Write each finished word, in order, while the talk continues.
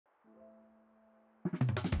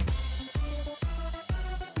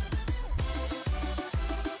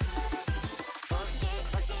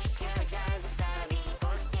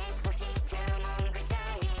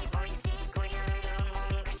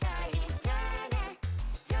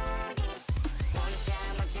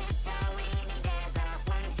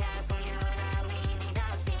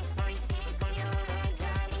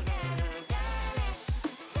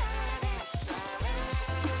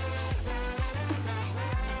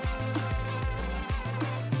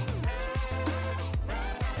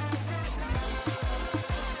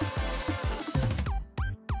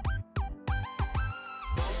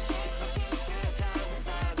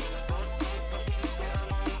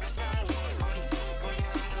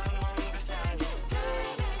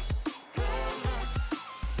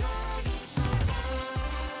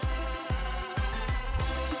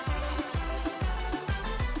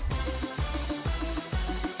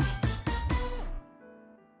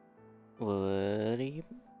What do you...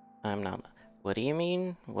 I'm not... What do you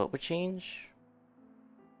mean? What would change?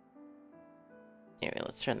 Anyway,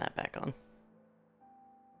 let's turn that back on.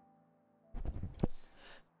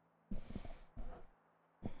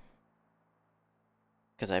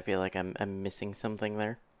 Because I feel like I'm missing something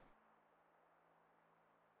there.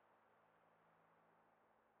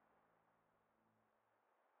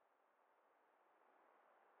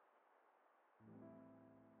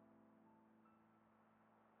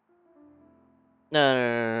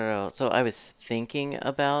 No. So I was thinking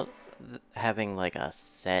about having like a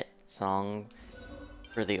set song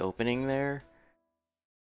for the opening there.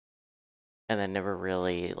 And then never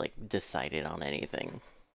really like decided on anything.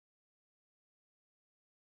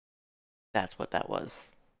 That's what that was.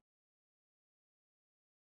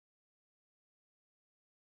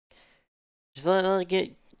 Just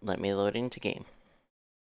let me load into game.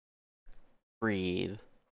 Breathe.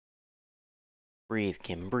 Breathe,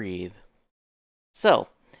 Kim, breathe. So,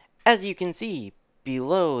 as you can see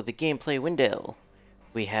below the gameplay window,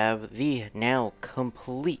 we have the now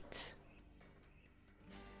complete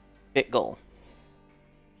bit goal.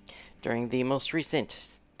 During the most recent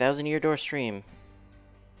 1,000 Year Door stream,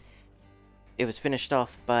 it was finished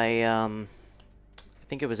off by, I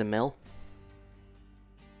think it was a mill.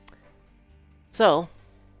 So,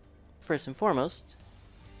 first and foremost,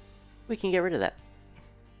 we can get rid of that.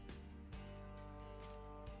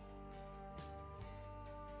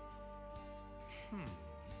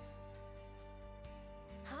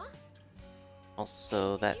 Huh?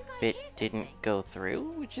 Also, that bit didn't go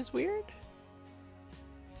through, which is weird.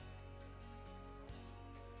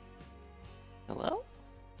 Hello?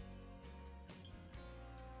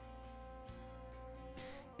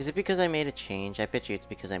 Is it because I made a change? I bet you it's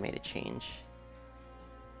because I made a change.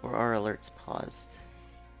 Or are alerts paused?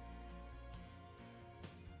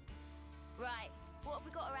 Right, what have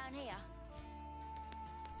we got around here?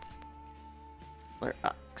 Alert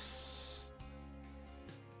Ox.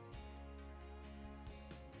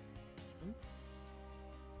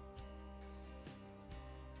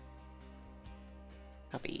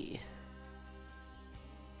 Copy.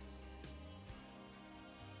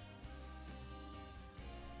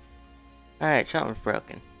 Alright, something's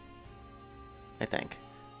broken. I think.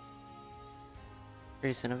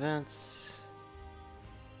 Recent events.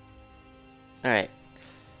 Alright.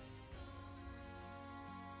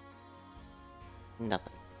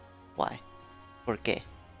 Nothing. Why? ¿Por qué?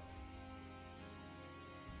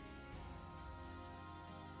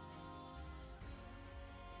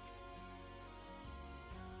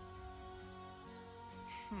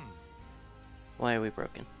 Why are we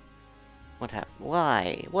broken? What happened?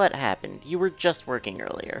 Why? What happened? You were just working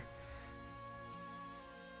earlier.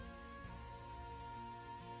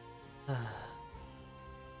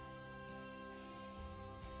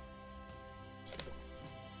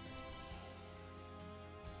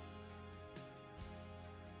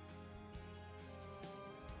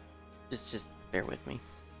 Just bear with me.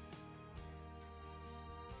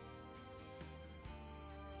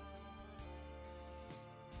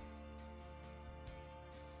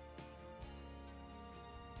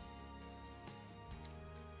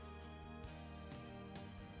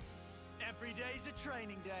 Every day's a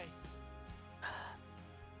training day.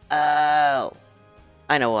 Oh,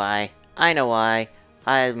 I know why. I know why.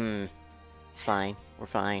 It's fine. We're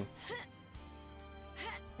fine.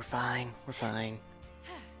 We're fine. We're fine.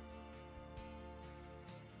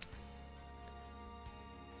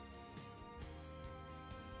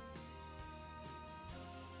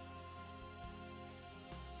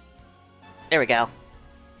 There we go.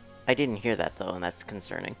 I didn't hear that though, and that's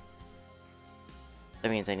concerning.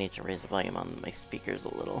 That means I need to raise the volume on my speakers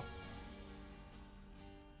a little.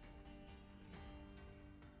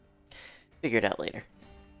 Figure it out later.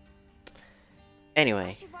 Anyway.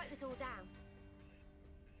 I should write this all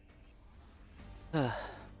down.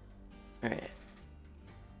 Alright.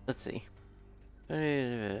 Let's see.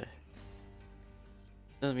 The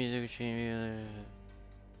music change.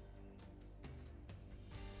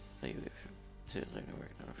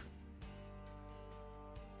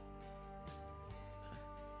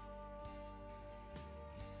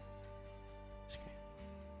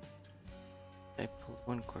 I pulled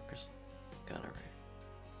one core crystal. Got it right.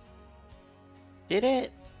 Did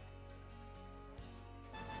it?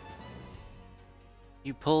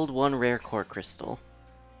 You pulled one rare core crystal.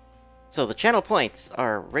 So the channel points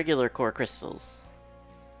are regular core crystals.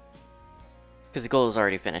 Because the goal is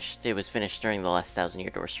already finished. It was finished during the last 1,000 Year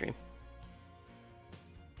Door stream.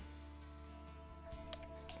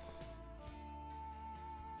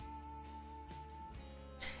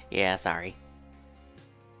 Yeah, sorry.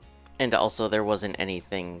 And also, there wasn't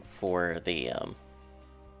anything for the,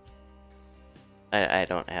 I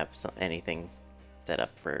don't have anything set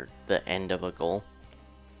up for the end of a goal.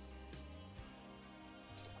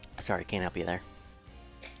 Sorry, can't help you there.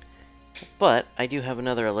 But I do have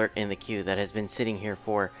another alert in the queue that has been sitting here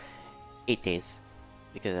for 8 days.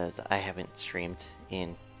 Because I haven't streamed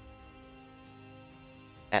in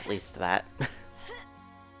at least that.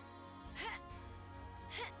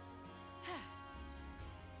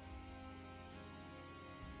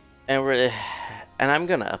 And I'm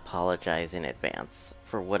gonna apologize in advance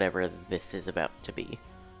for whatever this is about to be.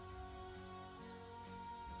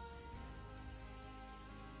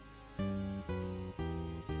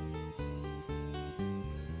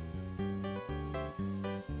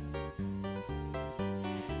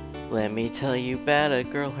 Let me tell you about a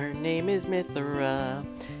girl, her name is Mithra.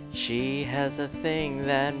 She has a thing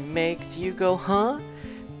that makes you go, huh?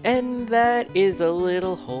 And that is a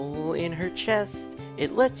little hole in her chest.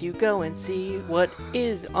 It lets you go and see what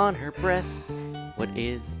is on her breast. What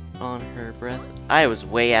is on her breath? I was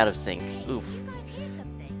way out of sync. Oof.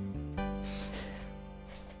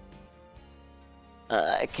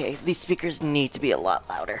 Okay, these speakers need to be a lot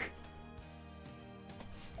louder.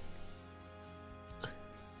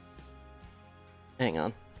 Hang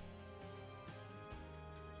on.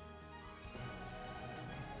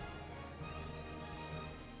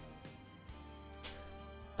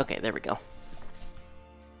 Okay, there we go.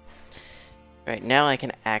 Alright, now I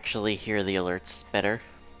can actually hear the alerts better.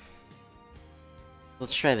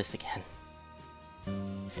 Let's try this again.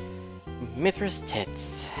 Mithra's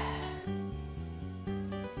tits.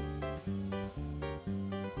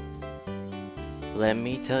 Let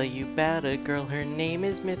me tell you about a girl, her name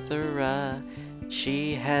is Mithra.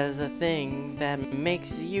 She has a thing that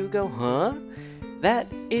makes you go, huh? That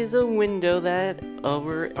is a window that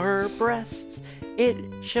over her breasts. It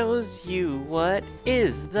shows you what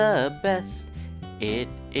is the best. It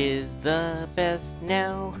is the best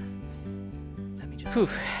now. Let me just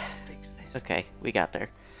fix this. Okay, we got there.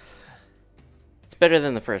 It's better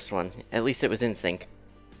than the first one. At least it was in sync.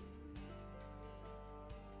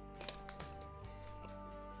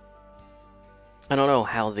 I don't know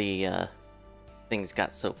how the things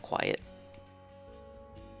got so quiet.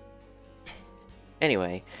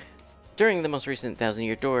 Anyway, during the most recent 1000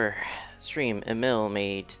 Year Door stream, Emil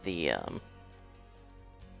made the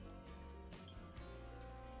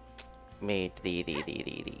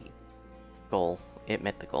goal. It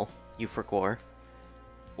met the goal. You for gore.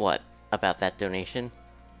 What about that donation?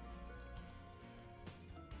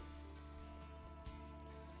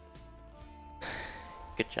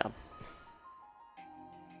 Good job.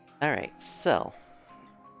 Alright, so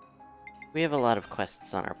we have a lot of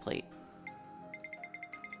quests on our plate.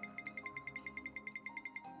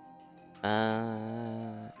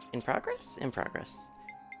 In progress? In progress.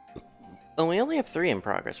 Oh, we only have 3 in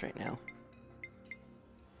progress right now.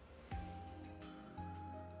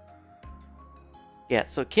 Yeah,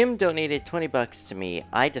 so Kim donated 20 bucks to me.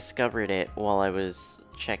 I discovered it while I was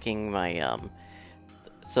checking my,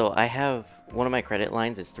 so I have, one of my credit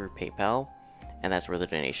lines is through PayPal, and that's where the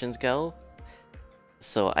donations go.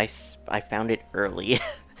 So I found it early.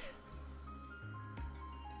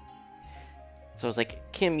 So I was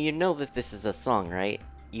like, Kim, you know that this is a song, right?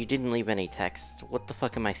 You didn't leave any text. What the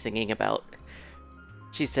fuck am I singing about?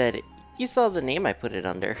 She said, you saw the name I put it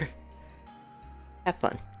under. Have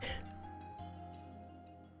fun.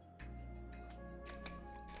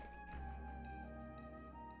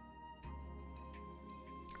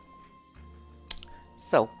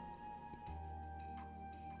 So,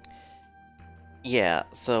 yeah,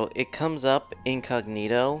 so it comes up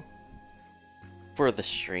incognito for the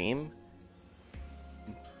stream,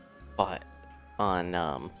 but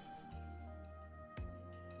on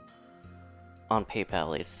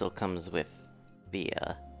PayPal it still comes with the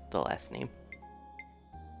last name.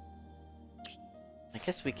 I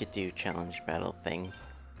guess we could do challenge battle thing.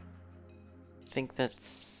 I think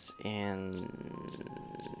that's in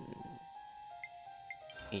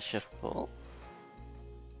Ishaful.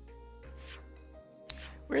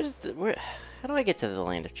 Where? How do I get to the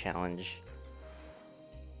land of challenge?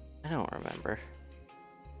 I don't remember.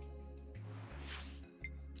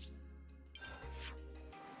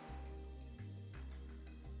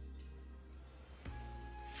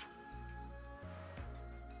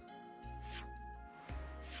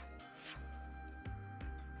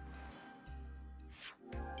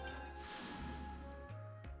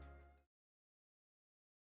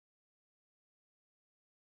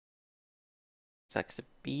 Sucks to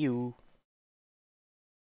be you.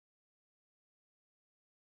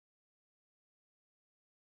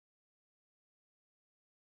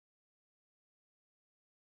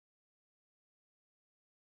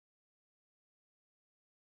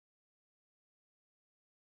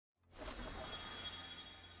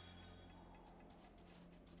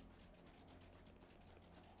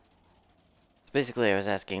 Basically, I was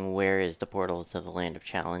asking where is the portal to the Land of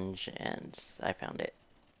Challenge, and I found it.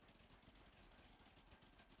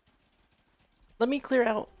 Let me clear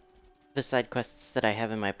out the side quests that I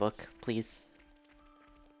have in my book, please.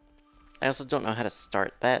 I also don't know how to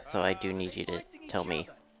start that, so I do need you to tell me.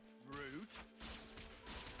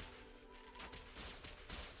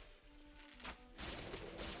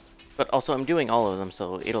 But also, I'm doing all of them,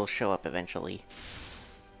 so it'll show up eventually.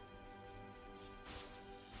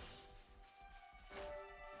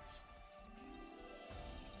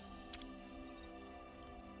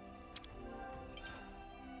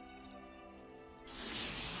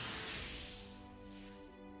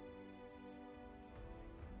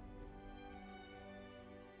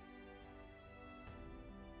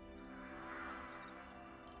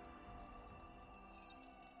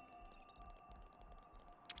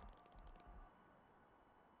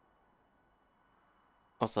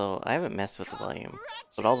 Also, I haven't messed with the volume,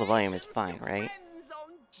 but all the volume is fine, right?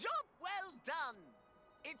 On job well done.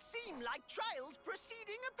 It seemed like trials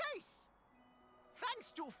proceeding apace.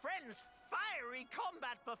 Thanks to friends' fiery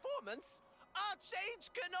combat performance,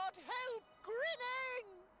 Archage cannot help grinning.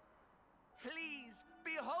 Please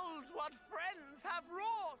behold what friends have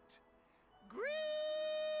wrought. Grin!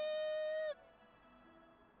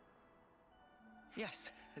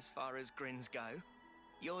 Yes, as far as grins go,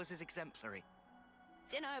 yours is exemplary.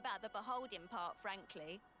 Dunno about the beholding part,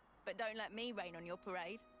 frankly, but don't let me rain on your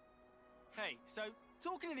parade. Hey, so,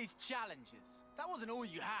 talking of these challenges, that wasn't all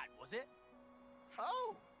you had, was it?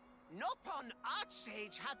 Oh, Nopon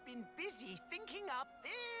Archage have been busy thinking up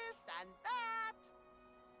this and that.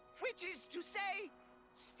 Which is to say,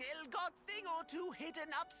 still got thing or two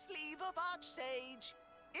hidden up sleeve of Archsage.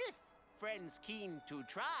 If friends keen to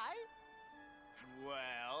try.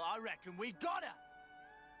 Well, I reckon we gotta!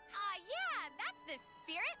 Yeah, that's the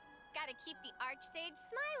spirit. Gotta keep the Archsage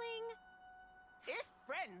smiling. If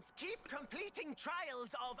friends keep completing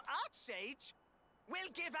trials of Archsage, we'll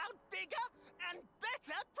give out bigger and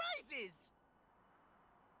better prizes.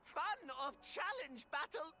 Fun of challenge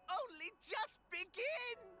battle only just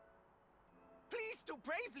begin. Please do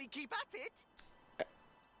bravely keep at it.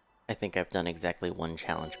 I think I've done exactly one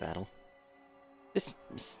challenge battle. This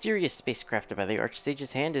mysterious spacecraft by the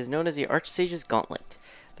Archsage's hand is known as the Archsage's Gauntlet.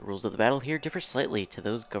 The rules of the battle here differ slightly to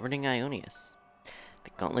those governing Ionius.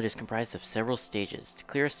 The gauntlet is comprised of several stages. To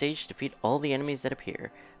clear a stage, defeat all the enemies that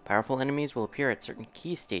appear. Powerful enemies will appear at certain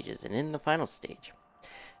key stages and in the final stage.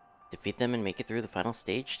 Defeat them and make it through the final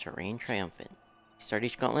stage to reign triumphant. Start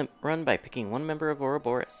each gauntlet run by picking one member of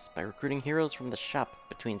Ouroboros. By recruiting heroes from the shop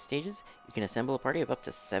between stages, you can assemble a party of up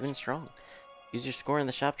to 7 strong. Use your score in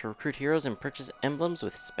the shop to recruit heroes and purchase emblems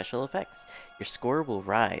with special effects. Your score will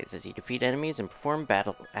rise as you defeat enemies and perform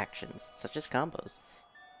battle actions, such as combos.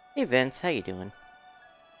 Hey Vince, how you doing?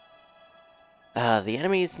 The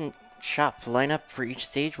enemies in shop lineup for each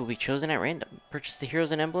stage will be chosen at random. Purchase the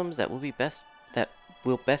heroes and emblems that will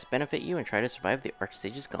best benefit you and try to survive the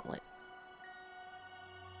Archsage's Gauntlet.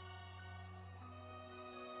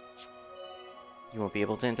 You won't be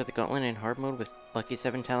able to enter the Gauntlet in hard mode with Lucky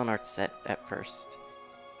 7 talent art set at first.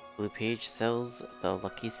 Blue Page sells the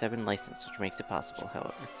Lucky 7 license, which makes it possible,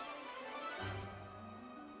 however.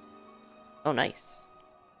 Oh, nice.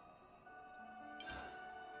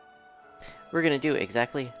 We're gonna do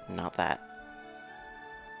exactly not that.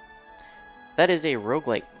 That is a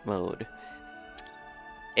roguelike mode,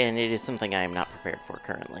 and it is something I am not prepared for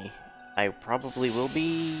currently. I probably will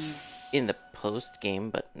be in the post-game,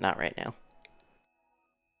 but not right now.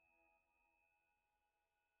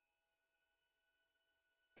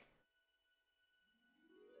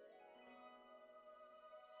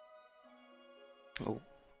 Oh.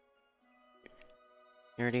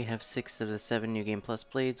 You already have 6 of the 7 New Game Plus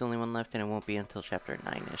blades, only 1 left, and it won't be until chapter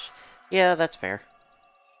 9-ish. Yeah, that's fair.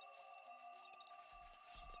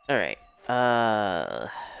 Alright, I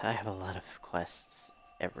have a lot of quests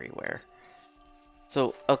everywhere.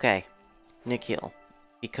 So, okay, Nikhil,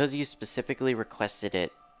 because you specifically requested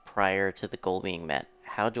it prior to the goal being met,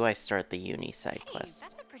 how do I start the uni side quest?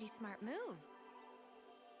 That's a pretty smart move.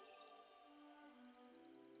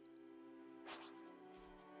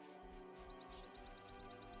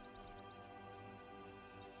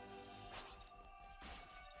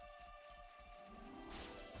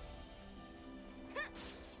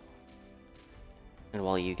 And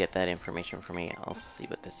while you get that information for me, I'll see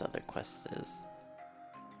what this other quest is.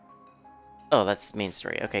 Oh, that's main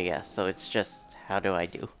story. Okay, yeah, so it's just, how do I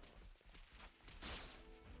do?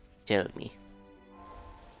 Tell me.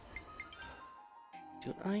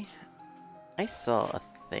 Do I saw a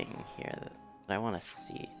thing here that I want to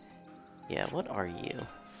see. Yeah, what are you?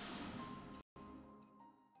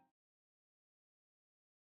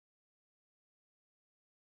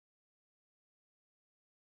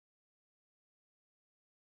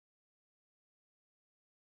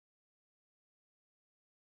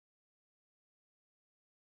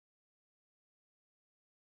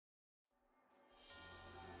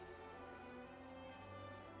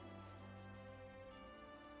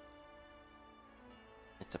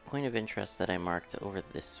 It's a point of interest that I marked over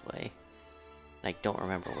this way. I don't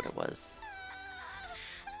remember what it was.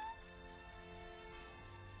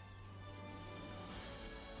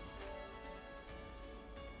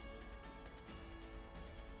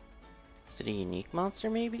 Is it a unique monster,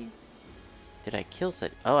 maybe? Did I kill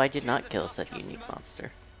said? Oh, I did not kill said unique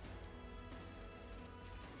monster.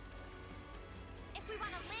 If we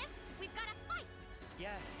want to live, we've got to fight.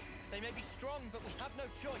 Yeah, they may be strong, but we have no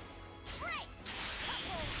choice. Break.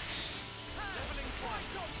 Leveling fight.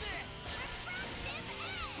 Refractive edge.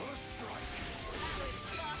 First strike. That was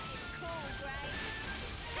fucking cool, Gray.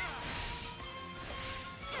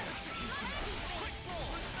 Quick draw.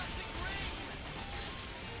 Fantastic ring.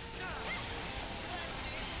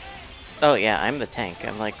 Oh yeah, I'm the tank.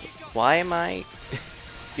 I'm like, why am I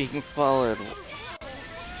being followed?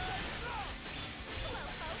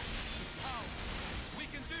 We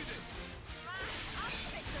can do this. I'll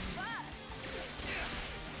fix the first.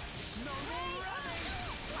 No more running.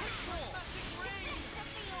 Quick draw. Fantastic ring.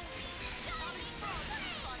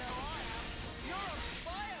 You're on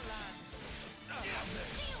fire, Lance.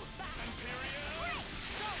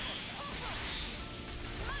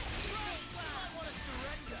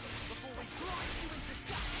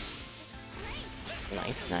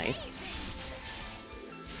 Nice, nice.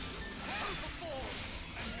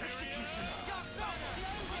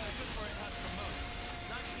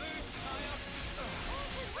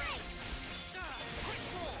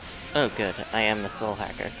 Oh good, I am the soul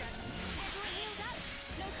hacker.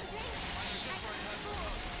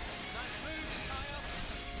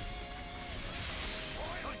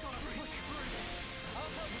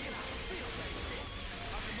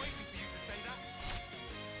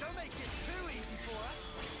 Don't make it too easy for us.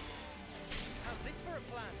 How's this for a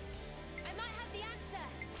plan? I might have the answer.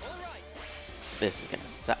 All right. This is gonna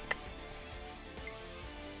suck.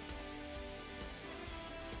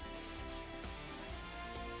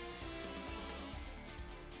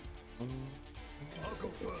 I'll go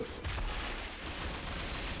first.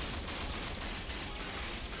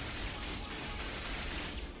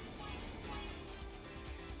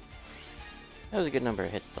 That was a good number of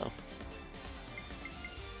hits, though.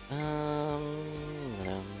 I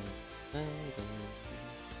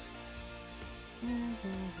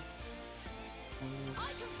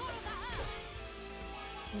can follow that up.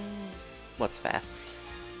 What's fast?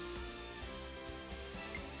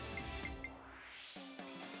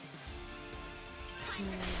 Time for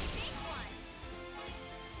the big one.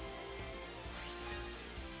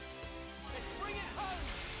 Let's bring it home.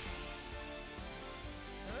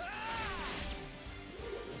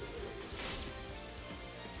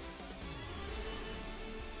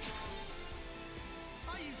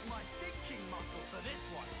 I used my thinking muscles for this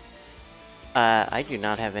one. I do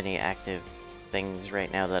not have any active things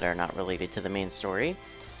right now that are not related to the main story.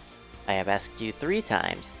 I have asked you 3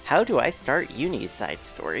 times, how do I start Uni's side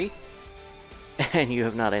story? And you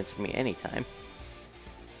have not answered me any time.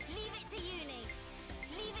 Leave it to Uni.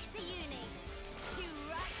 Leave it to Uni. You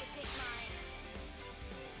right to pick mine.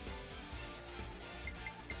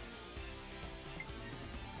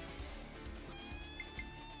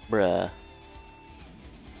 Bruh.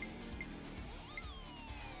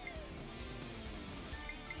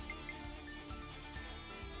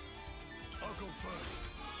 I'll go first.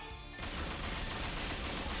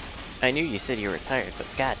 I knew you said you were retired, but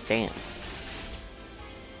god damn.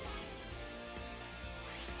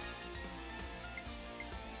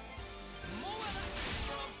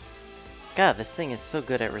 God, this thing is so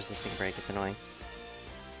good at resisting break, it's annoying.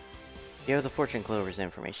 You have the Fortune Clover's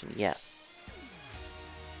information, yes.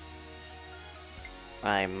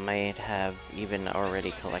 I might have even already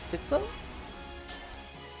collected some?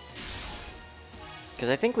 Because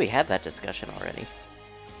I think we had that discussion already.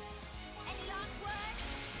 Any last words?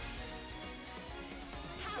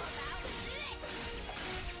 How about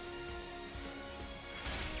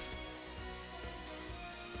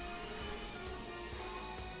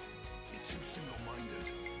this? You're too single-minded.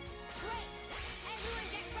 Great. Everyone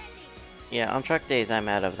get ready. Yeah, on truck days I'm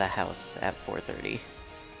out of the house at 4:30.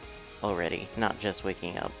 Already, not just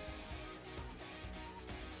waking up.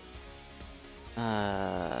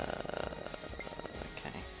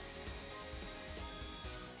 Okay.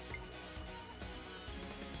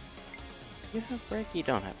 You have break? You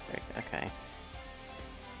don't have break. Okay.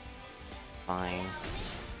 It's fine.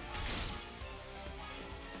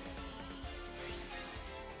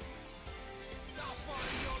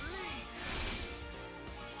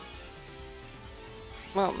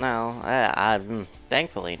 Well, no,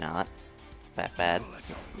 thankfully not that bad. I'll let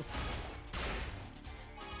go.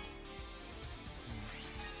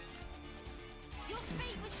 Your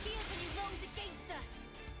fate was sealed when you wronged against us.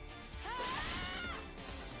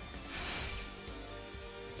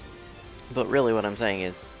 But really what I'm saying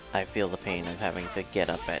is, I feel the pain of having to get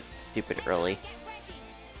up at stupid early. Get ready.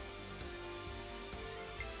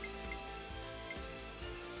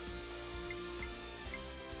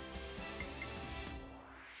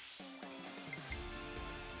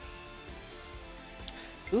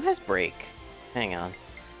 Who has break? Hang on.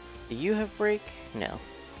 Do you have break? No.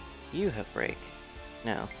 You have break?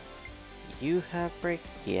 No. You have break?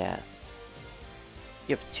 Yes.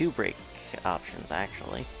 You have 2 break options,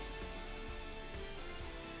 actually.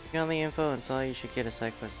 On the info and saw you should get a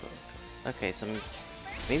Sidequest. Okay, so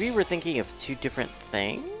maybe we're thinking of 2 different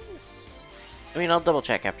things? I mean, I'll double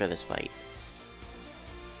check after this fight.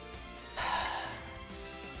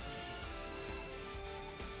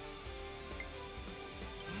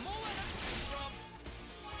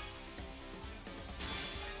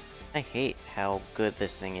 I hate how good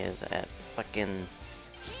this thing is at fucking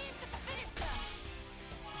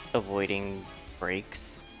avoiding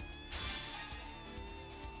breaks.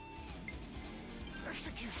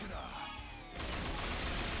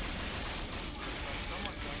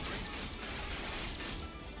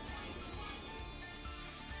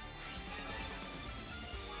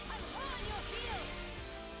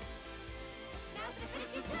 Now's the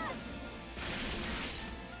finishing touch.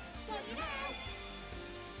 Got you now.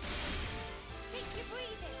 Sink your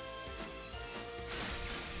breathing.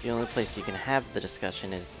 The only place you can have the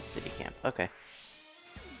discussion is the city camp. Okay.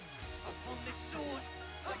 Upon this sword,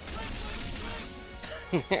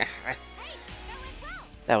 Hey, that went well.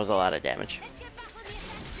 That was a lot of damage. Let's get back on the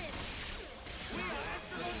offensive.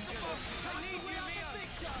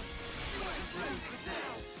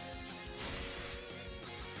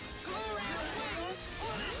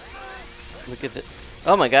 Look at the—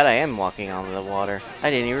 oh my god, I am walking on the water. I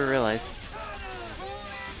didn't even realize.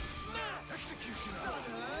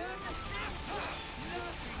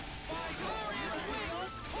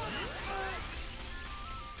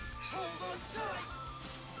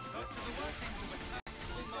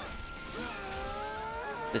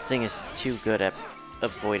 This thing is too good at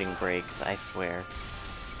avoiding breaks, I swear.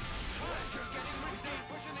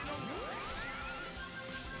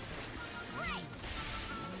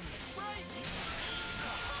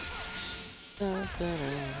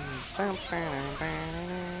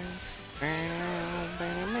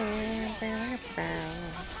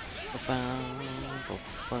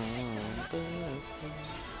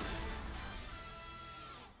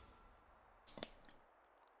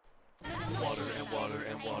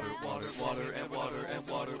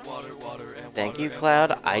 Thank you,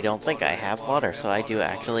 Cloud. I don't think I have water, so I do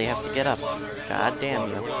actually have to get up. God damn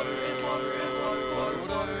you.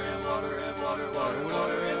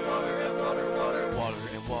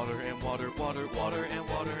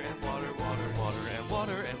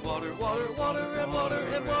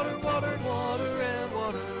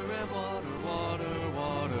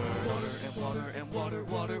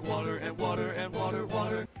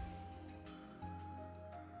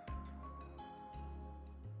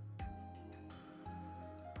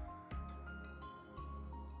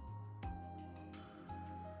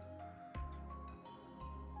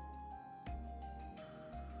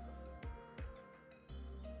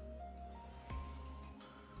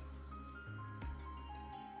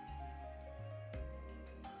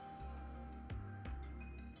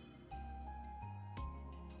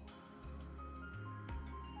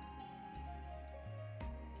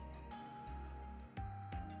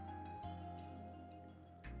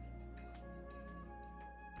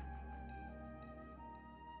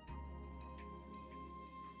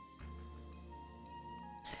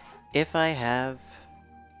 If I have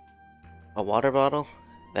a water bottle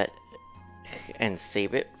that and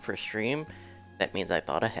save it for stream, that means I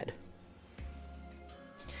thought ahead.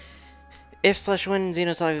 If / when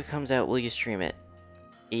Xenosaga comes out, will you stream it?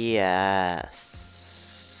 Yes.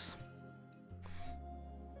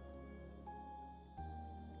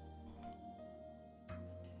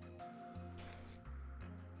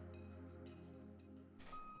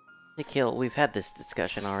 Nikhil, we've had this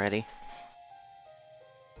discussion already.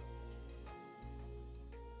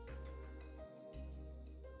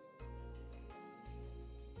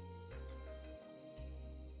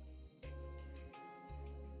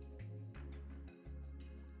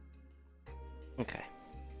 Okay.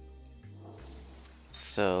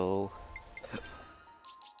 So...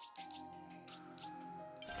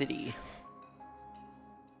 City.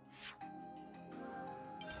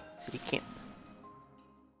 City camp.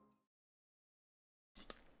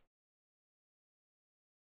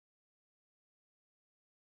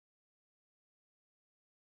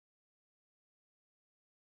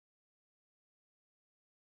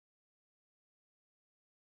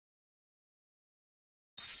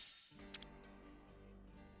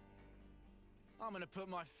 I'm gonna put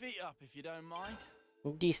my feet up if you don't mind.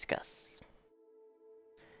 Discuss.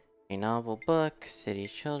 A novel book, City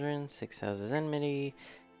Children, Six Houses Enmity,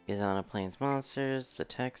 Gazana Plains Monsters, the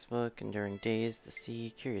textbook, Enduring Days, The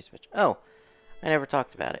Sea, Curious Bitch. Oh, I never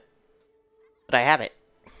talked about it. But I have it.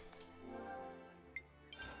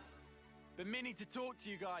 Been meaning to talk to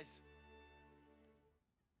you guys.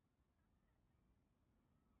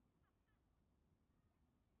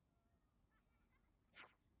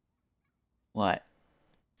 What?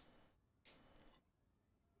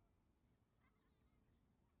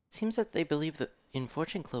 Seems that they believe that in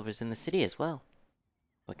fortune clovers in the city as well.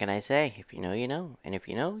 What can I say? If you know, you know. And if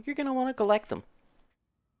you know, you're gonna want to collect them.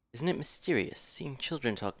 Isn't it mysterious? Seeing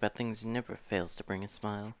children talk about things never fails to bring a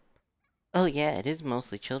smile. Oh yeah, it is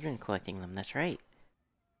mostly children collecting them, that's right.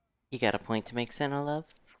 You got a point to make, Senna, love?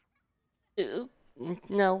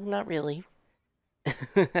 No, not really.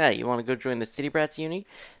 You want to go join the City Brats Uni?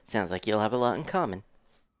 Sounds like you'll have a lot in common.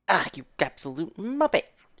 Ah, you absolute muppet!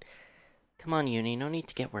 Come on, Uni, no need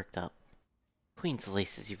to get worked up. Queen's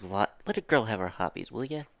laces you lot. Let a girl have her hobbies, will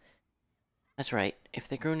ya? That's right, if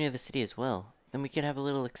they grow near the city as well, then we could have a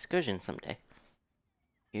little excursion someday.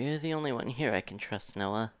 You're the only one here I can trust,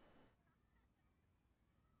 Noah.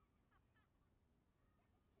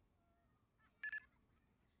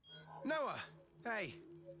 Noah! Hey,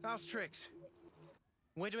 how's tricks?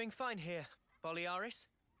 We're doing fine here, Boliaris.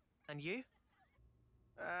 And you?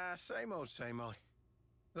 Same old, same old.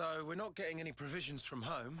 Though we're not getting any provisions from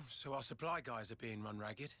home, so our supply guys are being run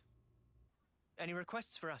ragged. Any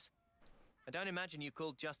requests for us? I don't imagine you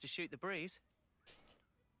called just to shoot the breeze.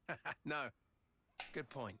 No. Good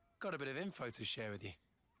point. Got a bit of info to share with you.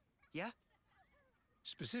 Yeah?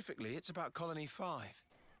 Specifically, it's about Colony 5.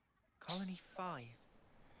 Colony 5.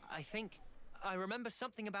 I remember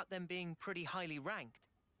something about them being pretty highly ranked.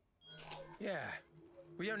 Yeah.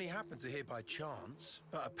 We only happened to hear by chance,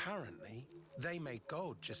 but apparently they made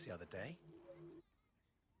gold just the other day.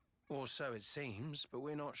 Or so it seems, but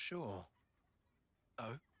we're not sure.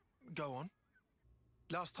 Oh? Go on.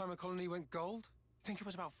 Last time a colony went gold? I think it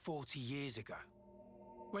was about 40 years ago.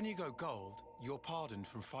 When you go gold, you're pardoned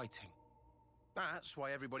from fighting. That's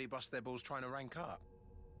why everybody busts their balls trying to rank up.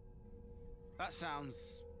 That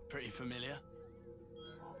sounds pretty familiar.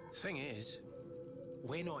 Thing is,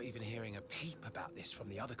 we're not even hearing a peep about this from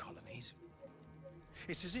the other colonies.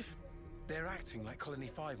 It's as if they're acting like Colony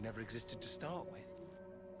 5 never existed to start with.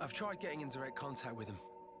 I've tried getting in direct contact with them,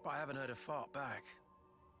 but I haven't heard a fart back.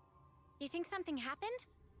 You think something happened?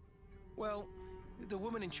 Well, the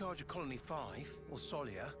woman in charge of Colony 5, or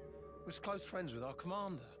Solia, was close friends with our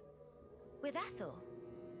commander. With Ethel?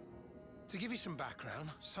 To give you some background,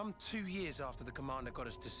 some 2 years after the commander got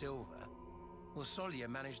us to silver, well, Solia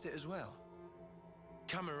managed it as well.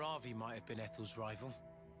 Kamaravi might have been Ethel's rival,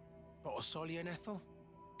 but Osolia and Ethel,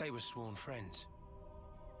 they were sworn friends.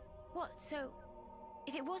 What, so...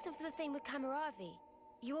 if it wasn't for the thing with Kamaravi,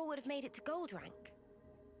 you all would have made it to gold rank?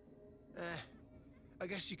 I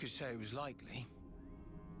guess you could say it was likely.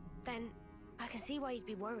 Then, I can see why you'd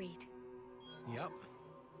be worried. Yup.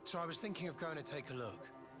 So I was thinking of going to take a look.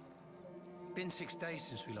 Been 6 days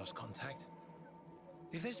since we lost contact.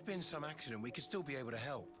 If there's been some accident, we could still be able to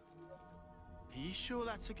help. Are you sure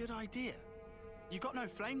that's a good idea? You got no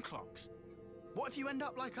flame clocks. What if you end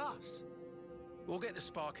up like us? We'll get the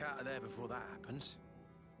spark out of there before that happens.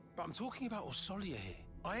 But I'm talking about Osolia here.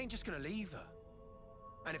 I ain't just gonna leave her.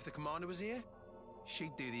 And if the commander was here,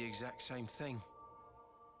 she'd do the exact same thing.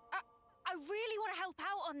 I really want to help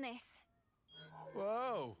out on this.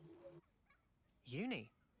 Whoa! Uni?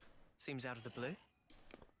 Seems out of the blue.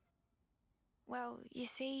 Well, you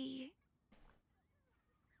see...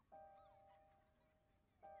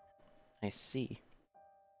 I see.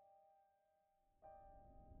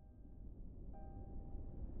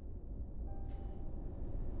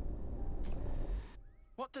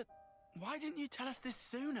 What the... Why didn't you tell us this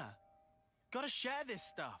sooner? Gotta share this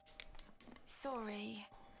stuff. Sorry.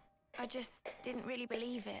 I just didn't really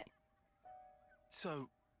believe it. So,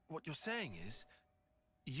 what you're saying is,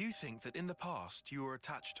 you think that in the past you were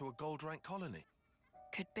attached to a gold rank colony?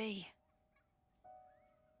 Could be.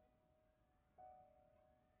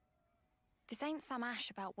 This ain't some ash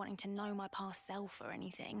about wanting to know my past self or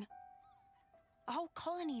anything. A whole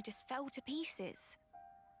colony just fell to pieces.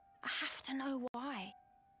 I have to know why.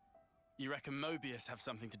 You reckon Mobius have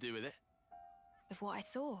something to do with it? With what I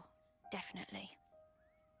saw, definitely.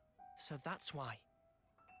 So that's why.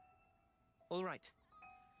 All right.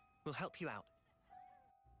 We'll help you out.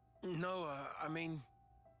 No, I mean...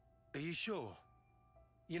 Are you sure?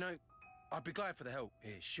 You know, I'd be glad for the help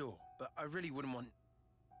here, sure. But I really wouldn't want...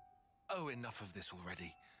 Oh, enough of this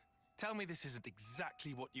already. Tell me this isn't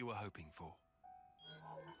exactly what you were hoping for.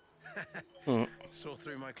 Saw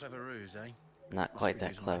through my clever ruse, eh? Not Must quite be that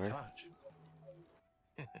using my clever.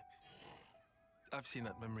 touch. I've seen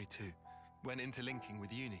that memory too, when interlinking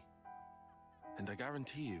with Uni. And I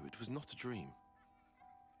guarantee you it was not a dream.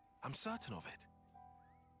 I'm certain of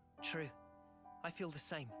it. True. I feel the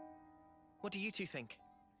same. What do you two think?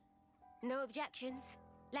 No objections.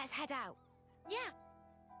 Let's head out. Yeah,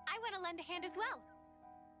 I want to lend a hand as well.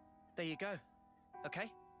 There you go. Okay?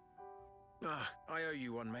 I owe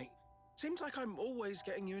you one, mate. Seems like I'm always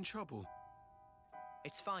getting you in trouble.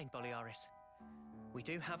 It's fine, Boliaris. We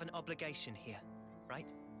do have an obligation here, right?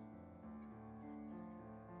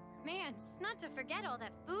 Man, not to forget all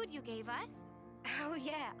that food you gave us. Oh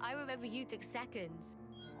yeah, I remember you took seconds.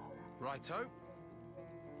 Righto.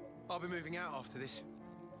 I'll be moving out after this.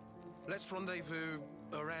 Let's rendezvous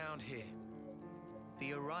around here.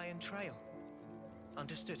 The Orion Trail.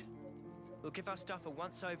 Understood. We'll give our stuff a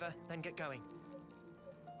once-over, then get going.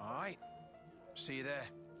 All right. See you there.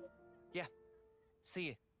 Yeah. See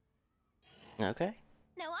you. Okay.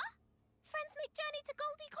 Noah? Friends make journey to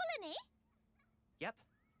Goldie Colony? Yep.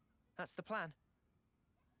 That's the plan.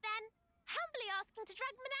 Then, humbly asking to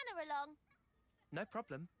drag Manana along. No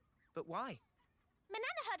problem. But why?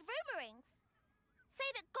 Manana heard rumorings. Say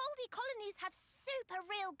that Goldie colonies have super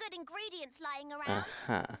real good ingredients lying around.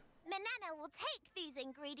 Uh-huh. Manana will take these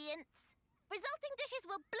ingredients. Resulting dishes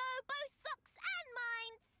will blow both socks and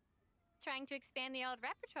minds. Trying to expand the old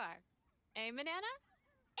repertoire. Eh, Banana?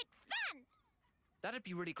 Expand! That'd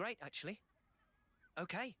be really great, actually.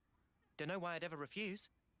 Okay. Don't know why I'd ever refuse.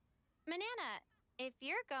 Banana, if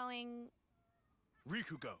you're going...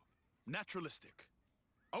 Rikugo, naturalistic.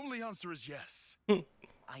 Only answer is yes.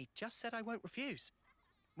 I just said I won't refuse.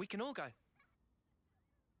 We can all go.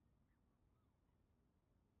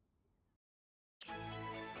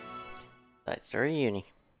 Side story Uni.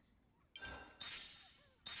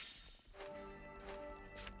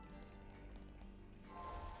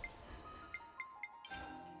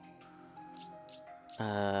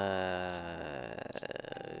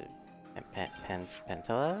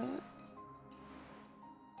 Pentilla?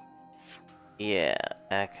 Yeah,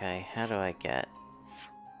 okay, how do I get...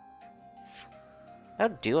 How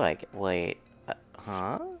do I get... Wait,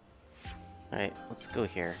 huh? Alright, let's go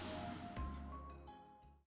here.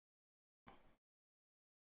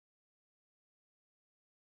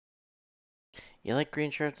 You like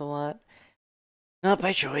green shirts a lot? Not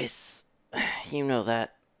by choice. You know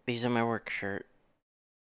that. These are my work shirt.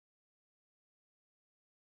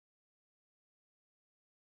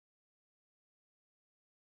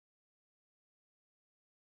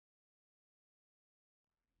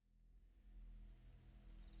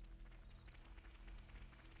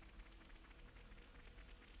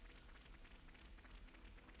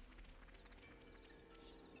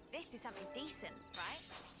 This is something decent, right?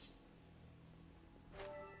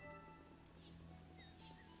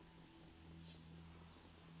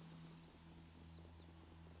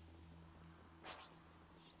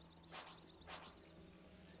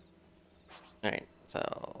 Alright,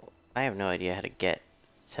 so I have no idea how to get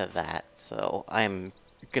to that, so I'm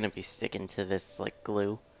gonna be sticking to this, like,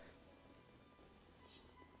 glue.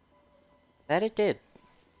 That it did.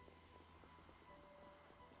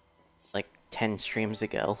 Like, 10 streams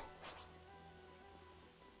ago.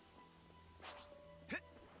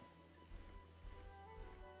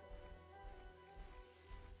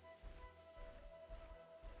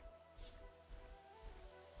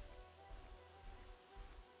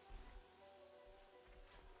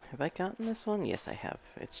 Have I gotten this one? Yes, I have.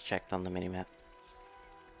 It's checked on the minimap.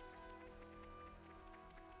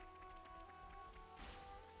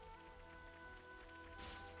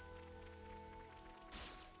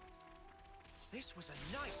 This was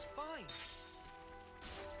a nice find.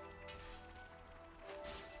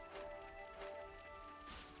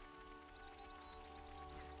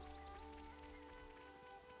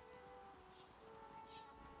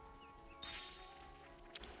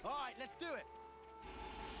 All right, let's do it.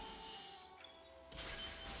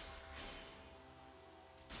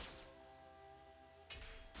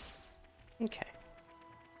 Okay.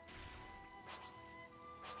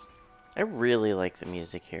 I really like the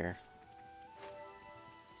music here.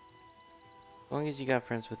 As long as you got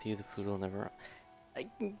friends with you, the food will never...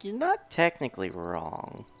 You're not technically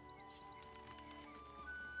wrong.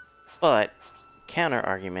 But, counter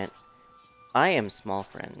argument, I am small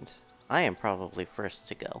friend. I am probably first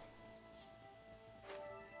to go.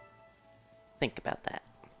 Think about that.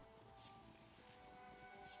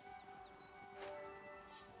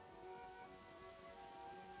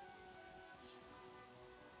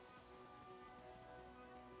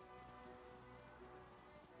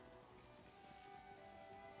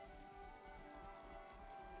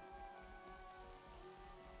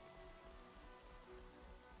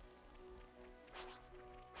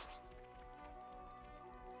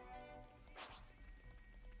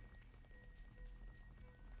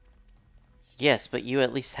 Yes, but you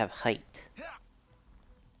at least have height.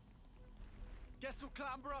 Guess we'll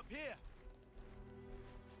clamber up here.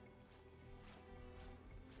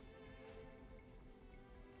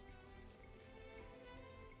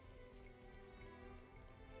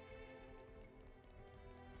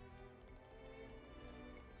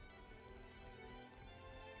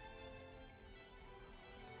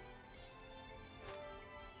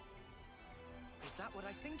 Is that what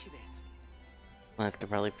I think it is? I could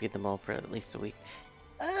probably feed them all for at least a week.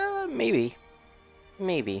 Maybe.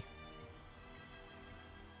 Maybe.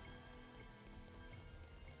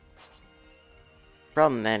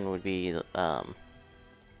 Problem then would be, how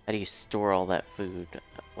do you store all that food?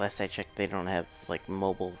 Last I checked, they don't have, like,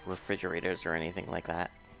 mobile refrigerators or anything like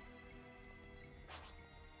that.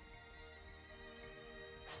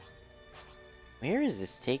 Where is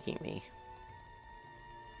this taking me?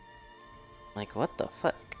 Like, what the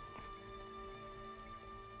fuck?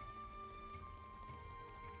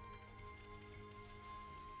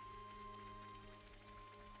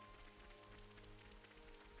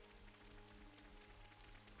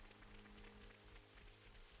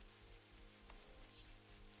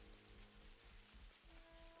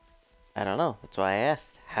 I don't know. That's why I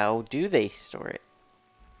asked. How do they store it?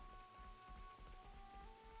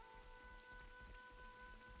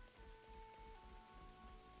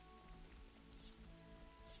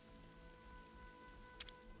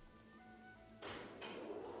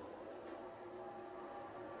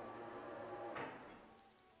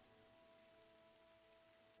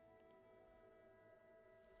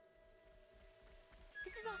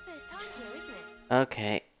 This is our first time here, isn't it?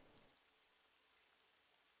 Okay.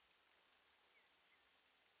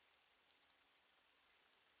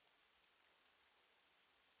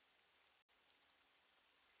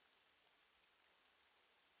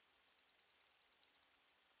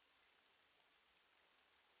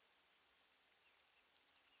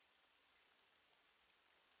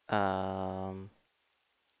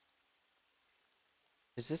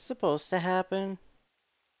 Is this supposed to happen?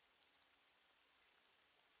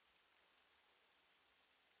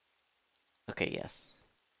 Okay, yes.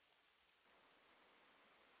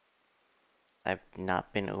 I've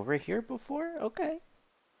not been over here before? Okay.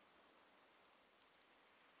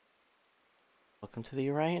 Welcome to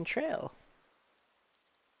the Orion Trail.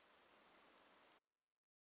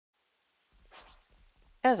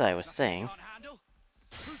 As I was saying...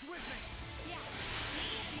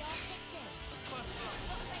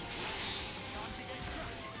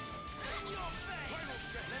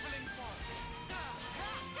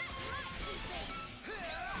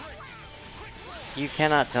 You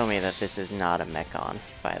cannot tell me that this is not a Mechon,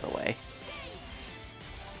 by the way.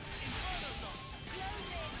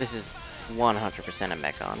 This is 100% a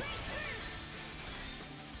Mechon.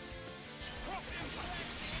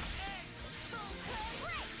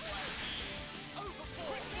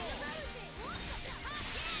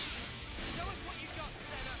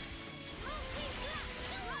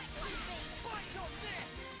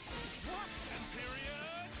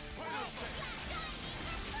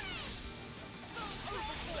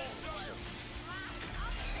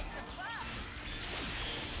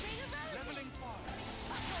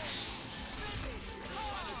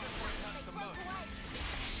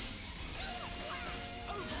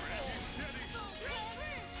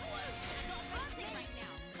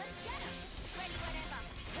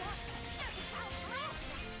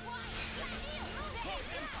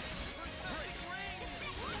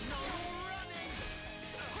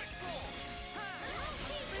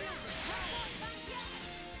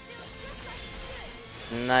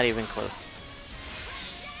 Not even close.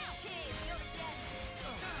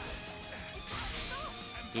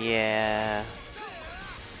 Yeah.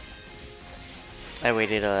 I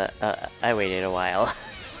waited a while.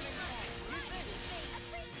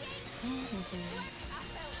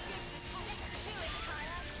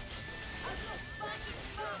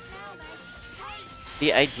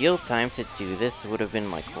 The ideal time to do this would have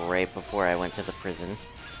been like right before I went to the prison.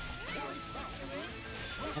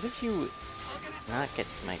 How did you not get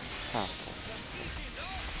my top?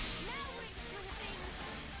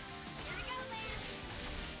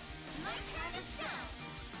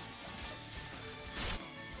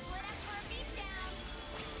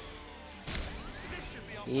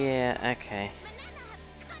 Yeah, okay.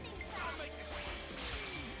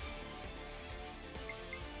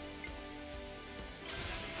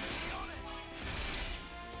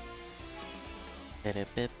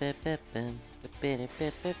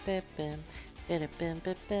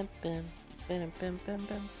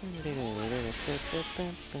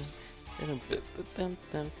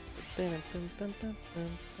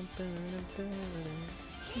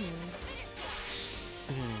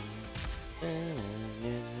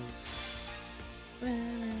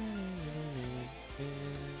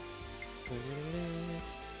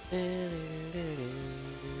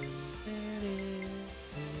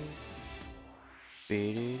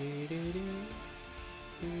 Did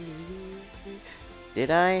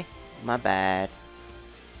I? My bad.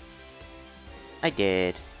 I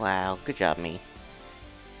did. Wow, good job, me.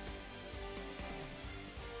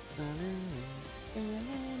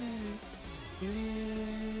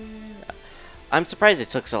 I'm surprised it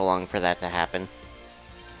took so long for that to happen.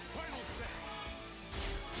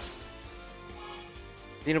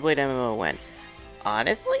 Xenoblade MMO when?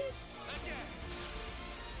 Honestly?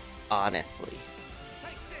 Honestly.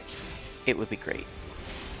 It would be great.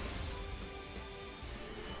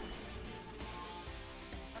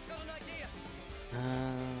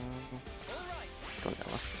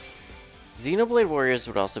 Vanilla. Xenoblade Warriors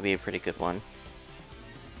would also be a pretty good one.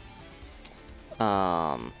 Do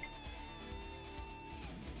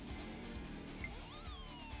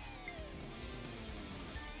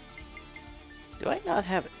I not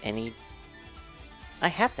have any? I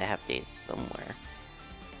have to have days somewhere.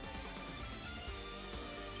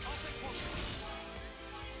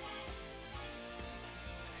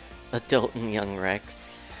 Adult and Young Rex.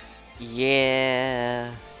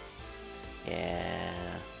 Yeah. Yeah.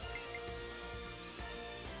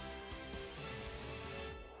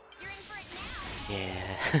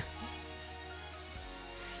 Yeah.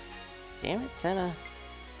 Damn it, Senna.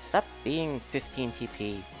 Stop being 15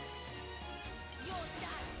 TP.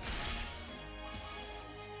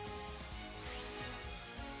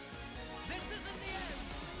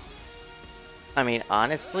 I mean,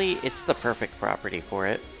 honestly, it's the perfect property for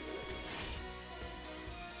it.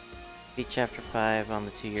 Beat Chapter 5 on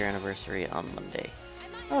the 2-year anniversary on Monday.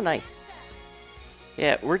 Oh, nice.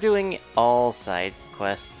 Yeah, we're doing all side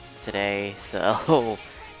quests today, so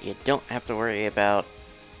you don't have to worry about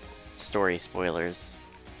story spoilers.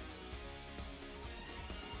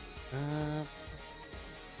 Let's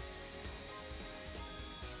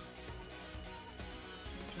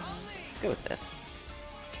go with this.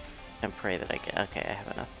 And pray that I get... Okay, I have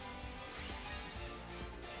enough.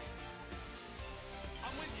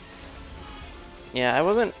 Yeah, I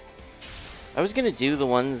was gonna do the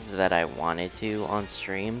ones that I wanted to on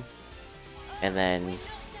stream, and then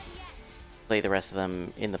play the rest of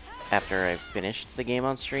them after I finished the game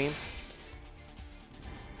on stream.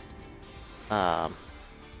 And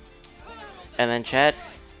then chat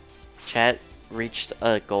reached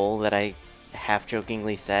a goal that I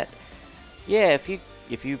half-jokingly set. Yeah, if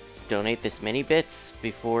you donate this many bits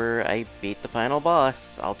before I beat the final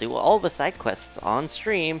boss, I'll do all the side quests on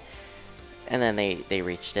stream. And then they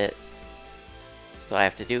reached it. So I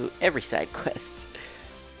have to do every side quest.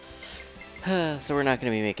 So we're not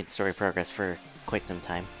going to be making story progress for quite some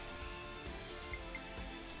time.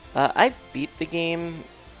 I beat the game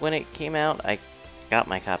when it came out. I got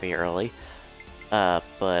my copy early. I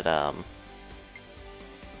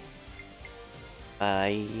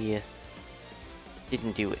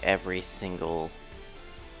didn't do every single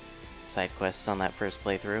side quest on that first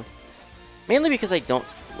playthrough. Mainly because I don't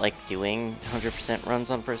like doing 100% runs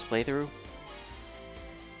on first playthrough.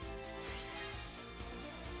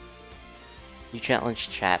 You challenged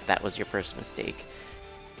chat, that was your first mistake.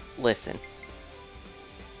 Listen.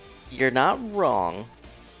 You're not wrong.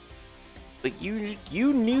 But you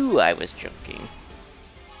knew I was joking.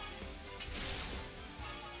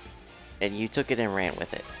 And you took it and ran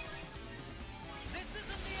with it.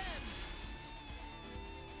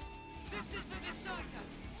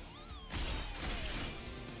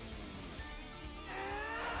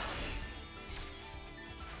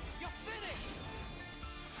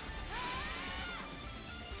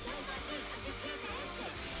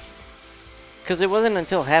 Because it wasn't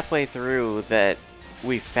until halfway through that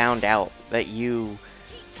we found out that you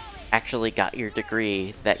actually got your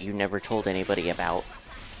degree that you never told anybody about.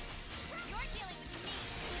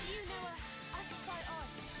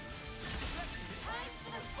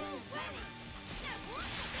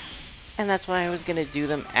 And that's why I was gonna do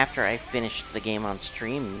them after I finished the game on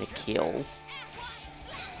stream to kill.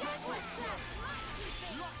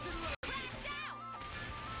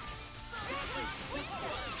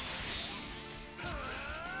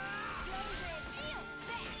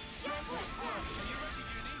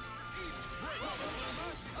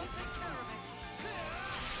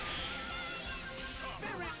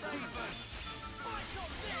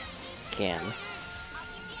 Can.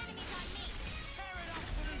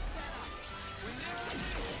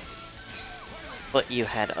 But you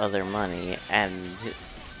had other money, and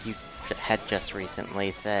you had just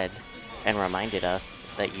recently said and reminded us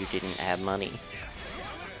that you didn't have money.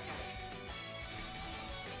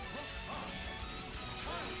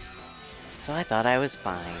 So I thought I was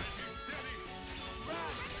fine.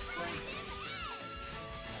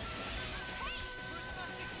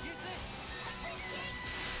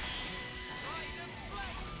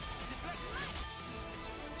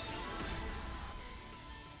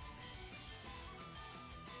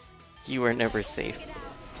 You are never safe.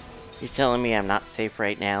 You're telling me I'm not safe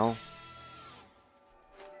right now?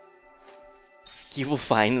 You will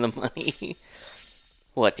find the money.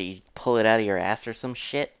 What, do you pull it out of your ass or some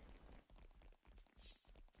shit?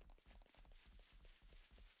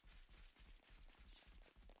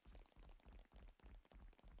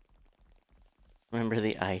 Remember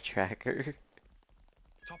the eye tracker?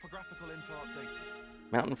 Topographical info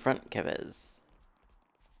updated. Mountain front Kevez.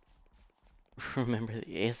 Remember the...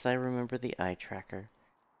 Yes, I remember the eye tracker.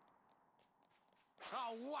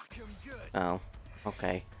 I'll whack 'em good. Oh,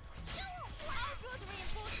 okay.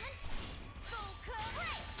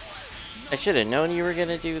 I should have known you were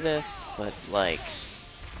gonna do this, but, like...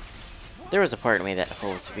 There was a part of me that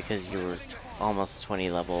hoped because you were almost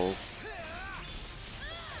 20 levels.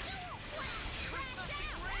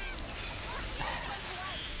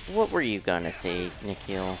 What were you gonna say,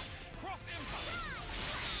 Nikhil?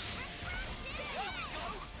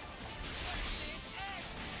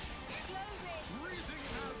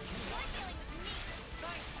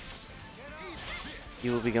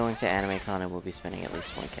 You will be going to AnimeCon and will be spending at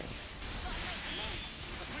least 1K.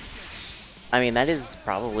 I mean, that is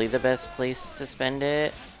probably the best place to spend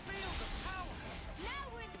it.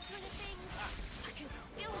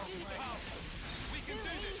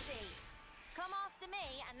 Come after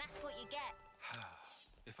me, and that's what you get.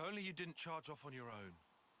 If only you didn't charge off on your own.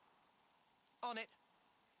 On it.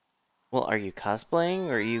 Well, are you cosplaying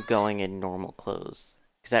or are you going in normal clothes?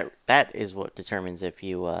 Because that is what determines if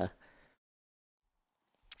you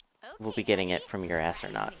will be getting it from your ass or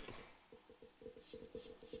not.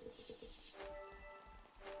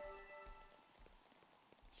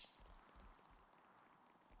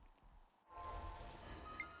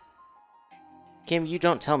 Kim, you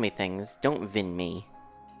don't tell me things. Don't vin me.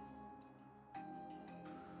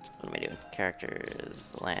 What am I doing?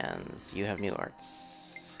 Characters, lands. You have new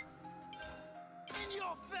arts. In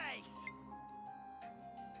your face!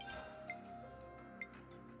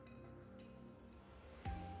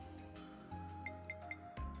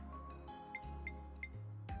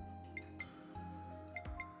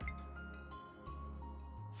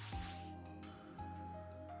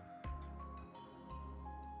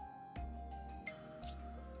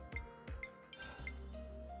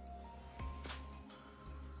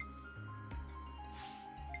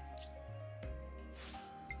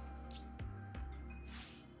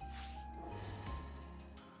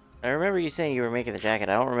 I remember you saying you were making the jacket.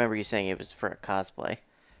 I don't remember you saying it was for a cosplay.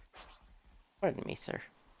 Pardon me, sir.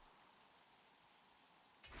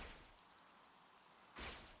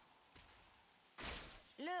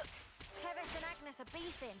 Look, Kevis and Agnes are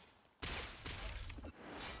beefing.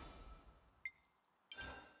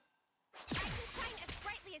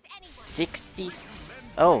 60...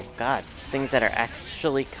 Oh, God. Things that are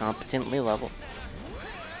actually competently leveled.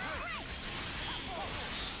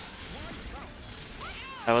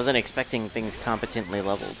 I wasn't expecting things competently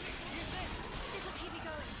leveled.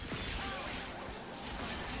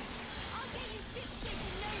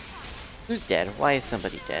 Who's dead? Why is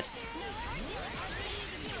somebody dead?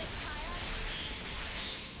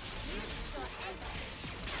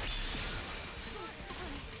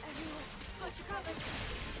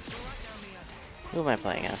 Who am I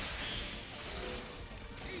playing as?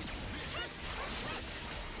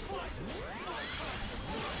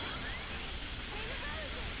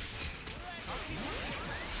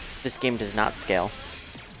 This game does not scale.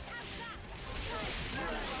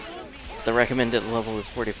 The recommended level is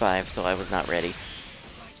 45, so I was not ready.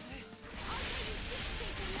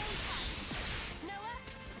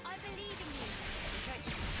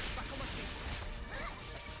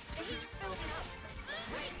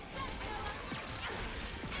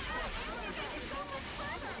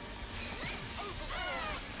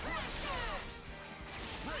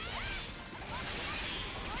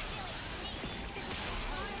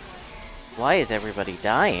 Why is everybody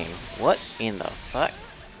dying? What in the fuck?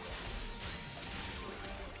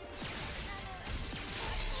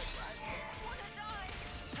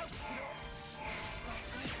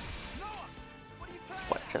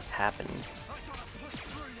 What just happened?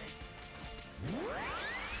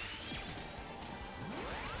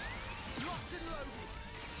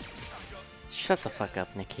 Shut the fuck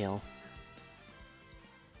up, Nikhil.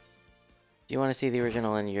 Do you want to see the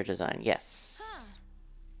original in your design? Yes.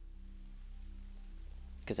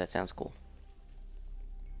 Because that sounds cool.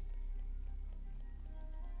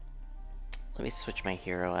 Let me switch my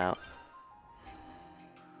hero out.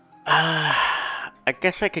 I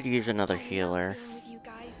guess I could use another healer.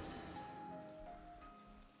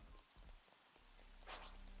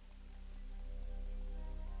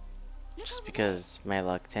 Just because my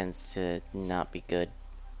luck tends to not be good.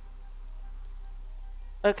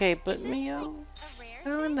 Okay, but Mio,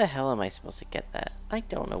 how in the hell am I supposed to get that? I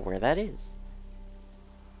don't know where that is.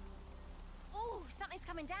 Ooh, something's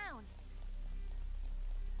coming down.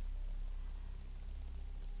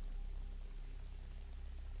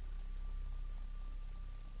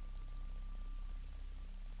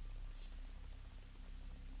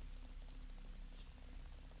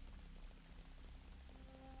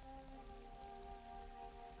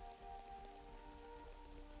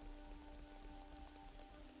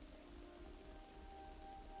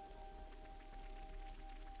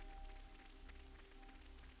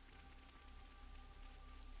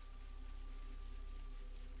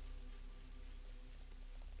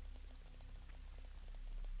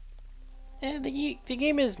 Yeah, the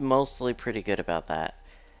game is mostly pretty good about that.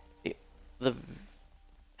 The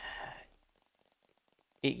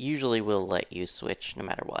it usually will let you switch no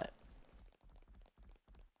matter what.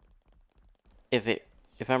 If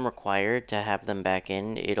I'm required to have them back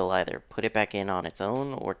in, it'll either put it back in on its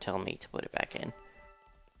own or tell me to put it back in.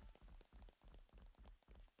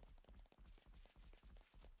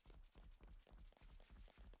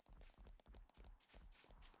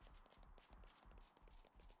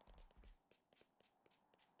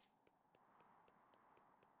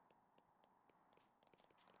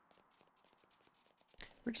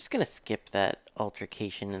 We're just gonna skip that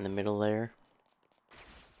altercation in the middle there.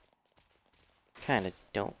 Kinda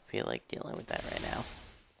don't feel like dealing with that right now.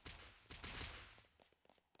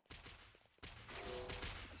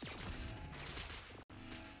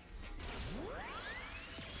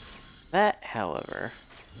 That, however...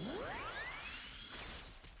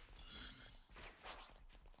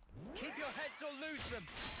 Keep your heads or lose them.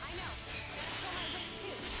 I know. That's on my way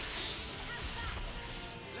too. How's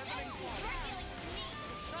that? Leveling one.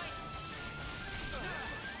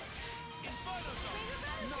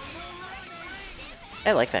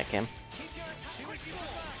 I like that game.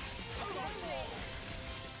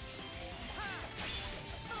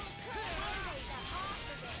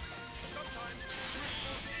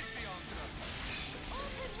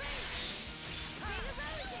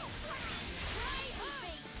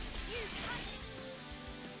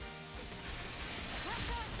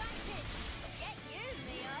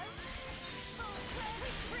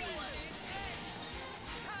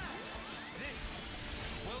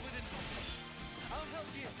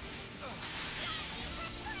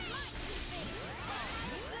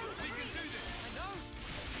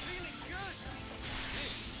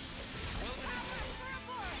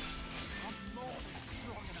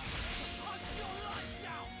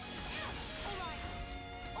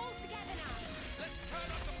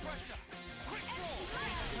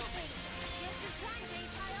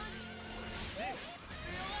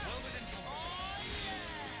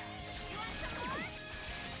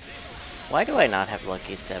 Why do I not have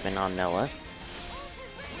Lucky 7 on Noah?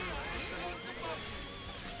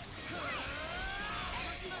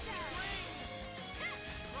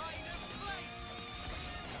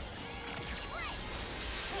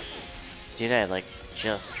 Did I, like,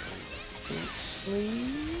 just...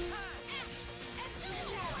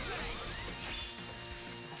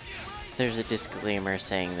 There's a disclaimer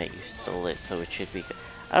saying that you stole it, so it should be good.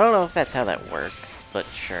 I don't know if that's how that works, but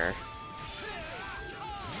sure.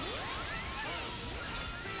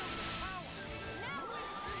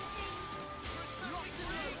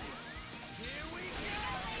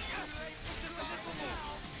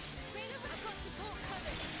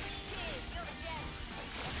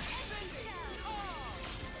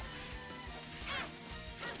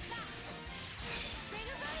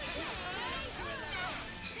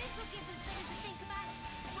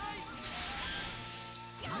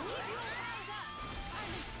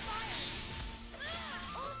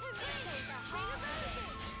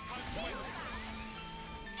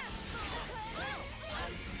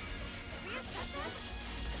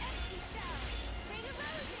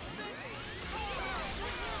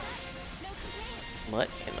 What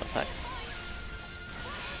in the fuck?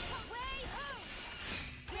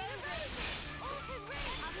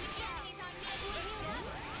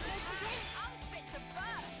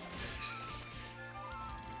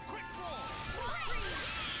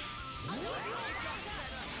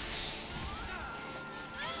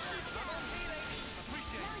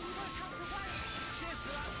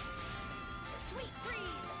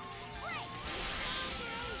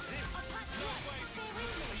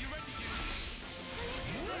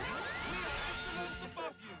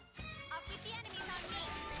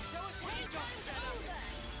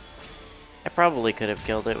 I probably could have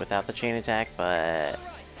killed it without the chain attack, but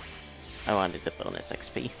I wanted the bonus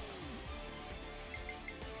XP.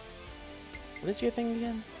 What is your thing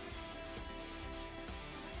again?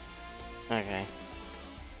 Okay.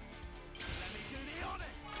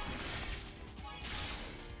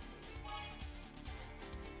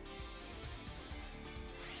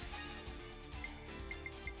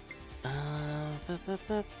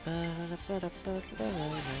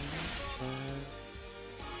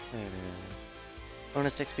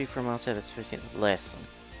 Bonus XP from outside, that's 15. Listen.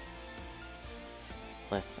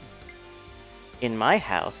 Listen. In my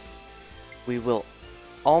house, we will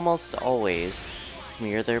almost always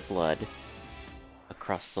smear their blood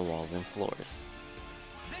across the walls and floors.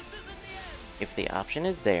 If the option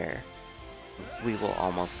is there, we will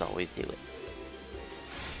almost always do it.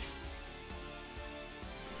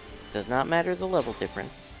 Does not matter the level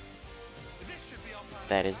difference.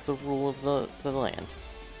 That is the rule of the land.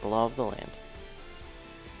 The law of the land.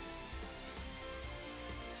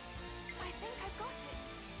 I think I've got it.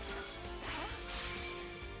 Huh?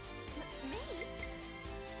 Me?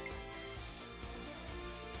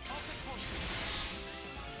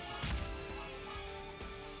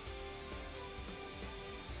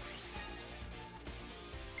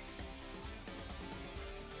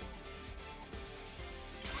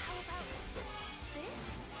 How about this?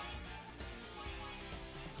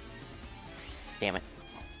 Damn it.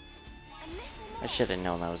 A little more. I should have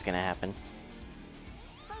known that was gonna happen.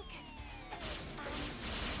 Focus.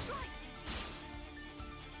 And strike.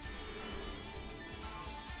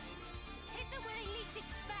 Hit them where they least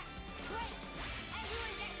expect. Great.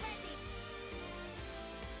 Everyone get ready.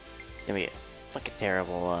 Gonna be a fucking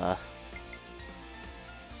terrible, I'll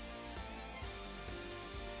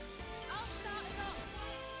start us off.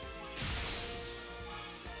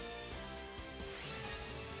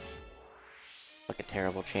 fucking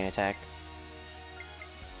terrible chain attack.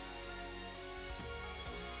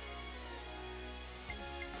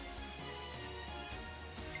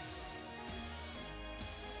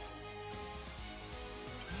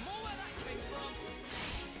 More where that came from.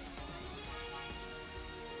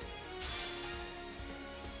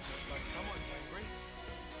 Looks like someone's angry.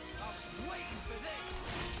 I was waiting for this.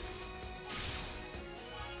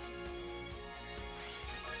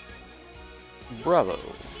 Bravo. Feel when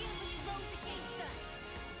he rolls against us.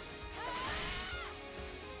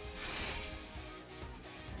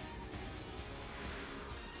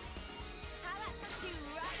 How that's too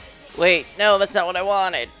rapid. Wait, no, that's not what I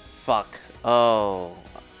wanted. Fuck. Oh.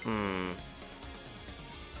 Hmm.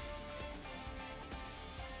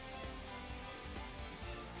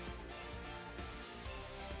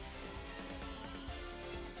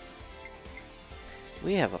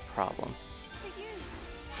 We have a problem. For you.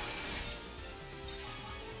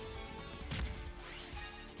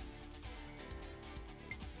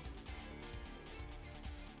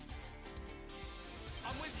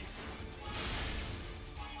 I'm with you.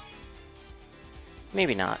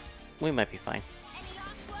 Maybe not. We might be fine. Any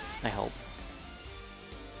last words? I hope.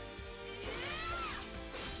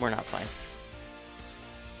 We're not fine.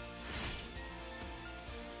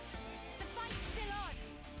 The fight's still on.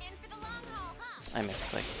 In for the long haul, huh? I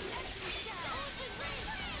misclicked.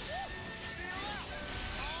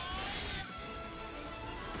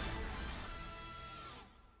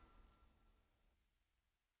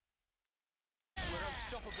 We're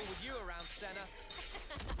unstoppable with you around, Senna.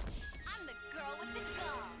 I'm the girl with the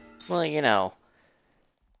gun. Well, you know,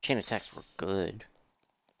 chain attacks were good.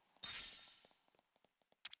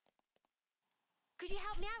 Could you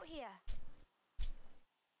help me out here?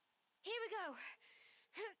 Here we go.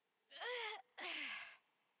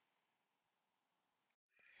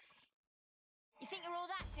 You think you're all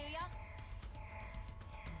that, do ya?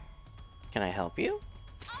 Can I help you?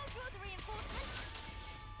 I'll draw the reinforcements.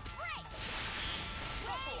 Break!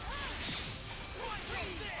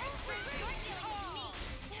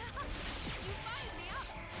 You fired me up.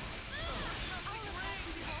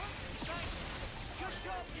 Good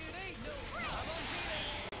job, Uni. I'm on here.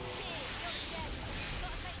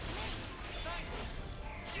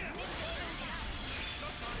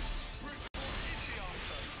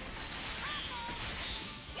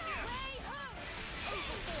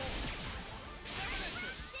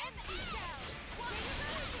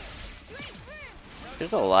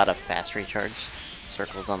 There's a lot of fast recharge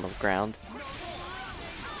circles on the ground.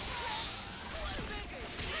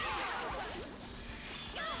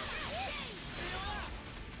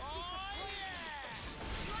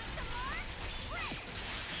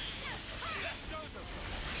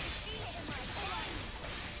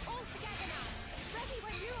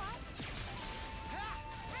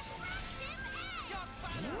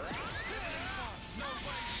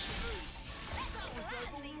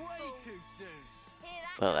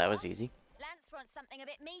 Well, that was easy. Lance wants something a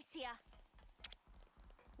bit meatier.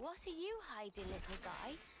 What are you hiding, little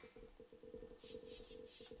guy?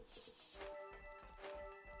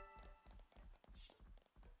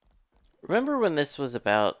 Remember when this was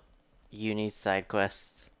about Uni's side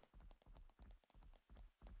quests?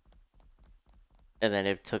 And then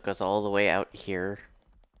it took us all the way out here.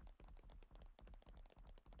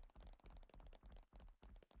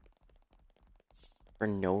 For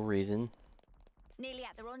no reason. Nearly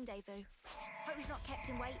at the rendezvous. Hope we've not kept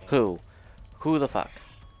him waiting. Who? Who the fuck?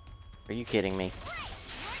 Are you kidding me?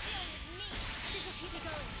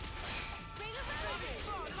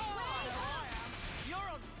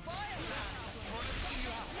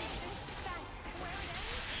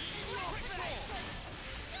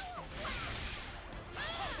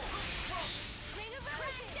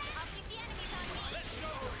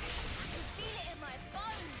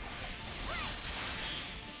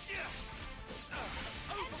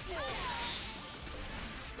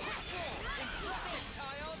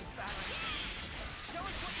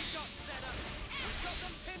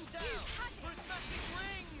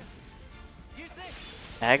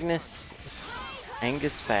 Agnes,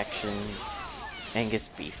 Angus faction, Angus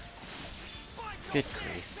beef. Good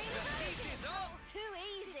grief. Too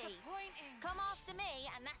easy. Come after me,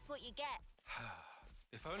 and that's what you get.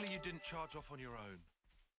 If only you didn't charge off on your own.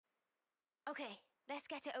 Okay, let's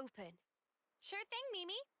get it open. Sure thing,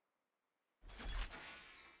 Mimi.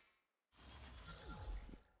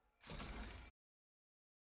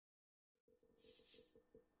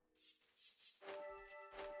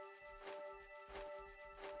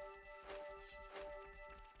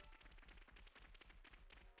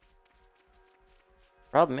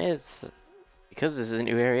 Problem is, because this is a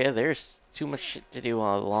new area, there's too much shit to do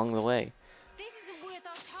along the way. This isn't worth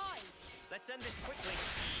our time. Let's end this quickly.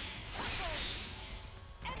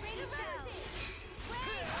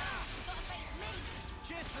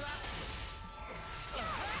 Cheers for that.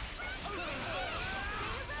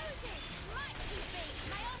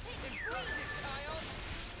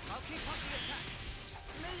 I'll keep up the attack.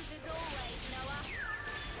 Smooth as always, Noah.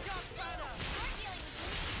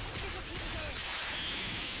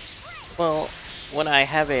 Well, when I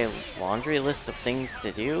have a laundry list of things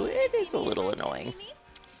to do, it is a little annoying.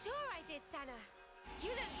 Sure I did, Sana. You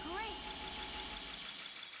look great.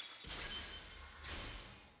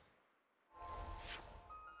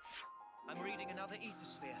 I'm reading another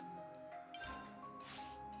ethosphere.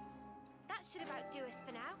 That should about do us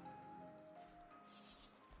for now.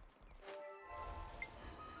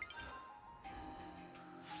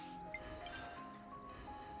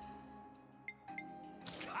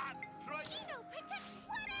 Eno, protect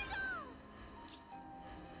one and all!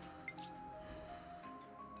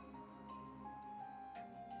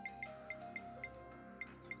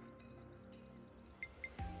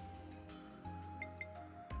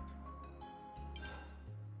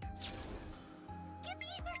 Give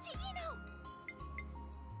ether to Eno!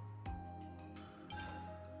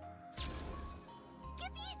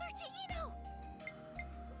 Give ether to Eno!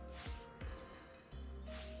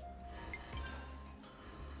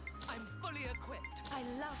 I'm fully equipped. I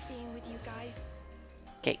love being with you guys.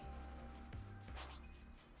 Okay.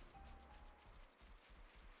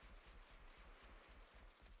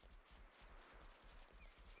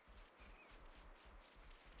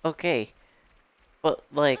 Okay. But,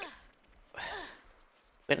 like...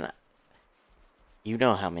 when you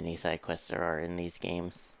know how many side quests there are in these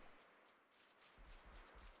games.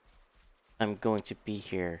 I'm going to be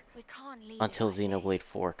here We can't leave until it like Xenoblade this.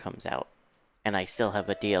 4 comes out. And I still have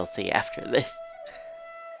a DLC after this.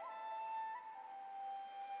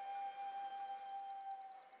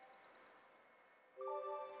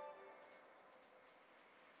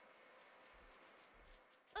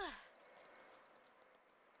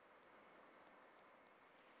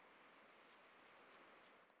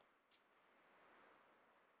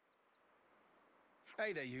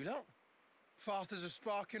 Hey there, you lot. Fast as a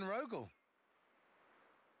spark in Rogel.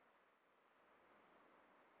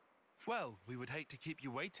 Well, we would hate to keep you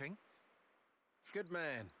waiting. Good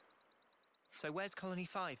man. So where's Colony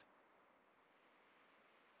 5?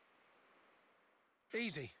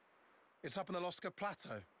 Easy. It's up on the Loska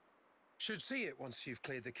Plateau. Should see it once you've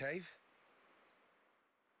cleared the cave.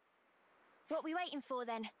 What we waiting for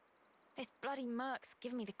then? This bloody merc's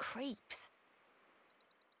giving me the creeps.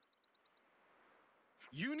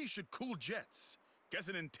 Uni should cool jets.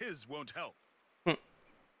 Guessing in Tiz won't help.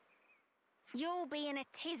 You'll be in a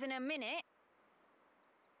tiz in a minute.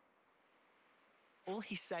 All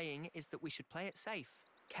he's saying is that we should play it safe.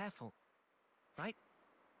 Careful. Right?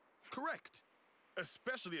 Correct.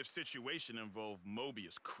 Especially if situation involve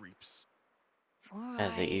Mobius creeps. All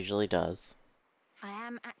As it right. usually does. I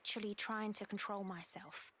am actually trying to control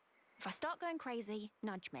myself. If I start going crazy,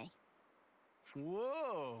 nudge me.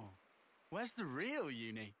 Whoa. Where's the real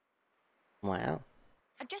Uni? Wow.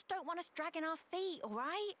 I just don't want us dragging our feet, all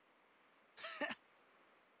right?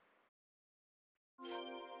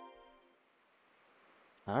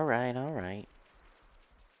 Alright, alright.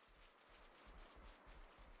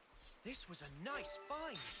 This was a nice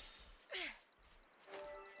find.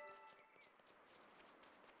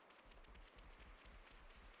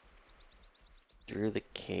 Through the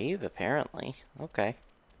cave, apparently. Okay.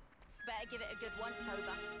 Better give it a good once over.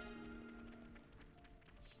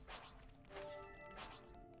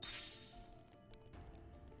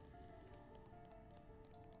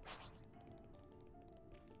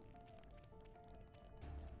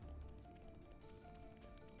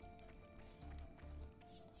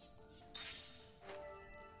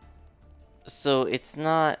 So it's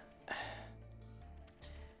not...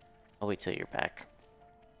 I'll wait till you're back.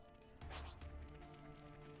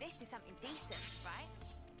 This is something decent, right?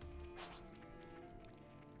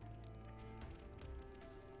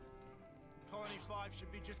 Colony 5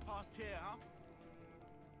 should be just past here, huh?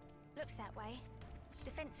 Looks that way.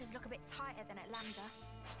 Defenses look a bit tighter than at Lambda.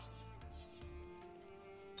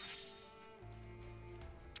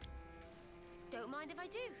 Don't mind if I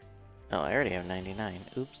do. Oh, I already have 99.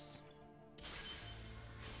 Oops.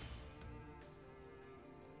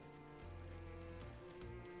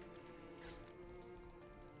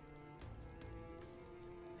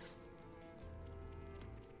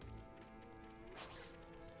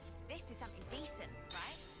 This is something decent,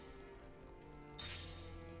 right?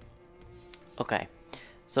 Okay.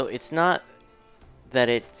 So it's not that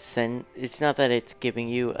it's not that it's giving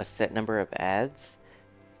you a set number of ads.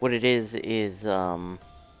 What it is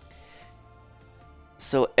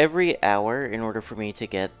so every hour, in order for me to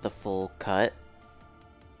get the full cut,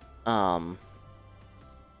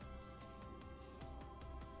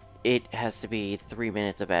 it has to be 3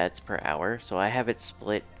 minutes of ads per hour. So I have it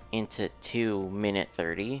split into 2-minute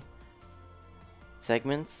 30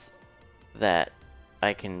 segments that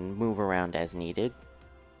I can move around as needed.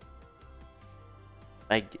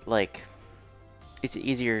 It's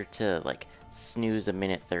easier to snooze a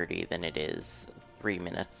minute 30 than it is 3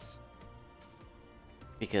 minutes.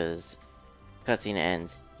 Because cutscene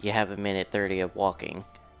ends, you have a minute 30 of walking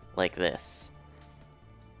like this.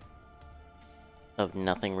 Of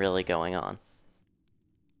nothing really going on.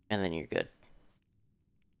 And then you're good.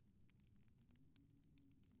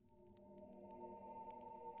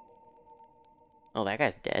 Oh, that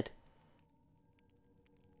guy's dead.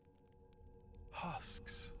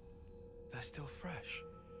 Husks. They're still fresh.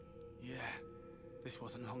 Yeah, this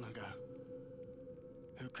wasn't long ago.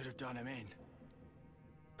 Who could have done him in?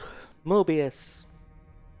 Mobius.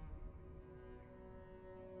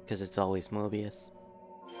 Because it's always Mobius.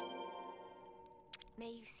 May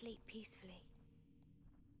you sleep peacefully.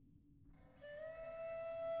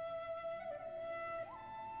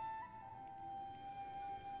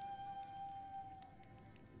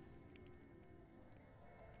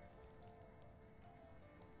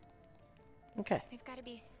 Okay. We've got to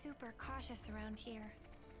be super cautious around here.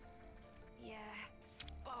 Yeah,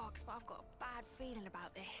 sparks, but I've got a bad feeling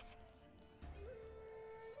about this.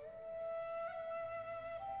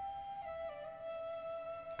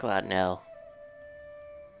 Gladnell.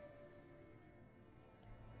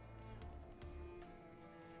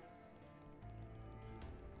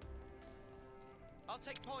 I'll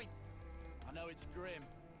take point. I know it's grim,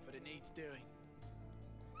 but it needs doing.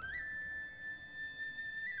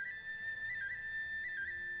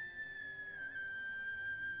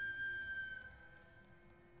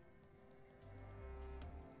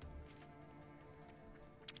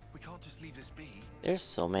 We can't just leave this be. There's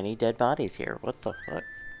so many dead bodies here. What the fuck?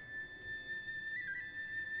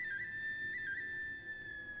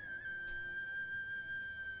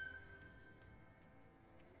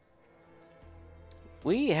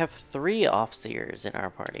 We have 3 Offseers in our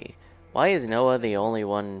party. Why is Noah the only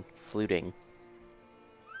one fluting?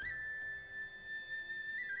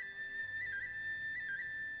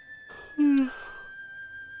 We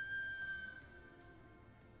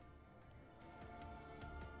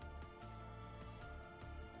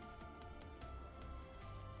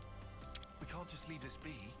can't just leave this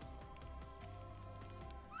be.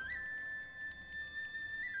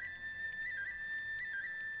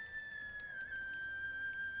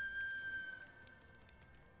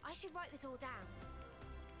 I should write this all down.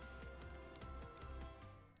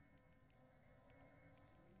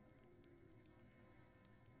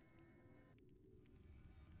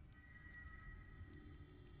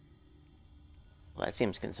 Well, that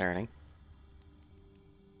seems concerning.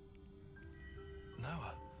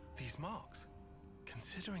 Noah, these marks.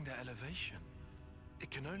 Considering their elevation,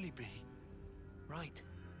 it can only be... Right.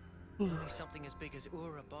 Only something as big as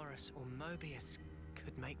Ouroboros or Mobius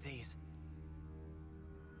could make these.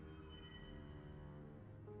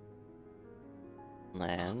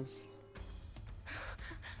 Lands.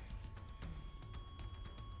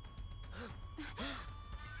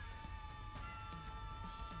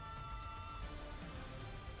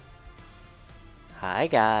 Hi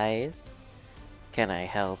guys. Can I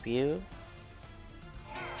help you?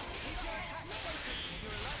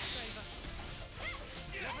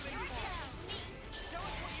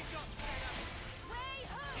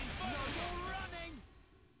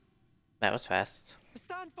 That was fast.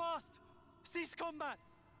 Stand fast! Cease combat!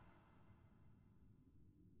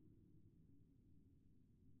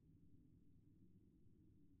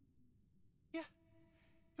 Yeah,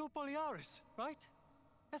 you're Boliaris, right?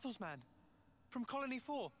 Ethel's man, from Colony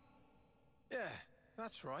 4. Yeah,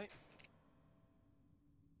 that's right.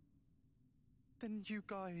 Then you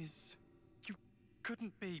guys... you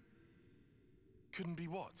couldn't be... Couldn't be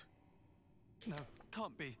what? No,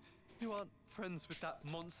 can't be. You aren't friends with that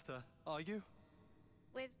monster, are you?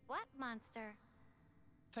 With what monster?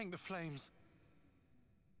 Thank the flames.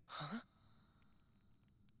 Huh?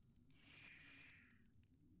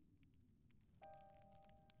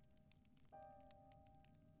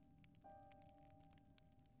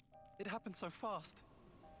 It happened so fast.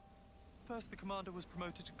 First the commander was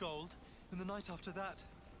promoted to gold, and the night after that,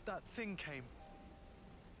 that thing came.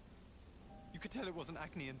 You could tell it wasn't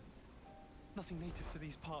Agnian. Nothing native to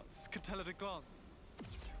these parts, could tell at a glance.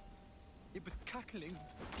 It was cackling,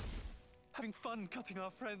 having fun cutting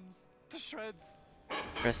our friends to shreds.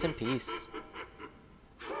 Rest in peace.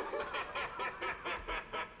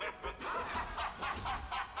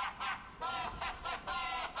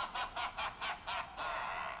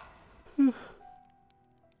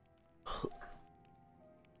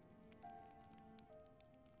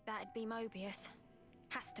 That'd be Mobius.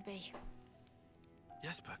 Has to be.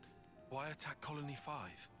 Yes, but why attack Colony 5?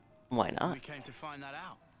 Why not? We came to find that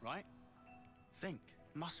out, right? Think.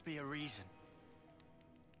 Must be a reason.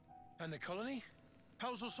 And the colony?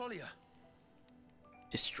 How's Osolia?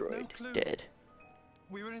 Destroyed. No clue. Dead.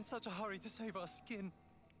 We were in such a hurry to save our skin.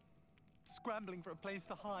 Scrambling for a place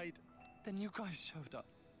to hide. Then you guys showed up.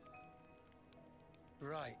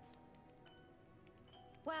 Right.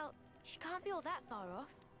 Well, she can't be all that far off.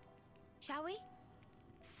 Shall we?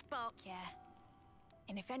 Spark, yeah.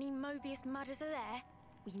 And if any Mobius mudders are there,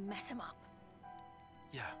 we mess them up.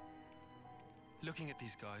 Yeah. Looking at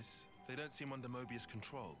these guys, they don't seem under Mobius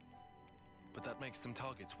control. But that makes them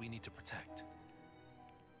targets we need to protect.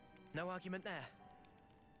 No argument there.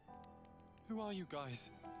 Who are you guys?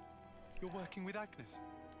 You're working with Agnes.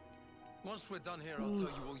 Once we're done here, I'll tell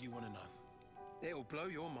you all you want to know. It'll blow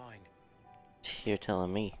your mind. You're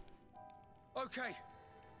telling me. Okay,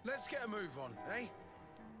 let's get a move on, eh?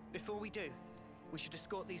 Before we do, we should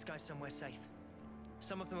escort these guys somewhere safe.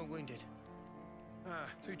 Some of them are wounded. Ah,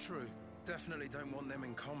 too true. Definitely don't want them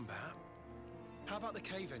in combat. How about the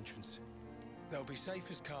cave entrance? They'll be safe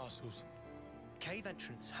as castles. Cave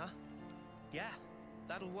entrance, huh? Yeah,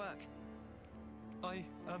 that'll work. We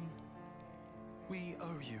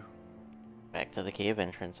owe you. Back to the cave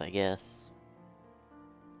entrance, I guess.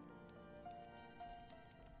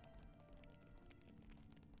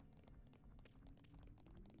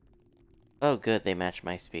 Oh good, they match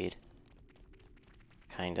my speed.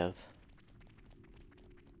 Kind of.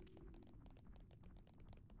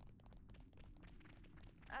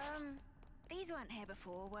 These weren't here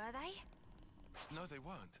before, were they? No, they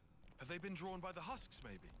weren't. Have they been drawn by the husks,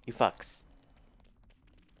 maybe? You fucks.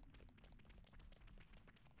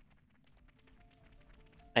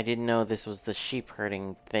 I didn't know this was the sheep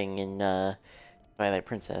herding thing in Twilight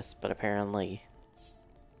Princess, but apparently.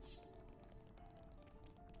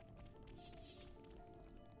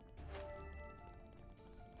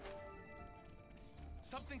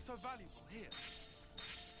 Something so valuable here.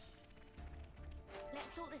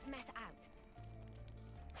 Let's sort this mess out.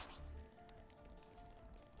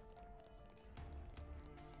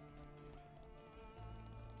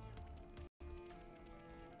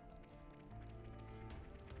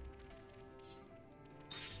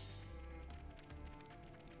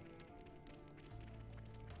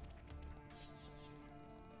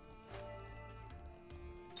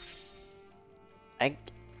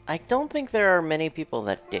 I don't think there are many people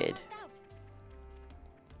that We're did. almost out.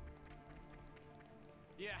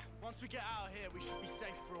 Yeah, once we get out of here, we should be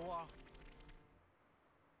safe for a while.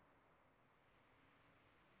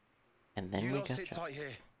 And then You we lot got sit tight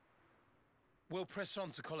here. We'll press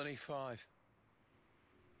on to Colony 5.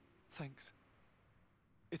 Thanks.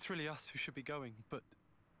 It's really us who should be going, but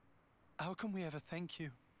how can we ever thank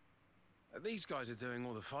you? These guys are doing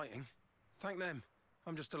all the fighting. Thank them.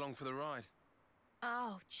 I'm just along for the ride.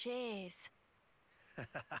 Oh, cheers.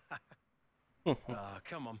 Ah,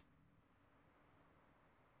 come on.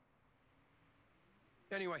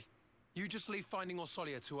 Anyway, you just leave finding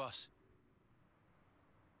Osolia to us.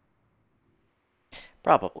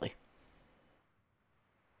 Probably.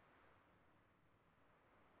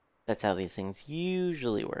 That's how these things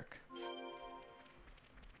usually work.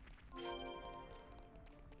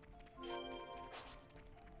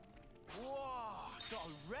 Whoa, got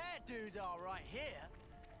a rare doodah right here.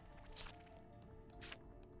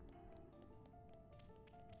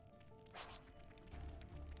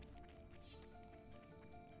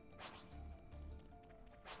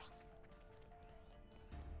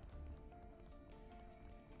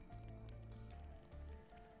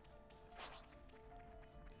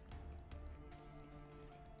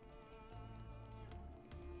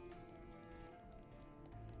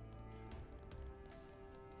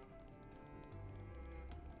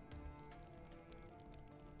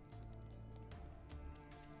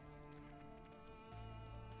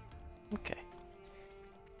 Okay.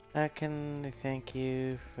 How can they thank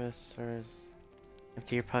you for stars?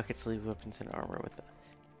 Empty your pockets, leave weapons and armor with it.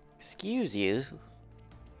 Excuse you?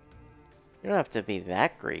 You don't have to be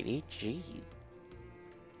that greedy. Jeez.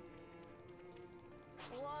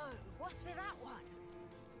 Whoa, what's with that one?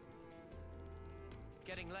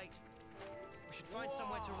 Getting late. We should find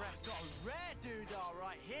somewhere to rest. Got a rare doodah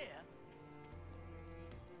right here.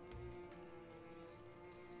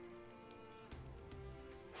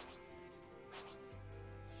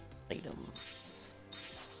 Items.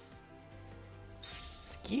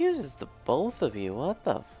 Excuse the both of you. What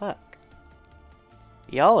the fuck?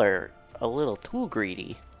 Y'all are a little too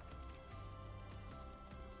greedy.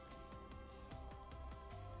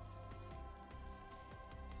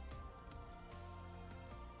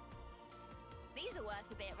 These are worth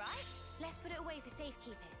a bit, right? Let's put it away for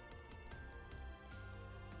safekeeping.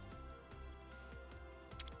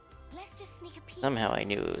 Let's just sneak a peek. Somehow I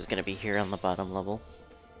knew it was gonna be here on the bottom level.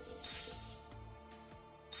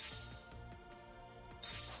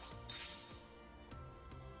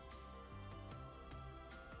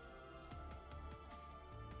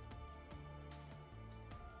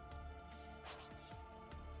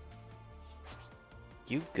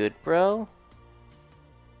 You good, bro?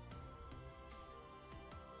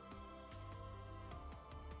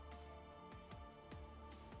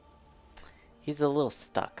 He's a little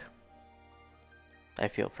stuck. I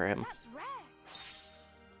feel for him. That's rare.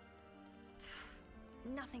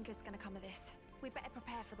 Nothing good's gonna come of this. We better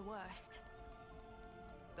prepare for the worst.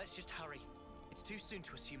 Let's just hurry. It's too soon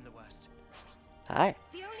to assume the worst. Hi.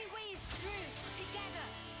 The only way is through, together.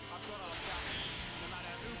 I've got our back, no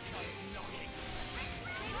matter who comes knocking.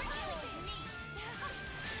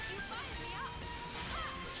 You fired me up.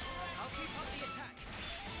 I'll keep up the attack.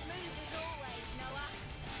 Smooth as always, Noah.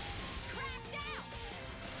 Crash out.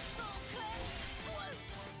 Full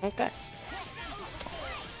clip. Okay.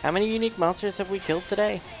 How many unique monsters have we killed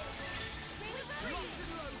today?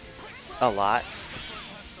 A lot.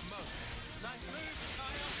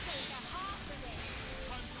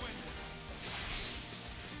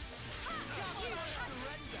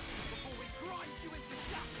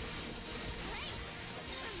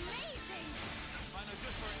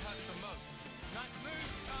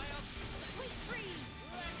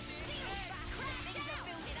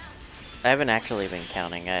 I haven't actually been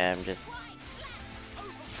counting. I am just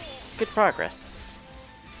good progress.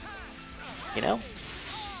 You know?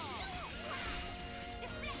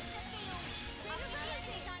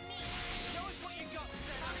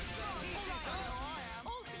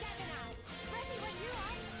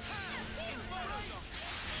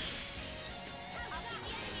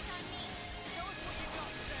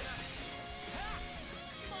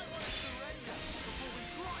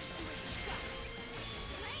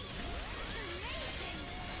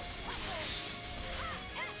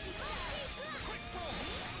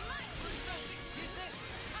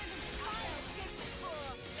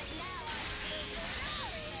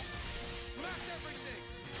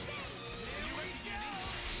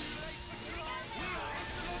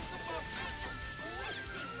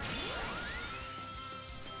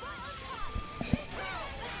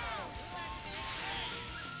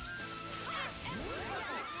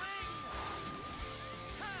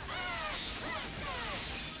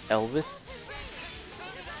 Elvis?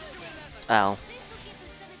 Ow.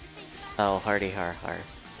 Oh, hardy har har.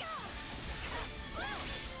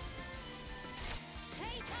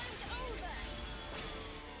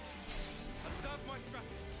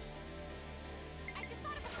 I just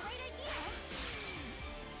thought of a great idea.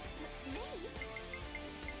 Me?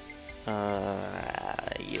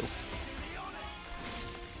 You.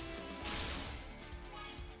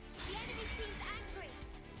 The enemy seems angry.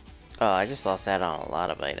 Oh, I just lost that on a lot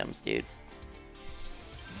of items, dude.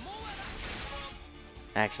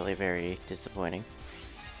 Actually, very disappointing.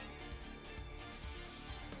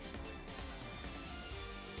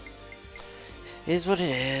 Is what it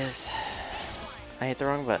is. I hit the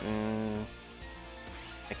wrong button.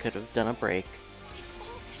 I could have done a break. It's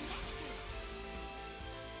all connected.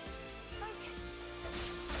 Focus.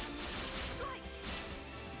 Strike.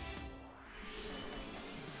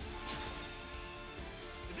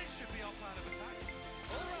 This should be our plan of attack.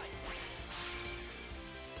 All right.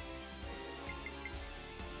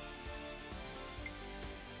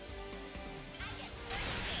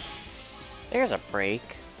 There's a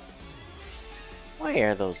break. Why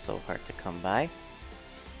are those so hard to come by?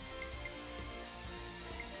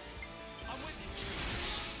 I'm with you.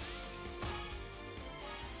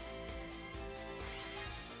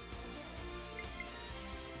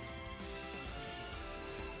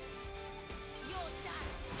 You're done.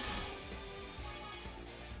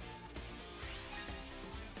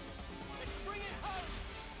 Let's bring it home!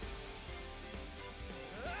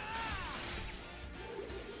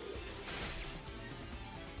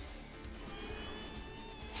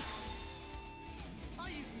 I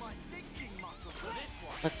use my thinking muscle for this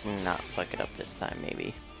one. Let's not fuck it up this time,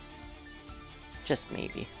 maybe. Just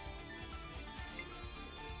maybe.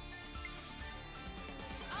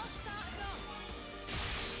 I'll start us off.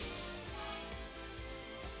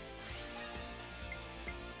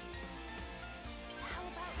 How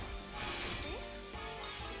about this?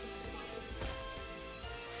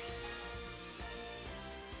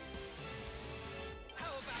 How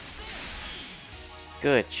about this?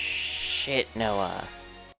 Good shit, Noah.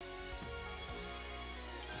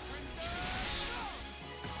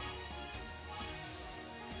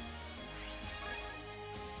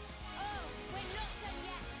 Oh, we're not done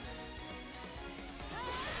yet.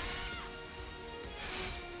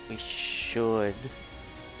 We should.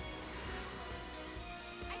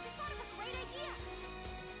 I just thought of a great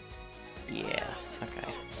idea. Yeah, okay.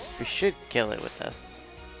 We should kill it with this.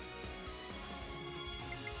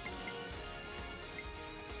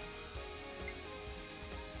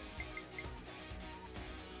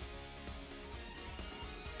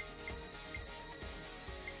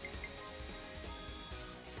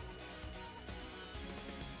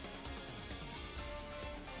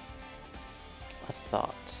 A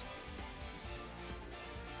thought.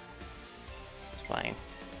 It's fine.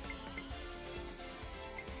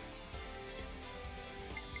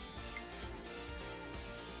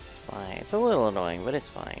 It's fine. It's a little annoying, but it's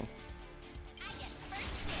fine. I get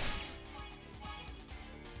first dibs.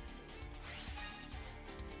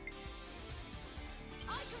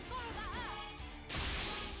 I can follow that up.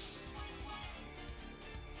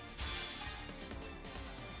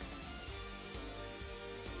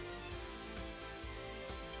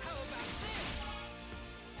 How about this?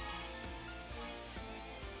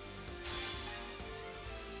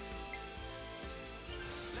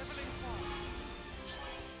 Leveling one.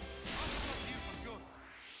 I'll stop you for good.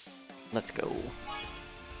 Let's go.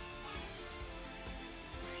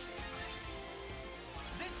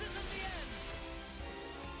 This isn't the end.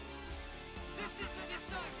 This is the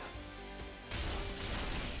decider.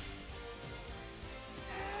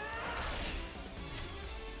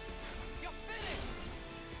 You're finished.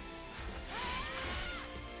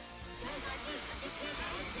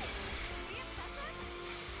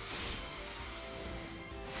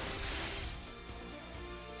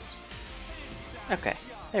 Okay,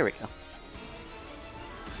 there we go.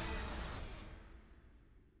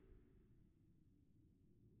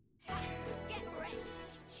 Get ready.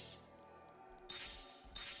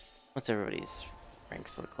 What's everybody's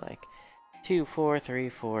ranks look like? 2, 4, 3,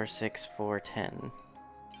 4, 6, 4, 10.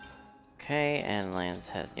 Okay, and Lance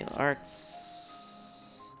has new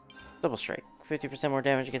arts. Double strike. 50% more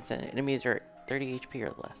damage against enemies or 30 HP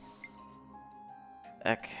or less.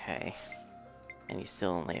 Okay. And you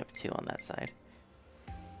still only have 2 on that side.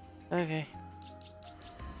 Okay.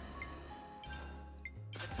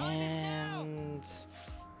 And...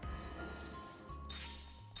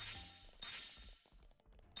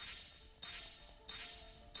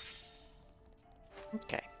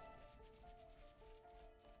 okay.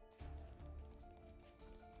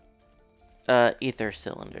 Ether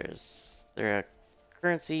cylinders. They're a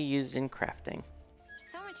currency used in crafting.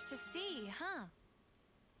 So much to see, huh?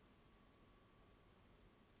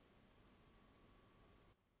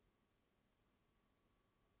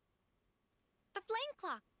 The flame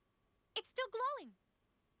clock. It's still glowing.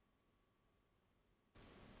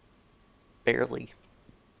 Barely.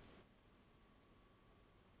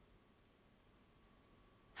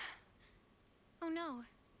 Oh no.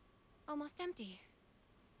 Almost empty.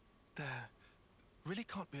 There really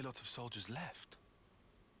can't be a lot of soldiers left.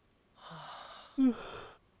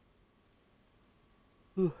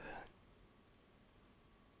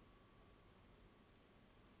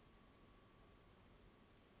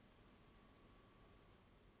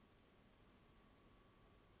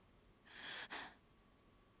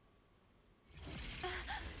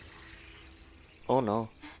 Oh no.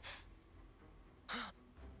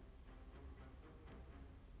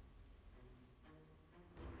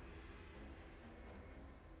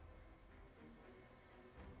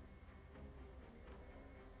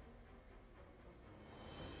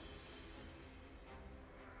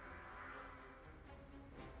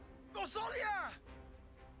 Rosalia!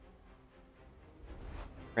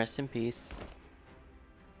 Rest in peace.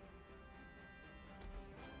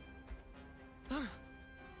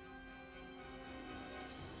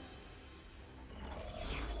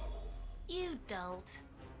 You dolt.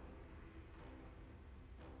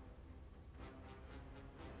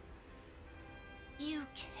 You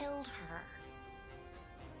killed her.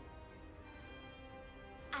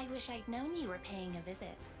 I wish I'd known you were paying a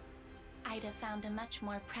visit. I'd have found a much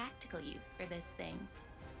more practical use for this thing.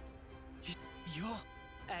 Your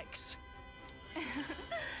ex?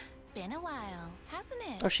 Been a while, hasn't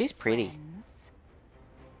it? Oh, she's pretty. friends?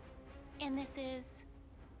 And this is...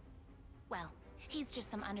 well, he's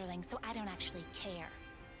just some underling, so I don't actually care.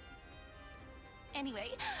 Anyway,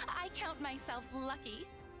 I count myself lucky.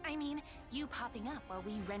 I mean, you popping up while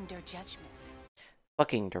we render judgment.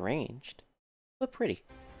 Fucking deranged. But pretty.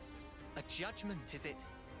 A judgment, is it?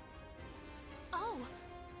 Oh,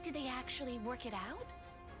 did they actually work it out?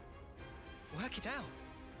 Work it out?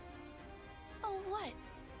 Oh, what?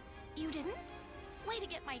 You didn't? Way to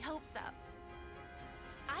get my hopes up.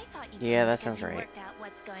 I thought you Yeah, that because sounds you right. worked out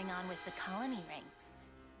what's going on with the colony ranks.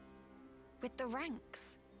 With the ranks?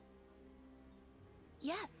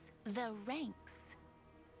 Yes, the ranks.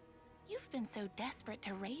 You've been so desperate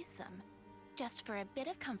to raise them. Just for a bit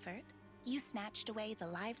of comfort, you snatched away the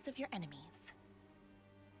lives of your enemies.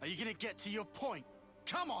 Are you gonna get to your point?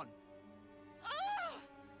 Come on! Ugh!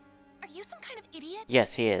 Are you some kind of idiot?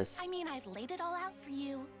 Yes, he is. I mean, I've laid it all out for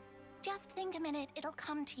you. Just think a minute, it'll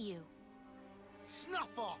come to you. Snuff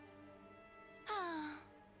off!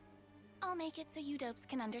 I'll make it so you dopes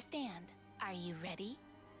can understand. Are you ready?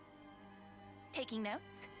 Taking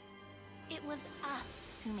notes? It was us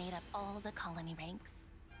who made up all the colony ranks.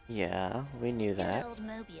 Yeah, we knew Good that. old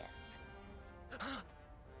Mobius.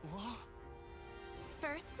 What?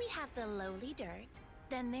 First we have the lowly dirt,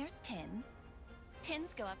 then there's tin.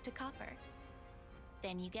 Tins go up to copper.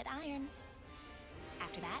 Then you get iron.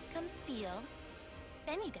 After that comes steel.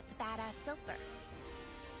 Then you get the badass silver.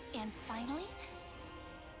 And finally,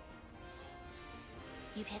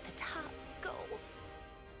 you've hit the top, gold.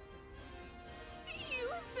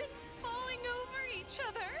 You've been falling over each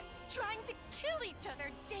other, trying to kill each other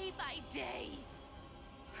day by day.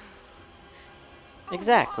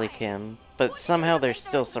 Exactly, Why? Kim. But somehow they're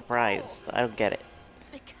still surprised. I don't get it.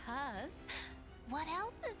 Because what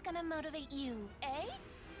else is gonna motivate you, eh?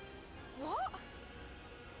 What?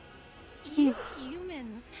 You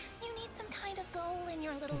humans, you need some kind of goal in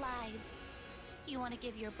your little lives. You want to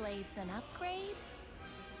give your blades an upgrade?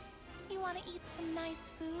 You want to eat some nice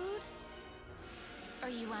food? Or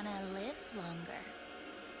you want to live longer?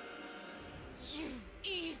 You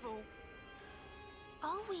evil!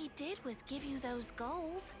 All we did was give you those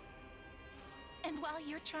goals. And while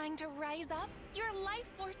you're trying to rise up, your life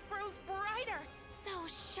force grows brighter. So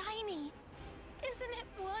shiny. Isn't it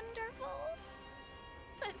wonderful?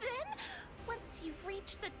 But then, once you've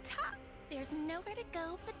reached the top, there's nowhere to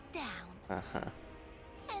go but down. Uh-huh.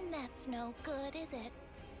 And that's no good, is it?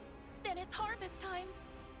 Then it's harvest time.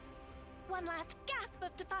 One last gasp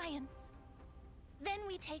of defiance. Then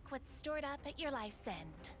we take what's stored up at your life's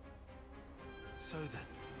end. So then,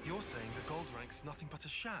 you're saying the gold rank's nothing but a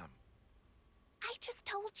sham? I just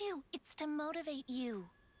told you, it's to motivate you.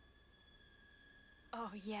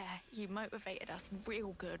 Oh yeah, you motivated us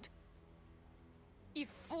real good. You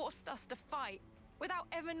forced us to fight without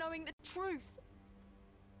ever knowing the truth.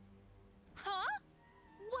 Huh?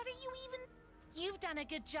 What are you even... You've done a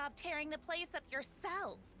good job tearing the place up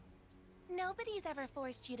yourselves. Nobody's ever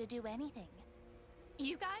forced you to do anything.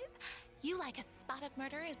 You guys, you like a spot of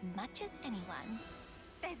murder as much as anyone.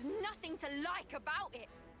 There's nothing to like about it.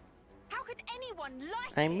 How could anyone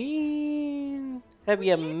like I it? mean, have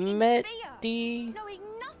you We lived in met fear, the... knowing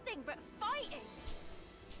nothing but fighting.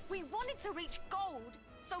 We wanted to reach gold,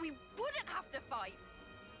 so we wouldn't have to fight.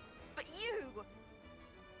 But you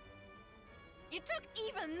took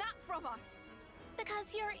even that from us.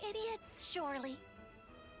 Because you're idiots, surely.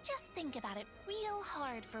 Just think about it real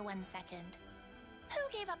hard for 1 second.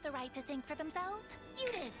 Who gave up the right to think for themselves? You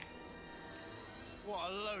did. What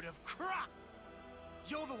a load of crap!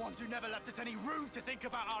 You're the ones who never left us any room to think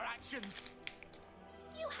about our actions!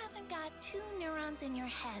 You haven't got 2 neurons in your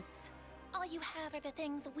heads. All you have are the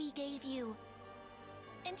things we gave you.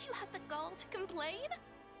 And you have the gall to complain?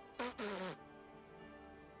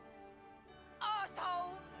 Us!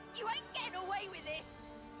 You ain't getting away with this!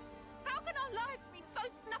 How can our lives mean so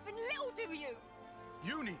snuffing little to you?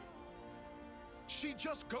 Uni! She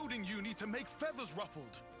just goading Uni to make feathers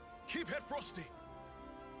ruffled. Keep head frosty.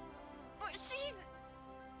 But she's...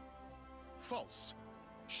 False.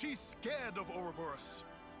 She's scared of Ouroboros.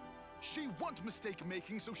 She want mistake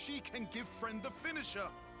making so she can give friend the finisher.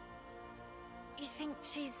 You think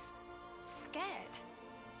she's... scared?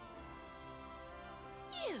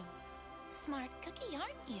 You. Smart cookie,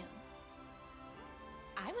 aren't you?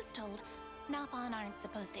 I was told Nalpon aren't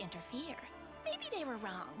supposed to interfere. Maybe they were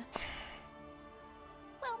wrong.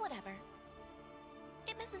 Well, whatever.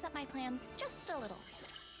 It messes up my plans just a little.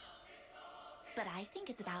 But I think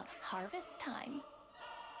it's about harvest time.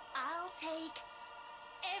 I'll take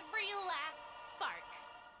every last spark.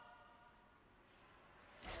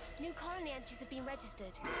 New colony entries have been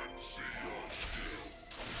registered. I'll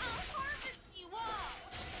harvest you all!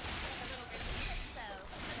 So,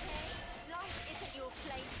 okay? Life isn't your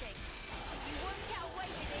plaything. You won't get away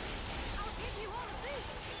with it. I'll give you all a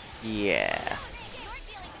boost. Yeah.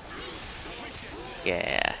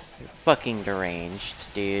 Yeah. You're fucking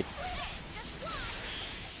deranged, dude.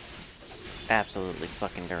 Absolutely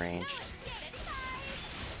fucking deranged.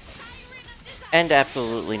 And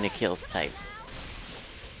absolutely Nikhil's type.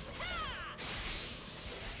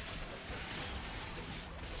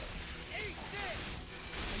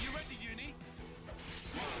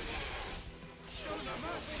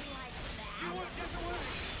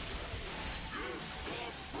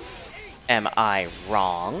 Am I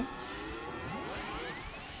wrong?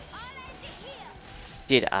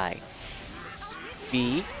 Did I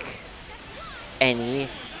speak any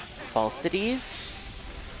falsities?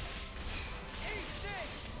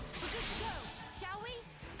 Shall we?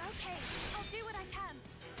 Okay, I'll do what I can.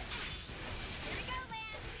 Here we go,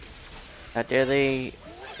 man. How dare they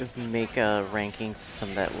make a ranking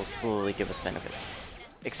system that will slowly give us benefits?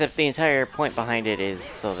 Except the entire point behind it is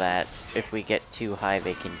so that if we get too high,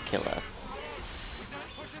 they can kill us.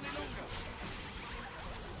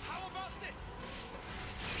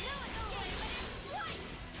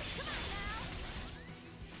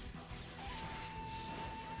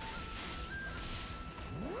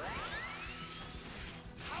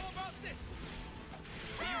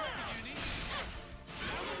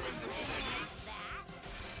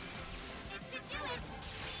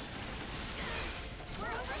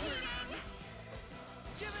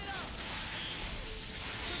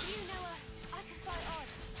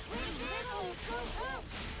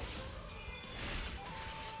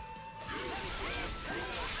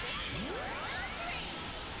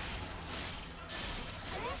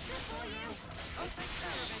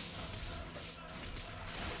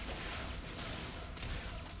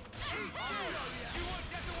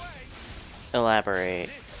 Elaborate.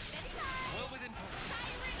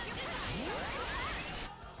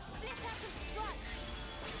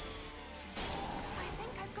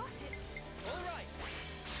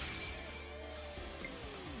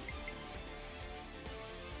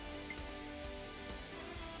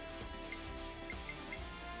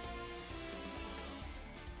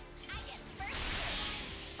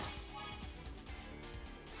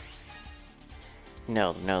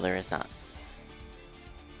 No, no, there is not.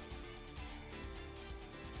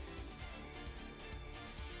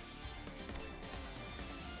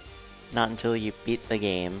 Not until you beat the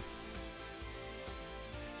game.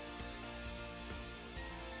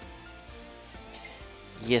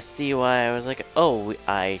 You see why I was like, oh,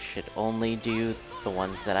 I should only do the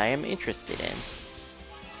ones that I am interested in.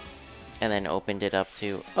 And then opened it up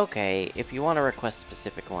to, okay, if you want to request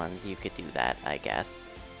specific ones, you could do that, I guess.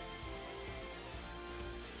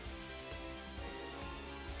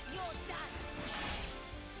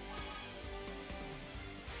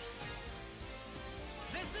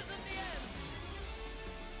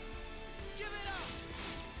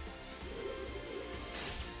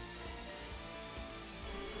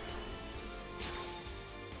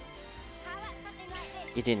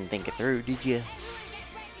 You didn't think it through, did you?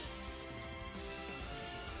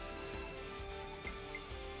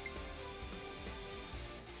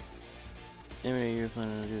 You're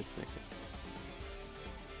planning to do it second.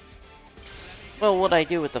 Well, what I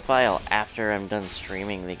do with the file after I'm done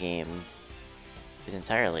streaming the game is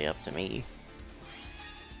entirely up to me.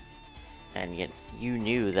 And yet, you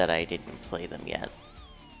knew that I didn't play them yet.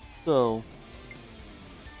 So...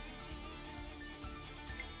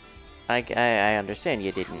 I understand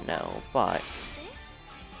you didn't know, but...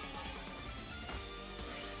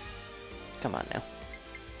 Come on now.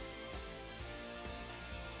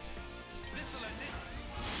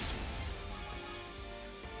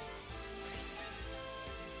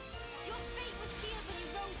 Your fate was sealed when you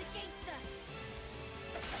rose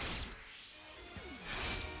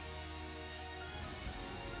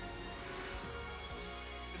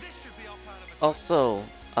Also,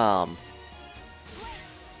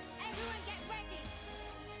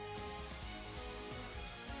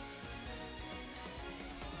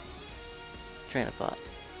 train of thought.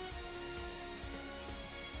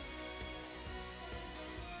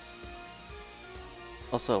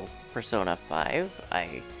 Also, Persona 5,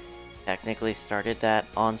 I technically started that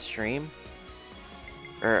on stream,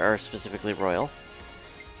 or specifically Royal,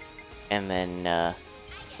 and then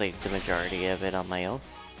played the majority of it on my own.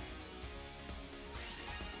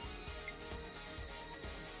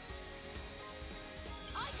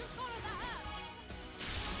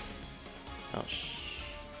 Oh,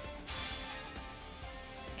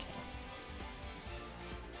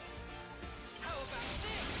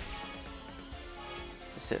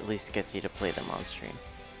 this at least gets you to play them on stream.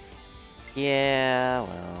 Yeah,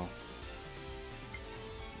 well,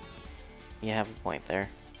 you have a point there.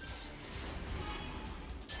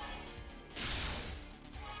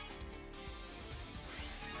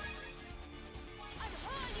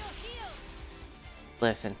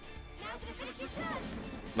 Listen,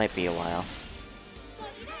 might be a while.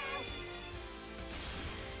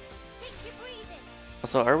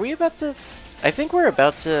 Also, are we about to... I think we're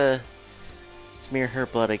about to smear her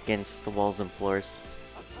blood against the walls and floors.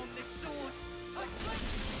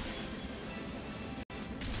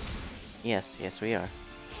 Yes, yes we are.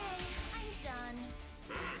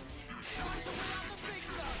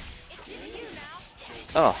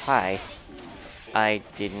 Oh, hi. I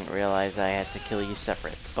didn't realize I had to kill you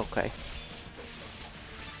separate. Okay.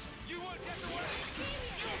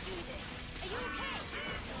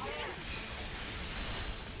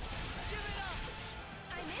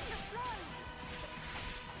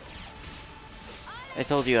 I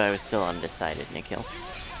told you I was still undecided, Nikhil.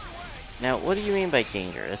 Now, what do you mean by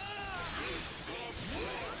dangerous?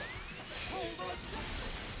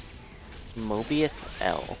 Mobius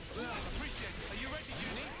L.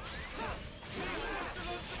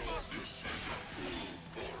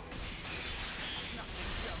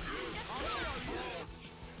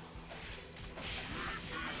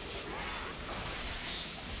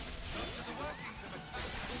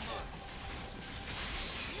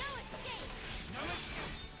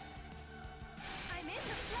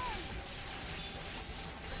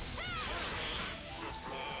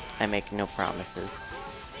 I make no promises.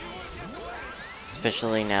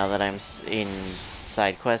 Especially now that I'm in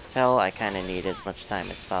Sidequest hell, I kind of need as much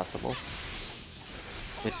time as possible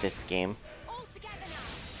with this game.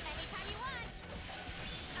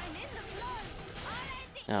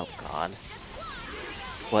 Oh god.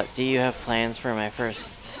 What, do you have plans for my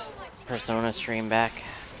first Persona stream back?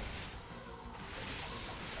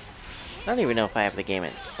 I don't even know if I have the game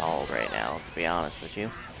installed right now, to be honest with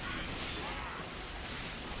you.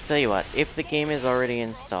 Tell you what, if the game is already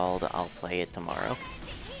installed, I'll play it tomorrow.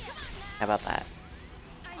 How about that?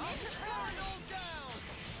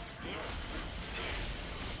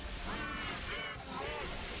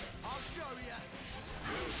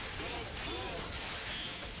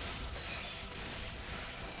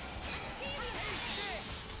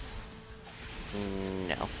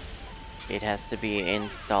 No. It has to be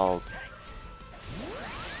installed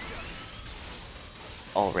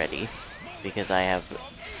already, because I have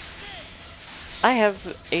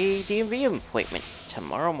a DMV appointment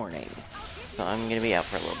tomorrow morning, so I'm gonna be out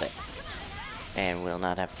for a little bit, and will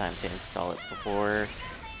not have time to install it before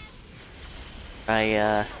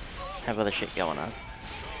I have other shit going on.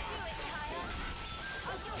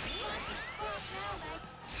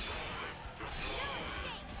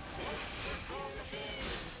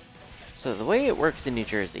 So the way it works in New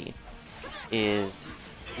Jersey is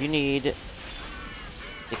you need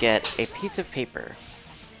to get a piece of paper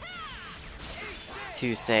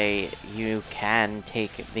to say you can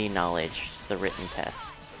take the knowledge, the written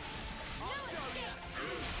test.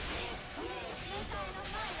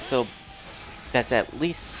 So that's at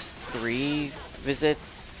least 3 visits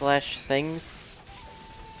slash things.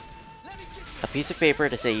 A piece of paper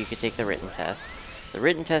to say you could take the written test. The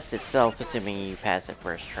written test itself, assuming you pass it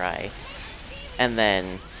first try. And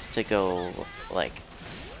then to go, like,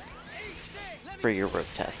 for your road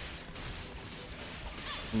test.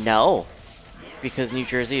 No! Because New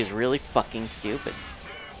Jersey is really fucking stupid.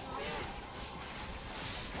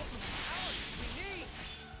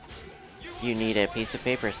 You need a piece of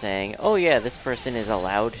paper saying, oh yeah, this person is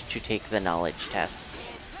allowed to take the knowledge test.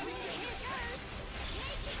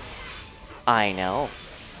 I know.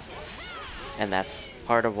 And that's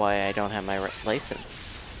part of why I don't have my license.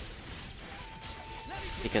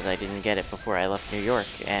 Because I didn't get it before I left New York,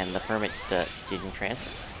 and the permit didn't transfer.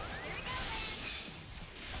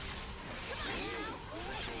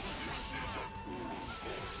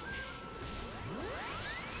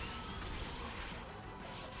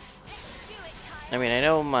 I mean, I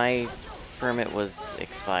know my permit was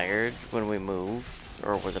expired when we moved,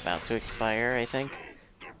 or was about to expire, I think.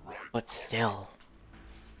 But still,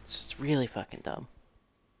 it's just really fucking dumb.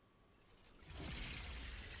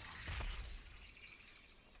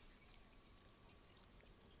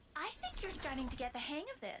 I think you're starting to get the hang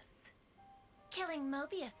of this. Killing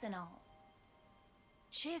Mobius and all.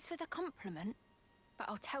 Cheers for the compliment, but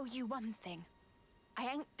I'll tell you one thing. I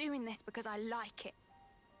ain't doing this because I like it.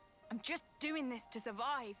 I'm just doing this to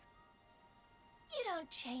survive. You don't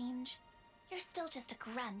change. You're still just a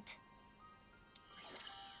grunt.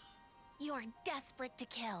 You're desperate to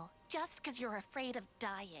kill, just because you're afraid of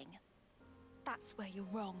dying. That's where you're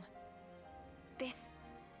wrong. This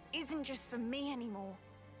isn't just for me anymore.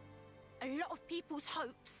 A lot of people's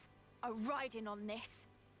hopes are riding on this.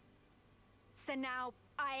 So now,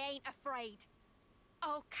 I ain't afraid.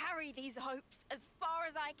 I'll carry these hopes as far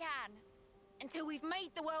as I can, until we've made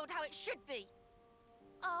the world how it should be.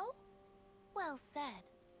 Oh? Well said.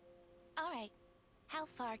 Alright, how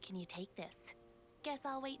far can you take this? Guess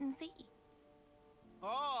I'll wait and see.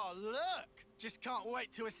 Oh, look! Just can't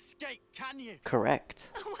wait to escape, can you?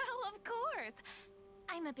 Correct. Well, of course.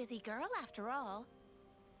 I'm a busy girl after all.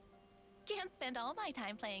 Can't spend all my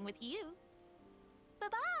time playing with you.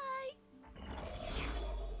 Bye-bye!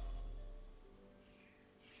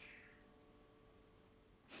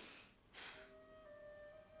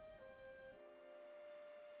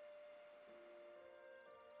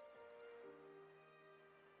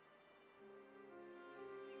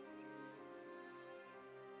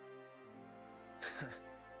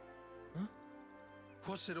 Huh?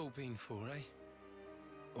 What's it all been for, eh?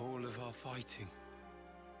 All of our fighting.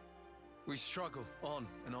 We struggle on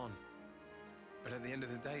and on. But at the end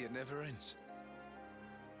of the day, it never ends.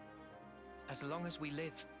 As long as we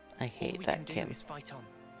live, I all hate we that can do Kim. is fight on.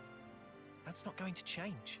 That's not going to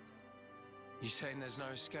change. You saying there's no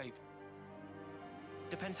escape?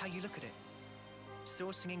 Depends how you look at it.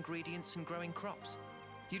 Sourcing ingredients and growing crops.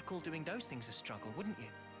 You'd call doing those things a struggle, wouldn't you?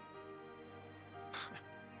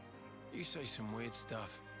 You say some weird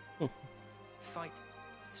stuff. Fight,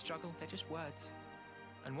 struggle, they're just words.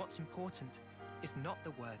 And what's important is not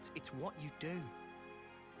the words, it's what you do.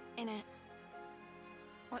 Innit?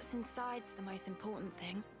 What's inside's the most important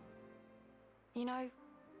thing. You know,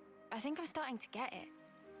 I think I'm starting to get it.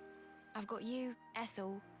 I've got you,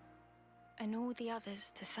 Ethel, and all the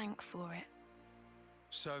others to thank for it.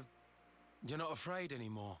 So, you're not afraid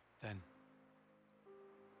anymore, then?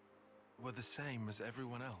 We're the same as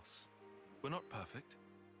everyone else. We're not perfect.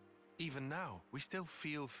 Even now, we still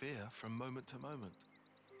feel fear from moment to moment.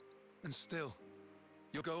 And still,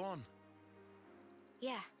 you'll go on.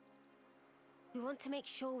 Yeah. We want to make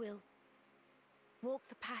sure we'll walk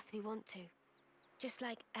the path we want to. Just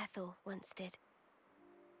like Ethel once did.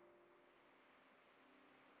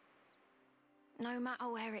 No matter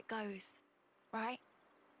where it goes, right?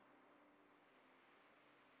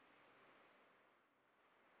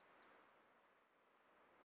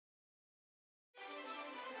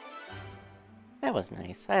 That was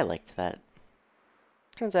nice. I liked that.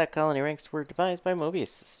 Turns out colony ranks were devised by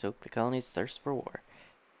Mobius to stoke the colony's thirst for war.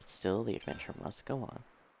 But still, the adventure must go on.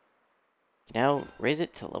 You can now raise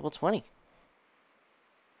it to level 20.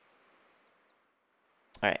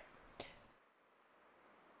 Alright.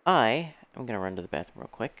 I'm going to run to the bathroom real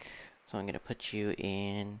quick. So I'm going to put you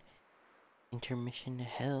in intermission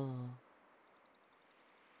hell.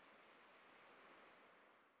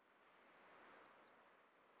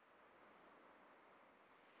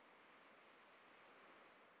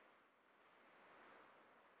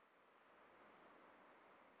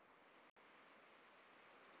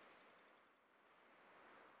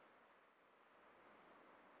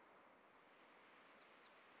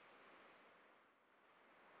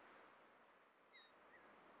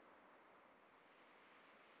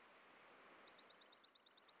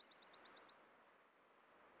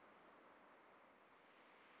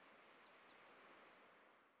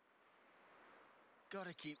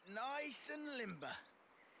 Gotta keep nice and limber.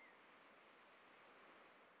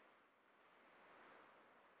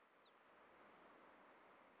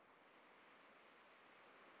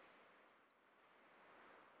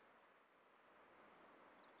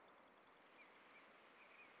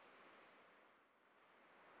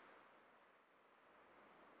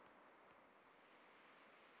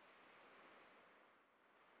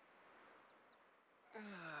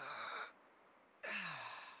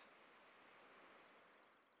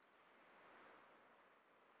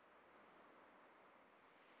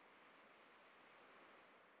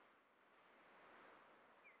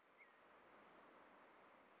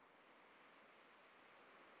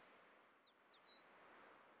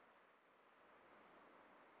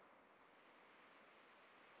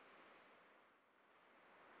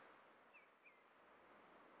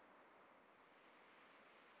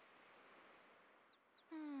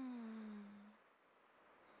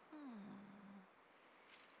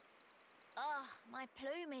 my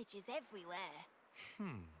plumage is everywhere.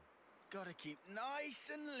 Gotta keep nice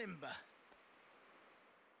and limber.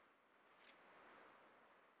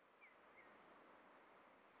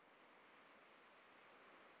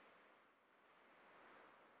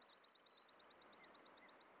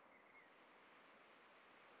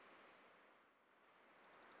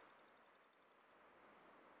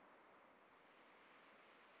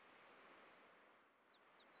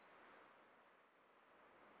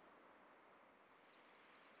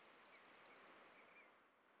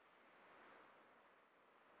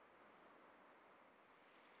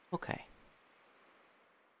 Okay.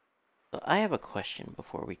 So I have a question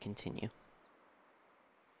before we continue.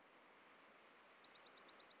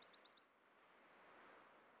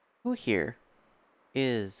 Who here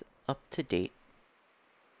is up to date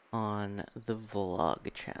on the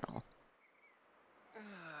vlog channel?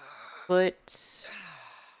 Put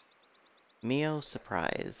Mio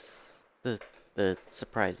surprise, the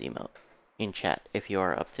surprise emote in chat if you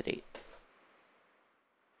are up to date.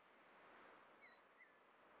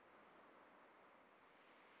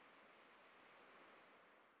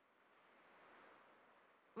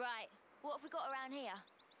 Right, what have we got around here?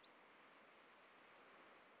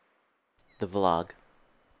 The vlog.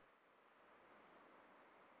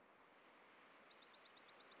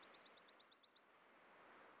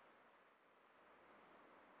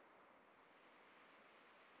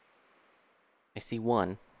 I see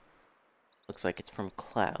one. Looks like it's from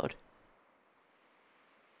Cloud.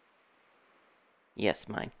 Yes,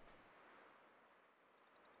 mine.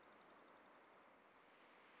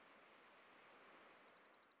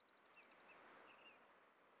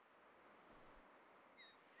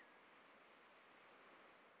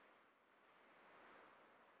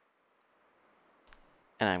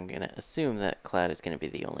 And I'm gonna assume that Cloud is gonna be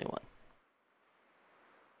the only one.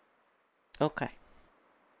 Okay.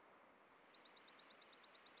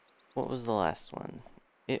 What was the last one?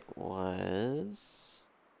 It was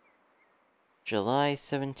July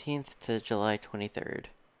 17th to July 23rd.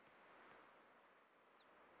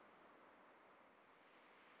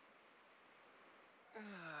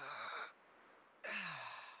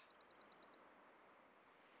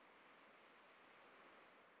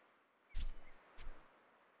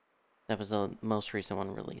 That was the most recent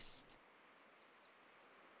one released.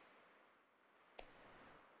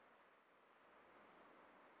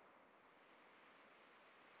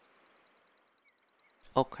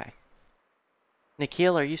 Okay.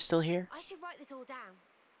 Nikhil, are you still here? I should write this all down.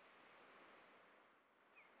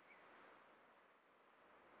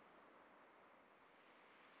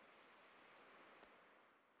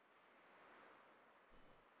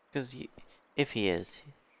 Because if he is,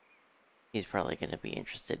 he's probably going to be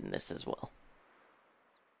interested in this as well.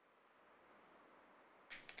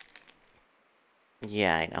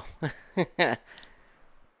 Yeah, I know.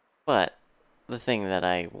 But the thing that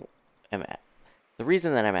I am at, the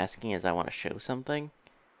reason that I'm asking is I want to show something,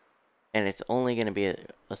 and it's only going to be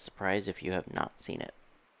a surprise if you have not seen it.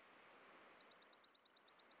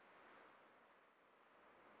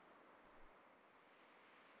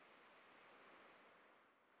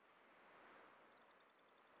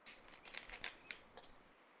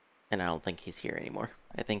 And I don't think he's here anymore.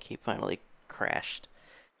 I think he finally crashed.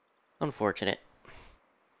 Unfortunate.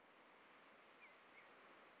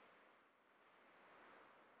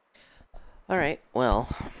 Alright, well,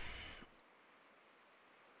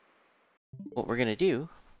 what we're gonna do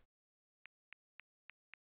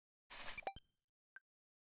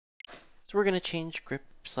is we're gonna change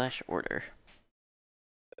grip/order.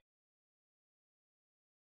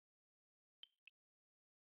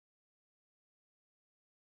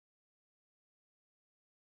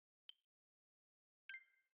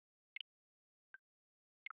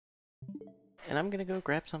 And I'm gonna go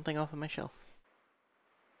grab something off of my shelf.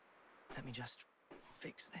 Let me just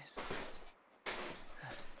fix this.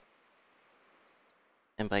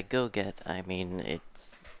 And by go get, I mean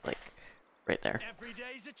it's like right there. Every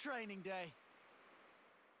day's a training day.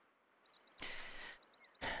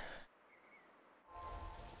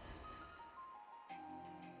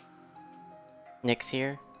 Nick's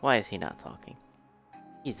here? Why is he not talking?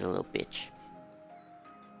 He's a little bitch.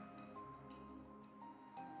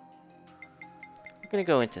 We're gonna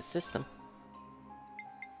go into system.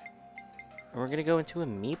 And we're gonna go into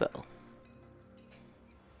Amiibo.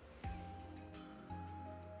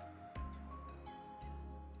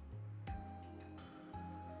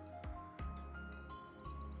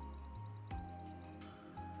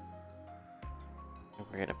 And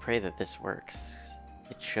we're gonna pray that this works.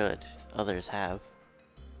 It should. Others have.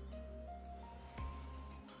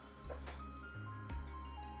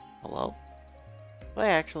 Hello? Do I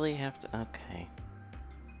actually have to? Okay.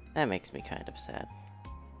 That makes me kind of sad.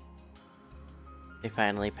 They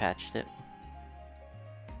finally patched it.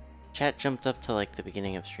 Chat jumped up to like the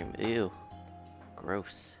beginning of stream. Ew.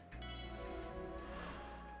 Gross.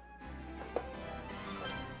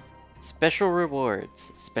 Special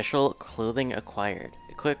rewards. Special clothing acquired.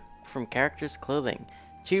 Equip from characters' clothing.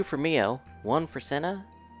 2 for Mio, 1 for Senna,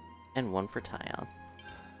 and 1 for Tyon.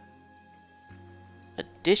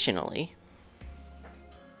 Additionally,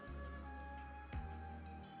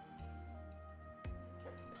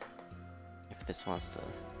 if this wants to...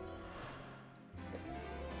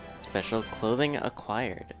 Special clothing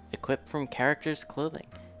acquired. Equip from characters' clothing.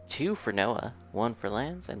 2 for Noah, 1 for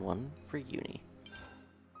Lance, and 1 for Uni.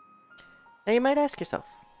 Now you might ask yourself,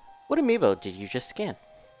 what amiibo did you just scan?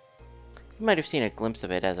 You might have seen a glimpse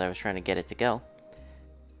of it as I was trying to get it to go.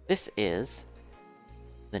 This is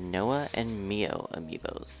the Noah and Mio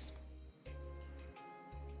amiibos.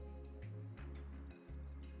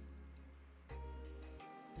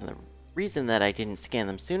 And the reason that I didn't scan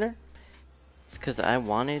them sooner is because I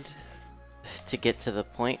wanted to get to the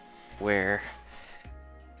point where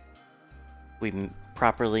we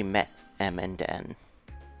properly met M and N.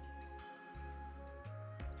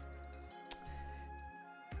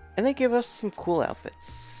 And they give us some cool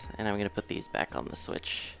outfits. And I'm gonna put these back on the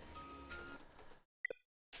Switch.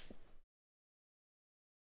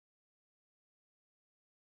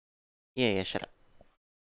 Yeah, shut up.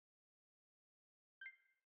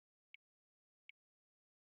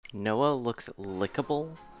 Noah looks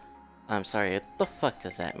lickable? I'm sorry, what the fuck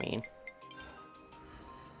does that mean?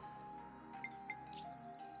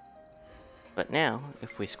 But now,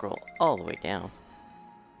 if we scroll all the way down,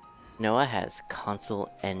 Noah has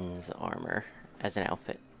Consul N's armor as an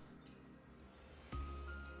outfit.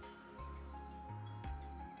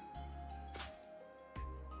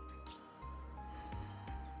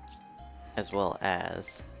 As well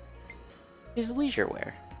as his leisure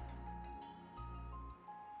wear.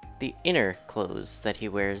 The inner clothes that he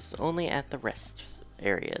wears only at the rest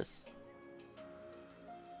areas.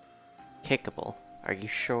 Kickable, are you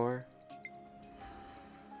sure?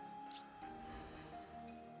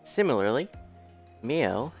 Similarly,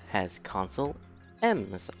 Mio has Consul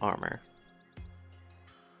M's armor,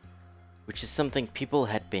 which is something people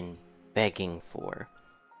had been begging for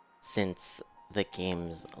since the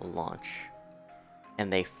game's launch,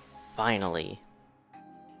 and they finally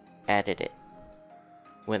added it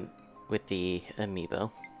with the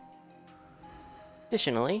amiibo.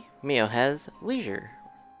 Additionally, Mio has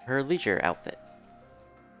her leisure outfit.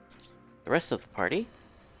 The rest of the party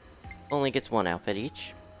only gets 1 outfit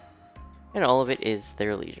each, and all of it is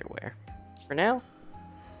their leisure wear. For now,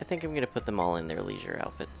 I think I'm gonna put them all in their leisure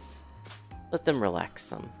outfits. Let them relax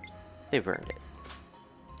some. They've earned it.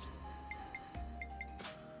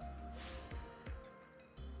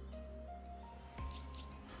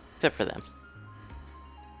 Except for them.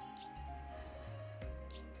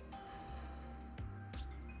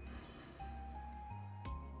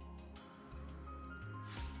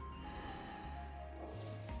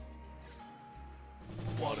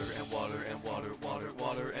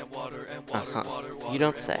 You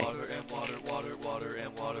don't say.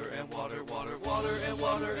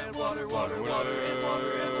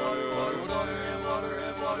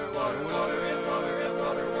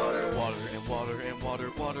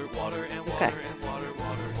 Okay.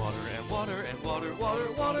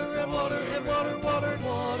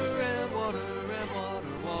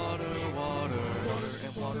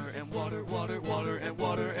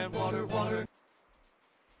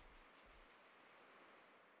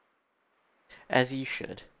 As you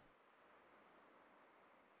should.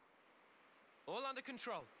 All under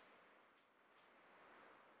control.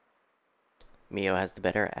 Mio has the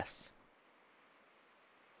better ass.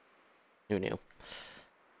 Who knew?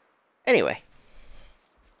 Anyway.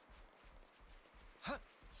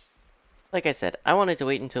 Like I said, I wanted to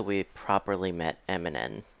wait until we properly met M and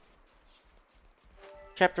N.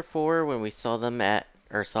 Chapter 4, when we saw them at,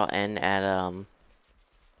 or saw N at,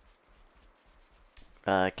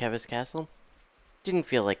 Keva's castle, didn't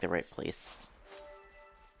feel like the right place.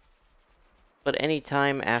 But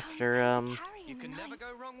anytime after, You can never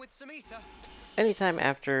go wrong with Samitha. anytime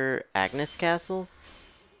after Agnes Castle,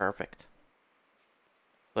 perfect.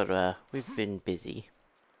 But, we've been busy.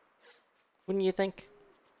 Wouldn't you think?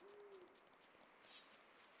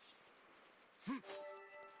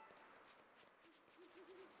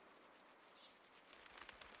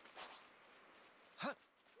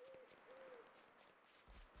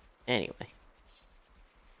 Anyway.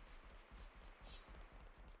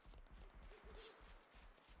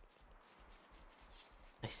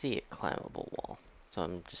 I see a climbable wall. So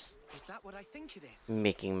I'm just Is that what I think it is?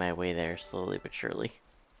 making my way there slowly but surely.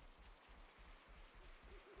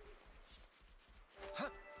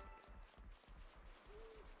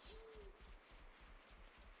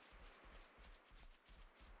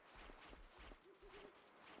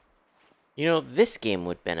 You know, this game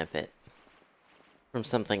would benefit from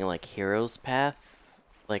something like Hero's Path,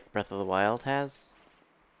 like Breath of the Wild has.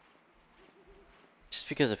 Just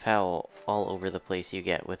because of how all over the place you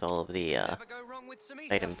get with all of the Never go wrong with some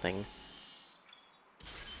ether. item things.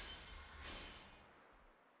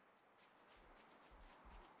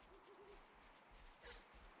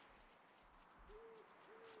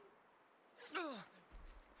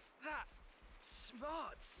 That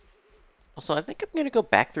smarts. Also, I think I'm gonna go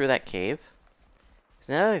back through that cave. Because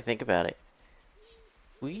now that I think about it,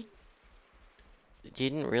 we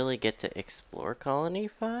didn't really get to explore Colony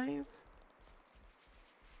 5.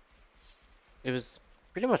 It was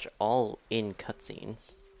pretty much all in cutscene.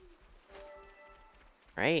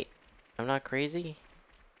 Right? I'm not crazy?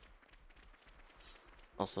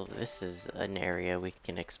 Also, this is an area we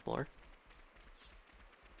can explore.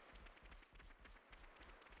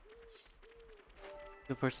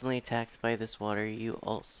 If personally attacked by this water, you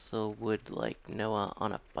also would like Noah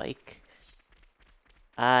on a bike.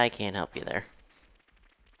 I can't help you there.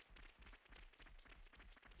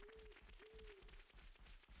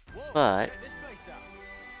 But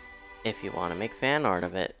if you want to make fan art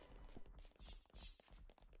of it,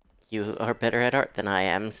 you are better at art than I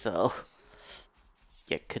am, so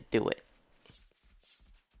you could do it.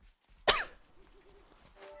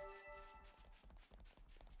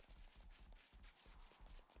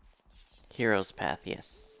 Hero's Path,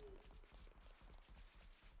 yes.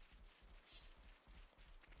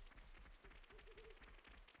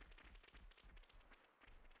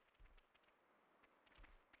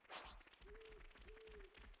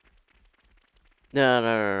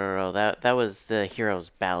 No. That was the Hero's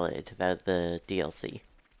Ballad, the DLC.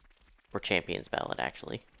 Or Champion's Ballad,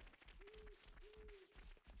 actually.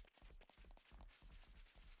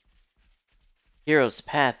 Hero's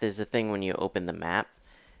Path is the thing when you open the map,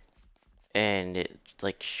 and it,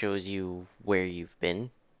 like, shows you where you've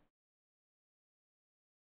been.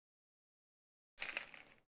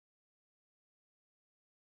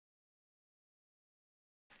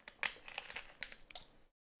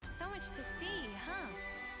 So much to see, huh?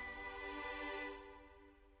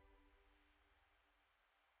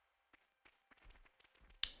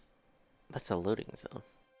 That's a loading zone.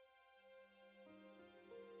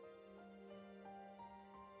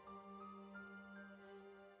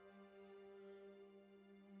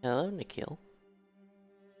 Hello, Nikhil.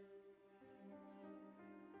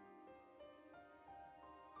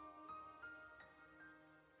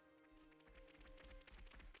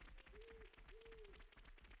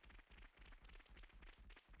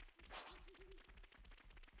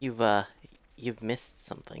 You've missed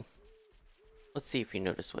something. Let's see if you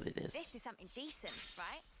notice what it is. This is something decent,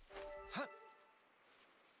 right?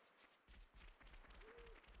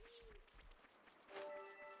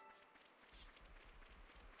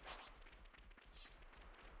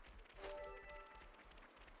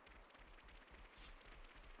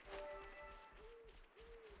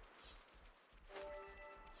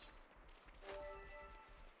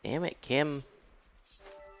 Damn it, Kim.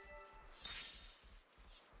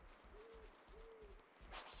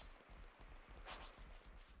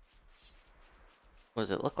 What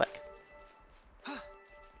does it look like?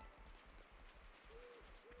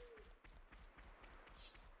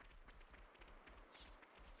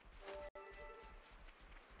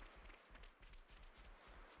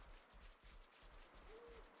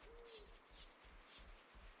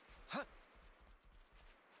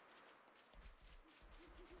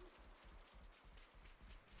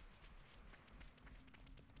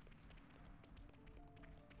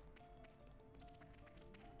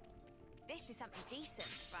 This is something decent,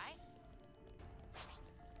 right?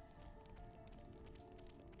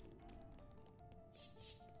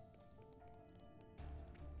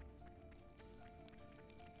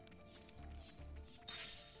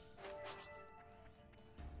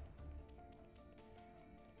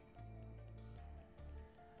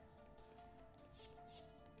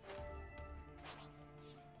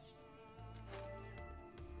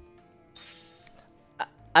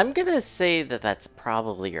 I'm gonna say that that's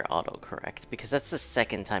probably your autocorrect, because that's the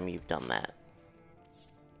second time you've done that.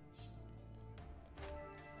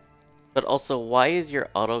 But also, why is your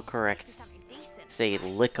autocorrect say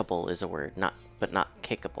lickable is a word, but not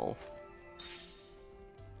kickable?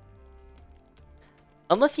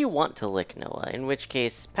 Unless you want to lick Noah, in which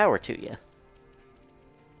case, power to you.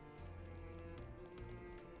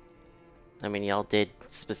 I mean, y'all did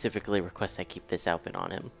specifically request I keep this outfit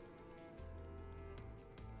on him.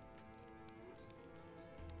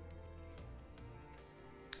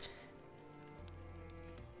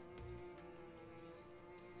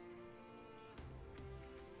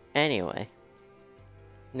 Anyway,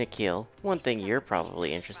 Nikhil, one thing you're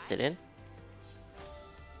probably interested in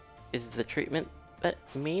is the treatment that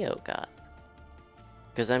Mio got.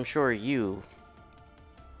 Because I'm sure you,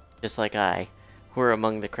 just like I, were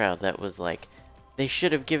among the crowd that was like, they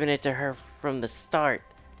should have given it to her from the start.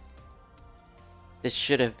 This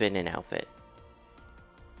should have been an outfit.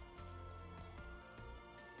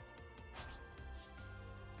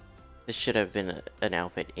 This should have been an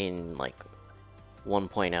outfit in, like,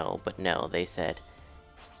 1.0, but no, they said,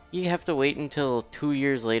 you have to wait until 2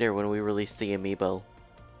 years later when we release the amiibo.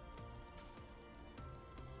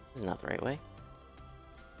 This is not the right way.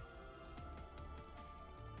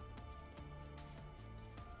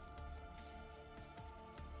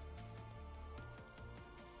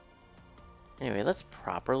 Anyway, let's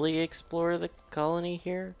properly explore the colony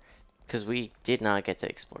here, because we did not get to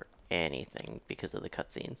explore anything because of the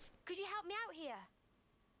cutscenes. Could you help me out here?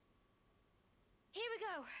 Here we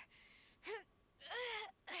go.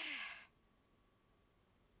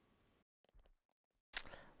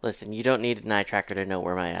 Listen, you don't need an eye tracker to know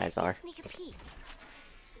where my eyes are. Sneak a peek.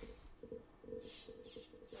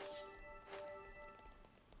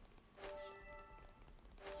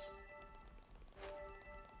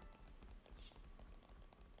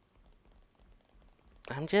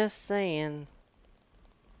 I'm just saying.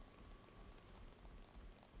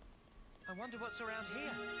 I wonder what's around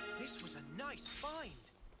here. This was a nice find.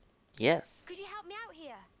 Yes. Could you help me out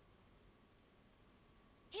here?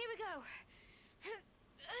 Here we go.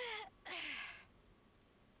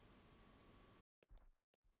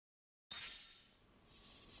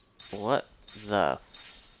 What the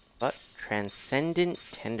fuck? Transcendent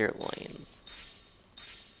tenderloins.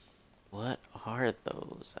 What are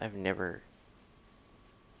those? I've never...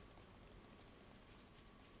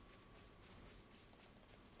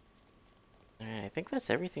 Alright, I think that's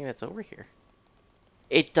everything that's over here.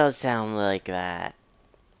 It does sound like that.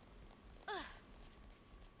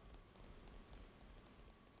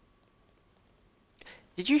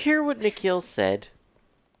 Did you hear what Nikhil said?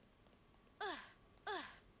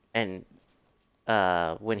 And,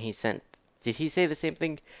 when he sent... Did he say the same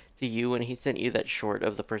thing to you when he sent you that short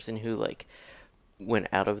of the person who, like, went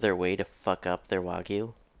out of their way to fuck up their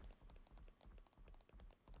Wagyu?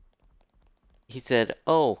 He said,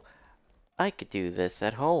 oh, I could do this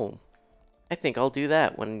at home. I think I'll do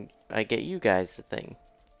that when I get you guys the thing.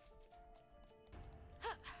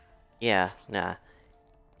 Yeah, nah.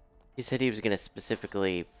 He said he was gonna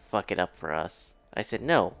specifically fuck it up for us. I said,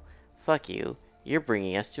 no, fuck you. You're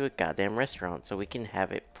bringing us to a goddamn restaurant so we can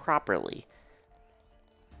have it properly.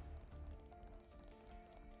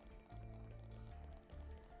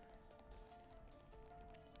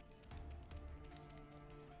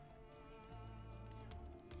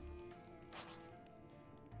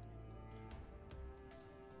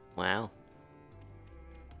 Wow.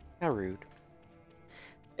 How rude.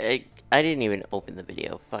 I didn't even open the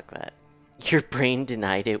video. Fuck that. Your brain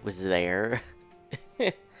denied it was there.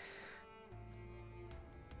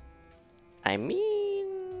 I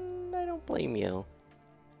mean, I don't blame you.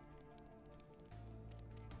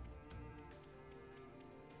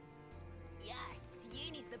 Yes,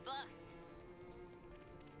 Uni's the boss.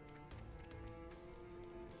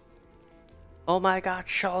 Oh my god,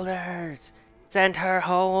 shoulders! Send her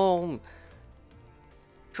home!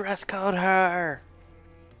 Dress code her!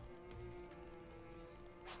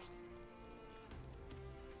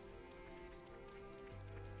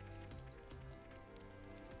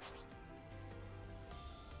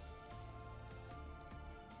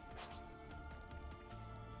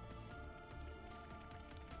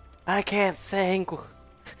 I can't think.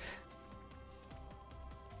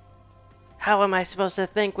 How am I supposed to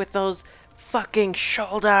think with those fucking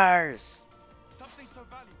shoulders? Something so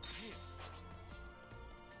valuable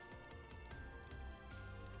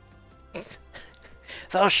here.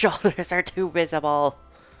 Those shoulders are too visible.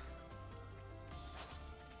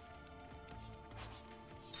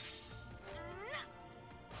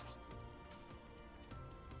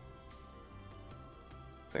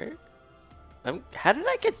 Where? How did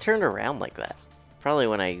I get turned around like that? Probably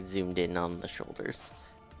when I zoomed in on the shoulders.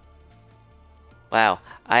 Wow,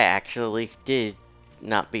 I actually did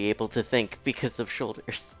not be able to think because of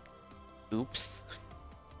shoulders. Oops.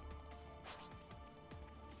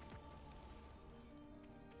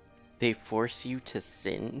 They force you to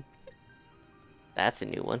sin? That's a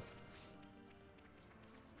new one.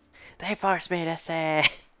 They force me to sin!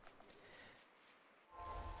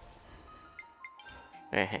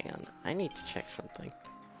 Alright, hang on. I need to check something.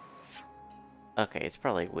 Okay, it's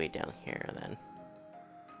probably way down here then.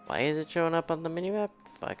 Why is it showing up on the minimap?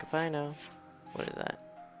 Fuck if I know. What is that?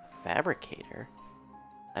 Fabricator?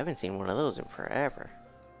 I haven't seen one of those in forever.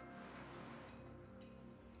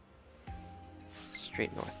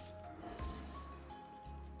 Straight north.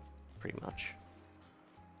 Pretty much.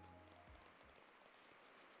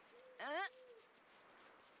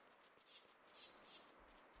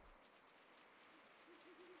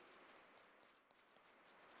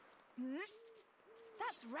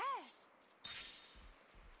 That's rare.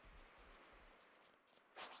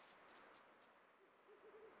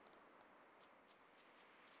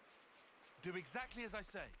 Do exactly as I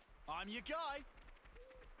say. I'm your guy.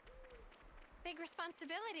 Big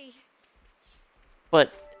responsibility.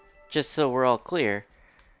 But, just so we're all clear,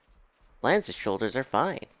 Lance's shoulders are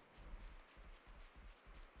fine.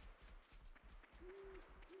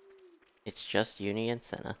 It's just Uni and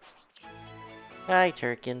Senna. Hi,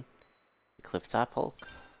 Turkin. Clifftop Hulk.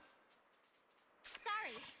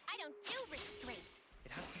 Sorry, I don't do restraint.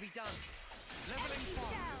 It has to be done.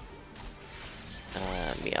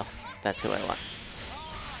 Meow. That's who I want.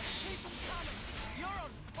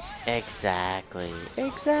 Exactly.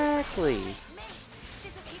 Exactly.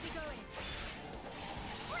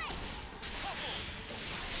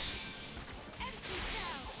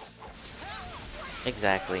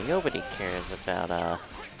 Exactly. Nobody cares about,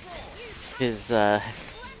 his,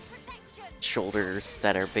 shoulders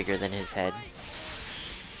that are bigger than his head.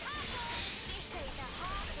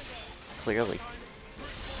 Clearly.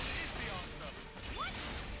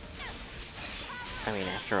 I mean,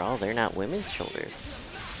 after all, they're not women's shoulders.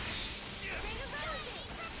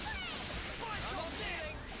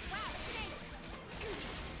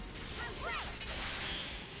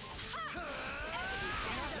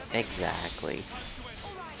 Exactly.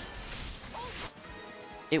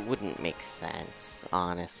 It wouldn't make sense,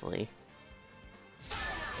 honestly.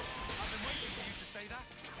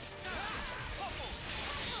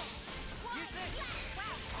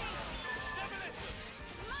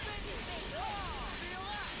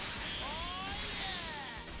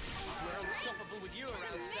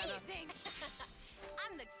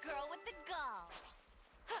 I'm the girl with the gall.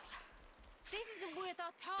 This isn't worth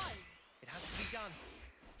our time. It has to be done.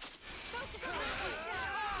 Focus on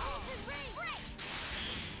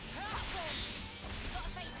Gotta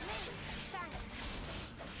face me. Thanks.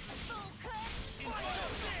 Full cut.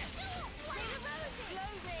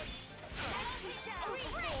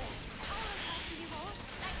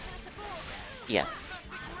 Yes.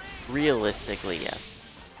 Realistically, yes.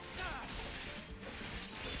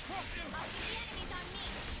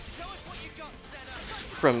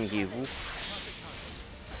 From you.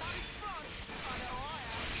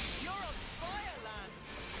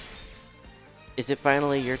 Is it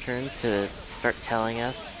finally your turn to start telling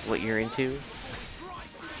us what you're into?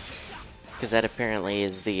 Because that apparently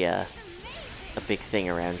is the, a big thing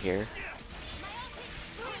around here.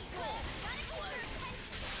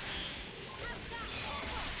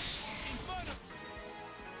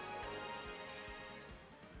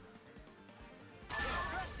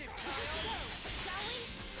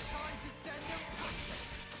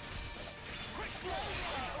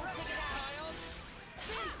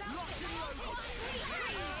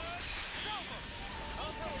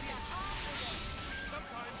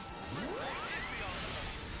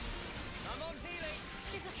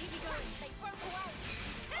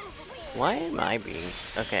 Why am I being...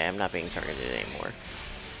 Okay, I'm not being targeted anymore.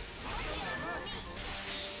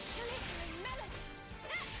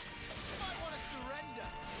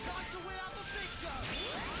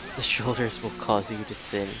 The shoulders will cause you to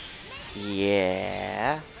sin.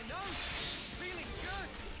 Yeah.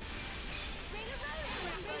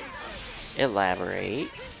 Elaborate.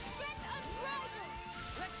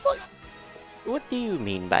 What do you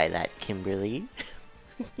mean by that, Kimberly?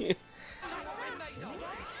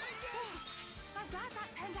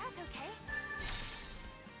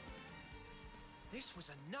 This was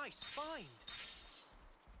a nice find.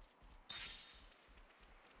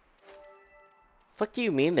 Fuck do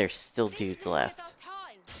you mean there's still dudes left?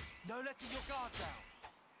 No letting your guard down.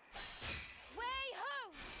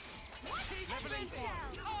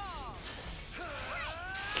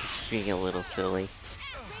 You're just being a little silly.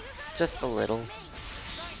 Just a little.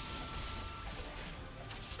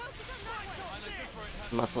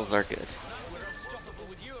 Muscles are good.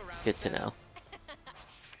 Good to know.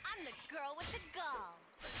 I'm the girl with the gall.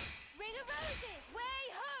 Ring of roses,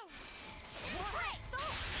 way home.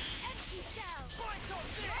 Stop. Empty shell.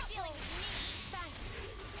 You're dealing with me. Thanks.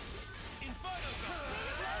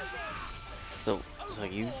 So, So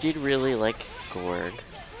you did really like Gorg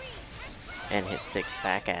and his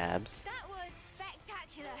six-pack abs. That was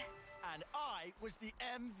spectacular. And I was the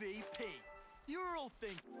MVP. You were all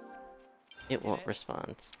thinking. It won't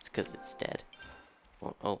respond. It's because it's dead.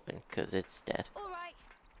 Won't open because it's dead. All right.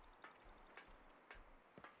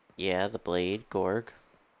 Yeah, the blade, Gorg.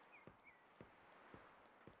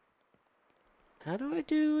 How do I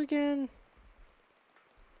do again?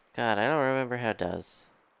 God, I don't remember how it does.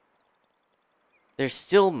 There's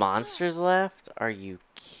still monsters left? Are you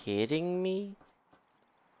kidding me?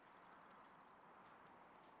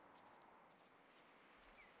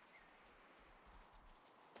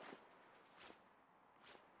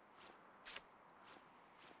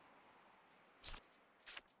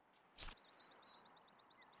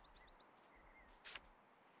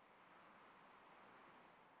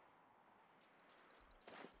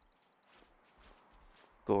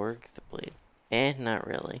 Gorg the blade. Not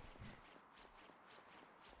really.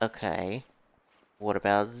 Okay. What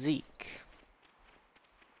about Zeke?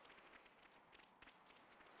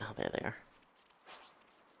 Oh, there they are.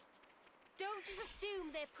 Don't just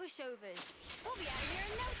assume they're pushovers. We'll be out of here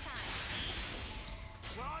in no time.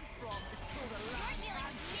 Where I'm from, it's called a You're dealing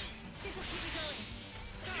with me. This will keep you going.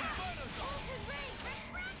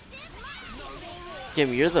 Kim,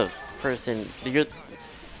 you're the person. You're.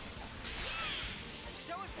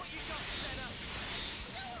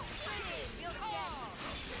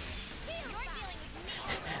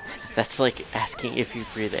 That's like asking if you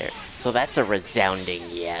breathe air. So that's a resounding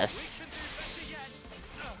yes.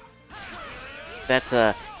 That's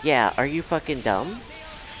a yeah. Are you fucking dumb?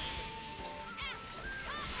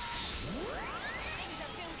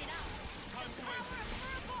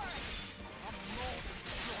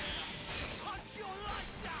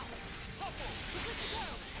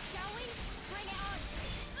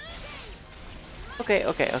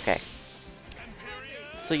 Okay.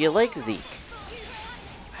 So you like Zeke.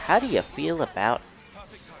 How do you feel about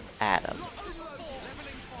Adam?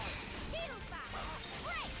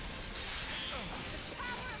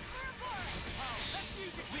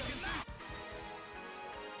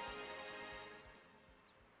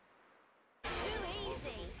 Too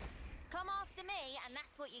easy. Come after me, and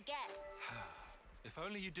that's what you get. If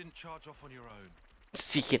only you didn't charge off on your own.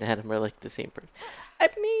 Zeke and Adam are like the same person. I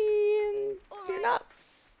mean, you're not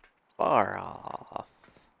far off.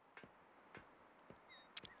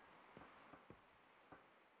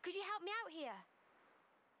 Could you help me out here?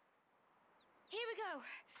 Here we go.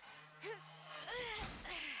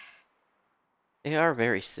 They are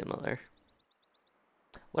very similar.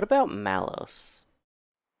 What about Malos?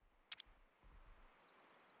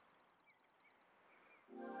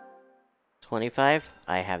 $25?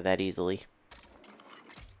 I have that easily.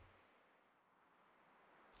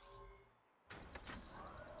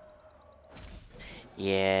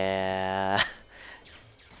 Yeah.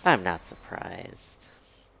 I'm not surprised.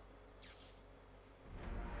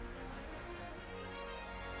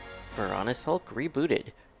 Honest Hulk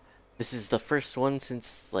rebooted. This is the first one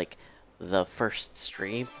since, like, the first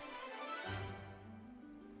stream.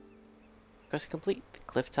 Quest complete. The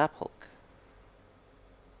Clifftop Hulk.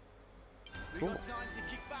 Cool. We got time to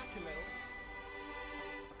kick back a little.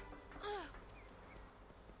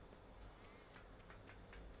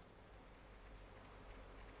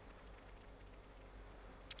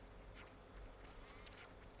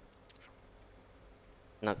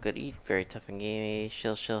 Not good eat, very tough in game.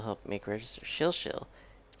 Shill help make register. Shill.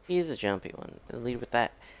 He's a jumpy one. Lead with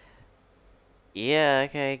that. Yeah,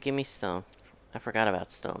 okay, give me stone. I forgot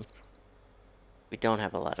about stone. We don't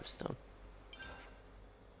have a lot of stone.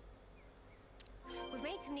 We've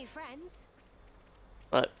made some new friends.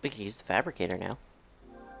 But we can use the fabricator now.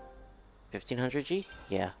 1500 G?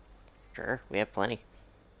 Yeah. Sure, we have plenty.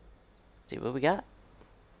 See what we got.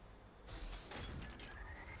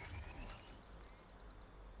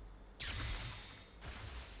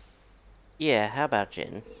 Yeah, how about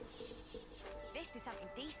Jin? This is something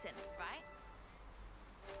decent, right?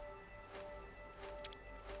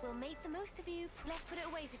 We'll make the most of you. Let's put it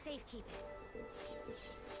away for safekeeping.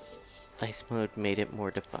 Ice mode made it more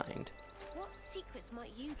defined. What secrets might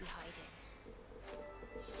you be hiding?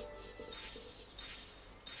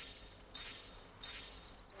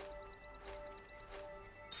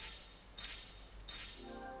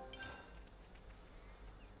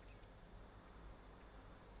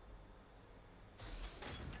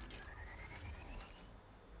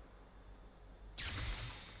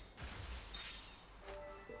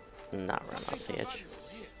 Not run off the edge.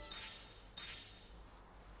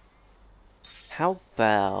 How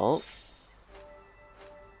about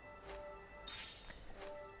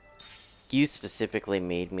you specifically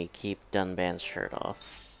made me keep Dunban's shirt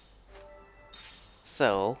off.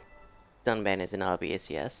 So, Dunban is an obvious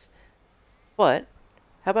yes. But,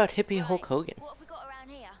 how about hippie Hulk Hogan? What have we got around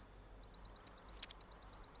here?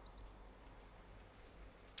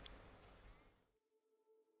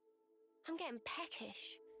 I'm getting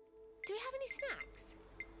peckish. Do we have any snacks?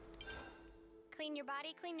 Clean your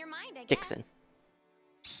body, clean your mind, I guess. Dixon.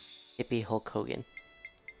 Hippie Hulk Hogan.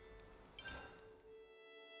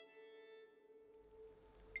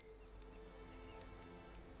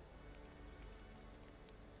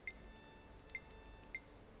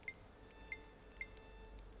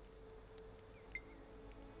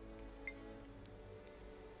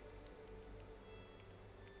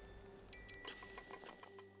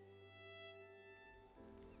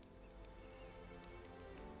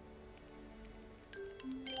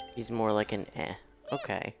 He's more like an eh.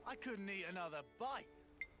 Okay. I couldn't eat another bite.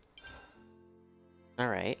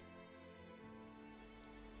 Alright.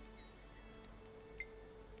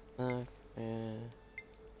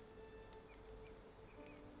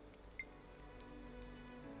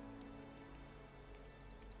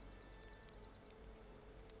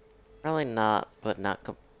 Probably not, but not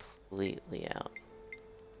completely out.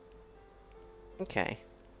 Okay.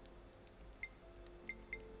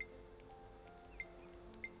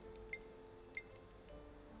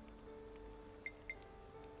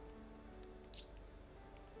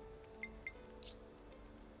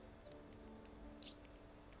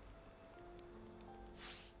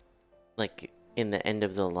 Like, in the end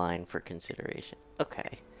of the line for consideration.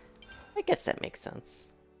 Okay. I guess that makes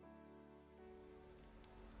sense.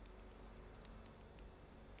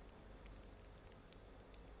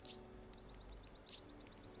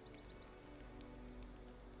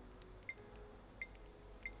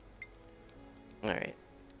 Alright.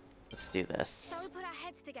 Let's do this. Shall we put our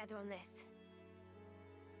heads together on this?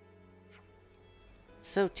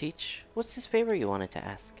 So, Teach, what's this favor you wanted to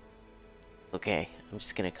ask? Okay, I'm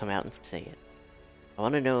just gonna come out and say it. I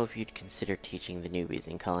want to know if you'd consider teaching the newbies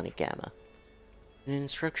in Colony Gamma. In an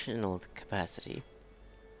instructional capacity,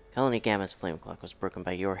 Colony Gamma's flame clock was broken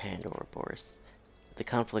by your hand, Ouroboros. But the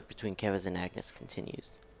conflict between Kevas and Agnes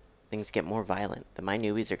continues. Things get more violent, then my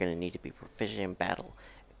newbies are gonna need to be proficient in battle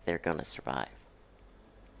if they're gonna survive.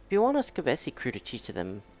 If you want us Kavesi crew to teach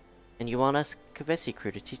them, and you want us Kavesi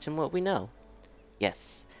crew to teach them what we know.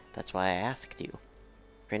 Yes, that's why I asked you.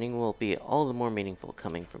 Training will be all the more meaningful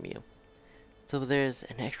coming from you. So there's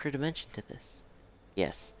an extra dimension to this.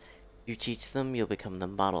 Yes, if you teach them, you'll become the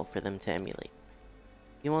model for them to emulate.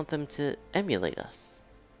 You want them to emulate us.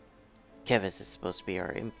 Kevas is supposed to be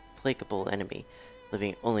our implacable enemy,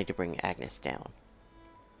 living only to bring Agnes down.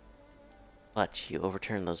 But you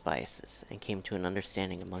overturned those biases and came to an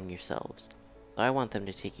understanding among yourselves. So I want them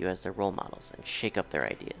to take you as their role models and shake up their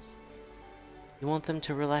ideas. You want them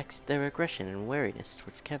to relax their aggression and wariness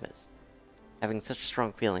towards Kevas. Having such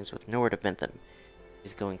strong feelings with nowhere to vent them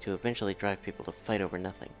is going to eventually drive people to fight over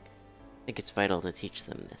nothing. I think it's vital to teach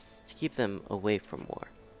them this, to keep them away from war.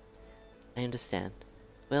 I understand.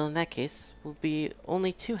 Well, in that case, we'll be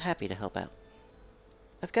only too happy to help out.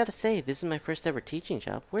 I've got to say, this is my first ever teaching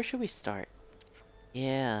job. Where should we start?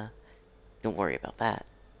 Yeah, don't worry about that.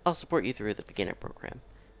 I'll support you through the beginner program.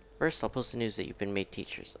 First, I'll post the news that you've been made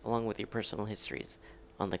teachers, along with your personal histories,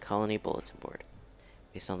 on the colony bulletin board.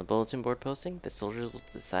 Based on the bulletin board posting, the soldiers will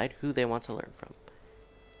decide who they want to learn from.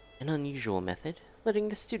 An unusual method, letting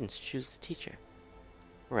the students choose the teacher.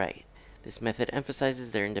 Right, this method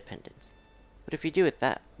emphasizes their independence. But if you do it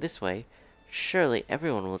this way, surely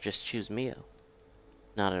everyone will just choose Mio.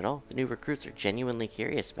 Not at all. The new recruits are genuinely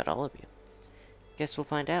curious about all of you. Guess we'll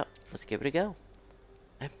find out. Let's give it a go.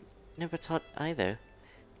 I've never taught either,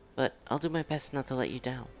 but I'll do my best not to let you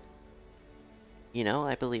down. You know,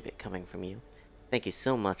 I believe it coming from you. Thank you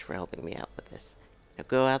so much for helping me out with this. Now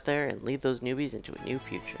go out there and lead those newbies into a new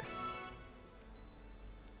future.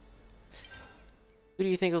 Who do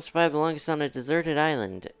you think will survive the longest on a deserted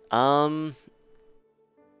island? Out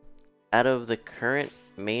of the current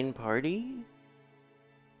main party?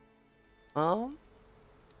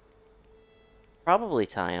 Probably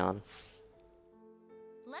Tyon.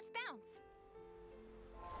 Let's bounce.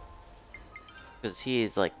 Because he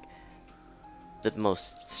is, like, the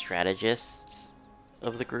most strategist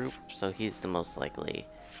of the group, so he's the most likely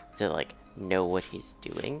to, like, know what he's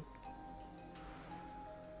doing.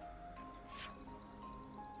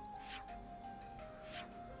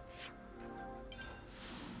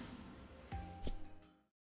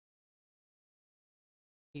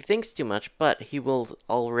 He thinks too much, but he will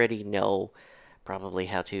already know probably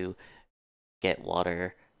how to get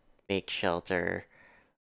water, make shelter,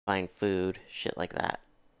 find food, shit like that.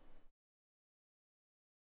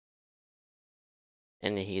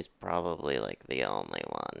 And he's probably, like, the only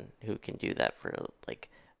one who can do that for, like,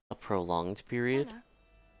 a prolonged period. Senna?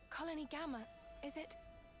 Colony Gamma, is it?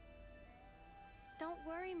 Don't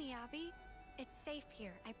worry me, Abby. It's safe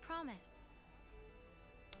here, I promise.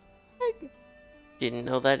 I didn't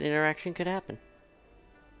know that interaction could happen.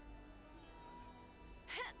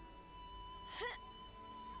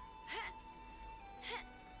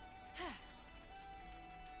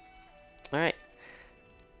 Alright.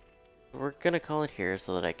 We're gonna call it here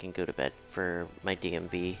so that I can go to bed for my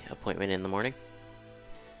DMV appointment in the morning.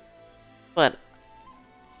 But,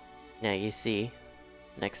 now you see,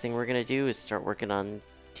 next thing we're gonna do is start working on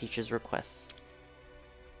teacher's requests.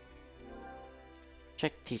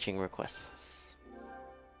 Check teaching requests.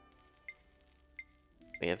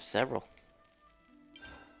 We have several.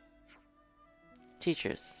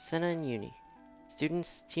 Teachers, Senna and Uni.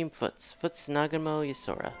 Students, Team Foots, Foots Nagamo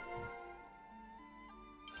Yasora.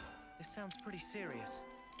 This sounds pretty serious.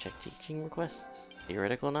 Check teaching requests.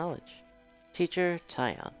 Theoretical knowledge. Teacher,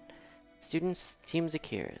 Tyon. Students, Team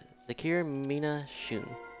Zakir. Zakir, Mina, Shun.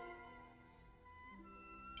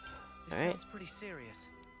 This Alright. sounds pretty serious.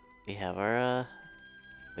 We have our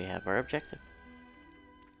objective.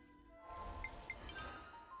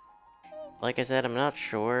 Like I said, I'm not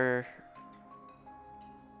sure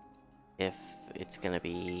if it's gonna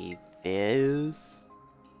be this.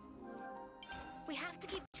 We have to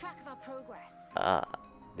keep track of our progress.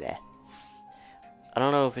 Bleh. I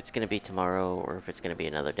don't know if it's gonna be tomorrow or if it's gonna be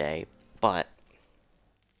another day, but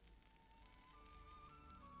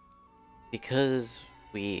because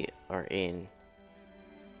we are in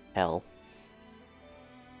hell,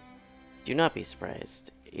 do not be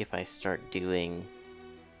surprised if I start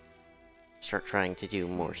trying to do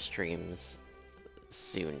more streams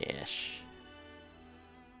soon-ish.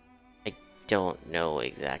 I don't know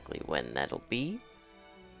exactly when that'll be,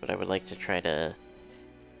 but I would like to try to...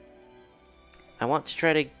 I want to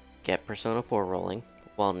try to get Persona 4 rolling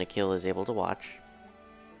while Nikhil is able to watch.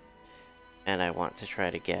 And I want to try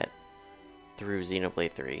to get through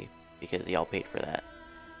Xenoblade 3, because y'all paid for that.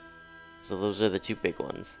 So those are the two big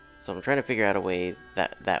ones. So I'm trying to figure out a way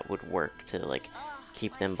that would work to, like,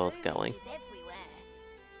 keep them both going.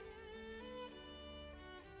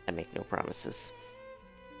 I make no promises.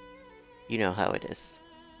 You know how it is.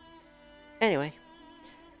 Anyway,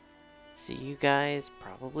 see you guys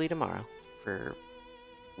probably tomorrow for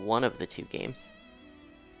one of the two games.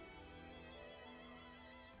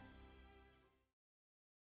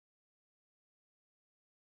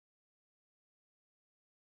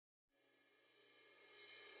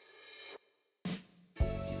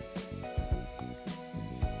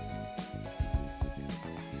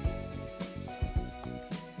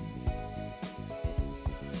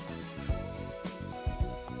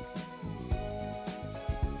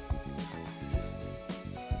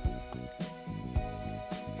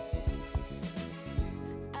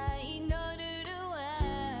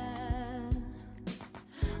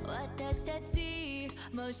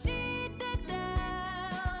 Mo 知ってた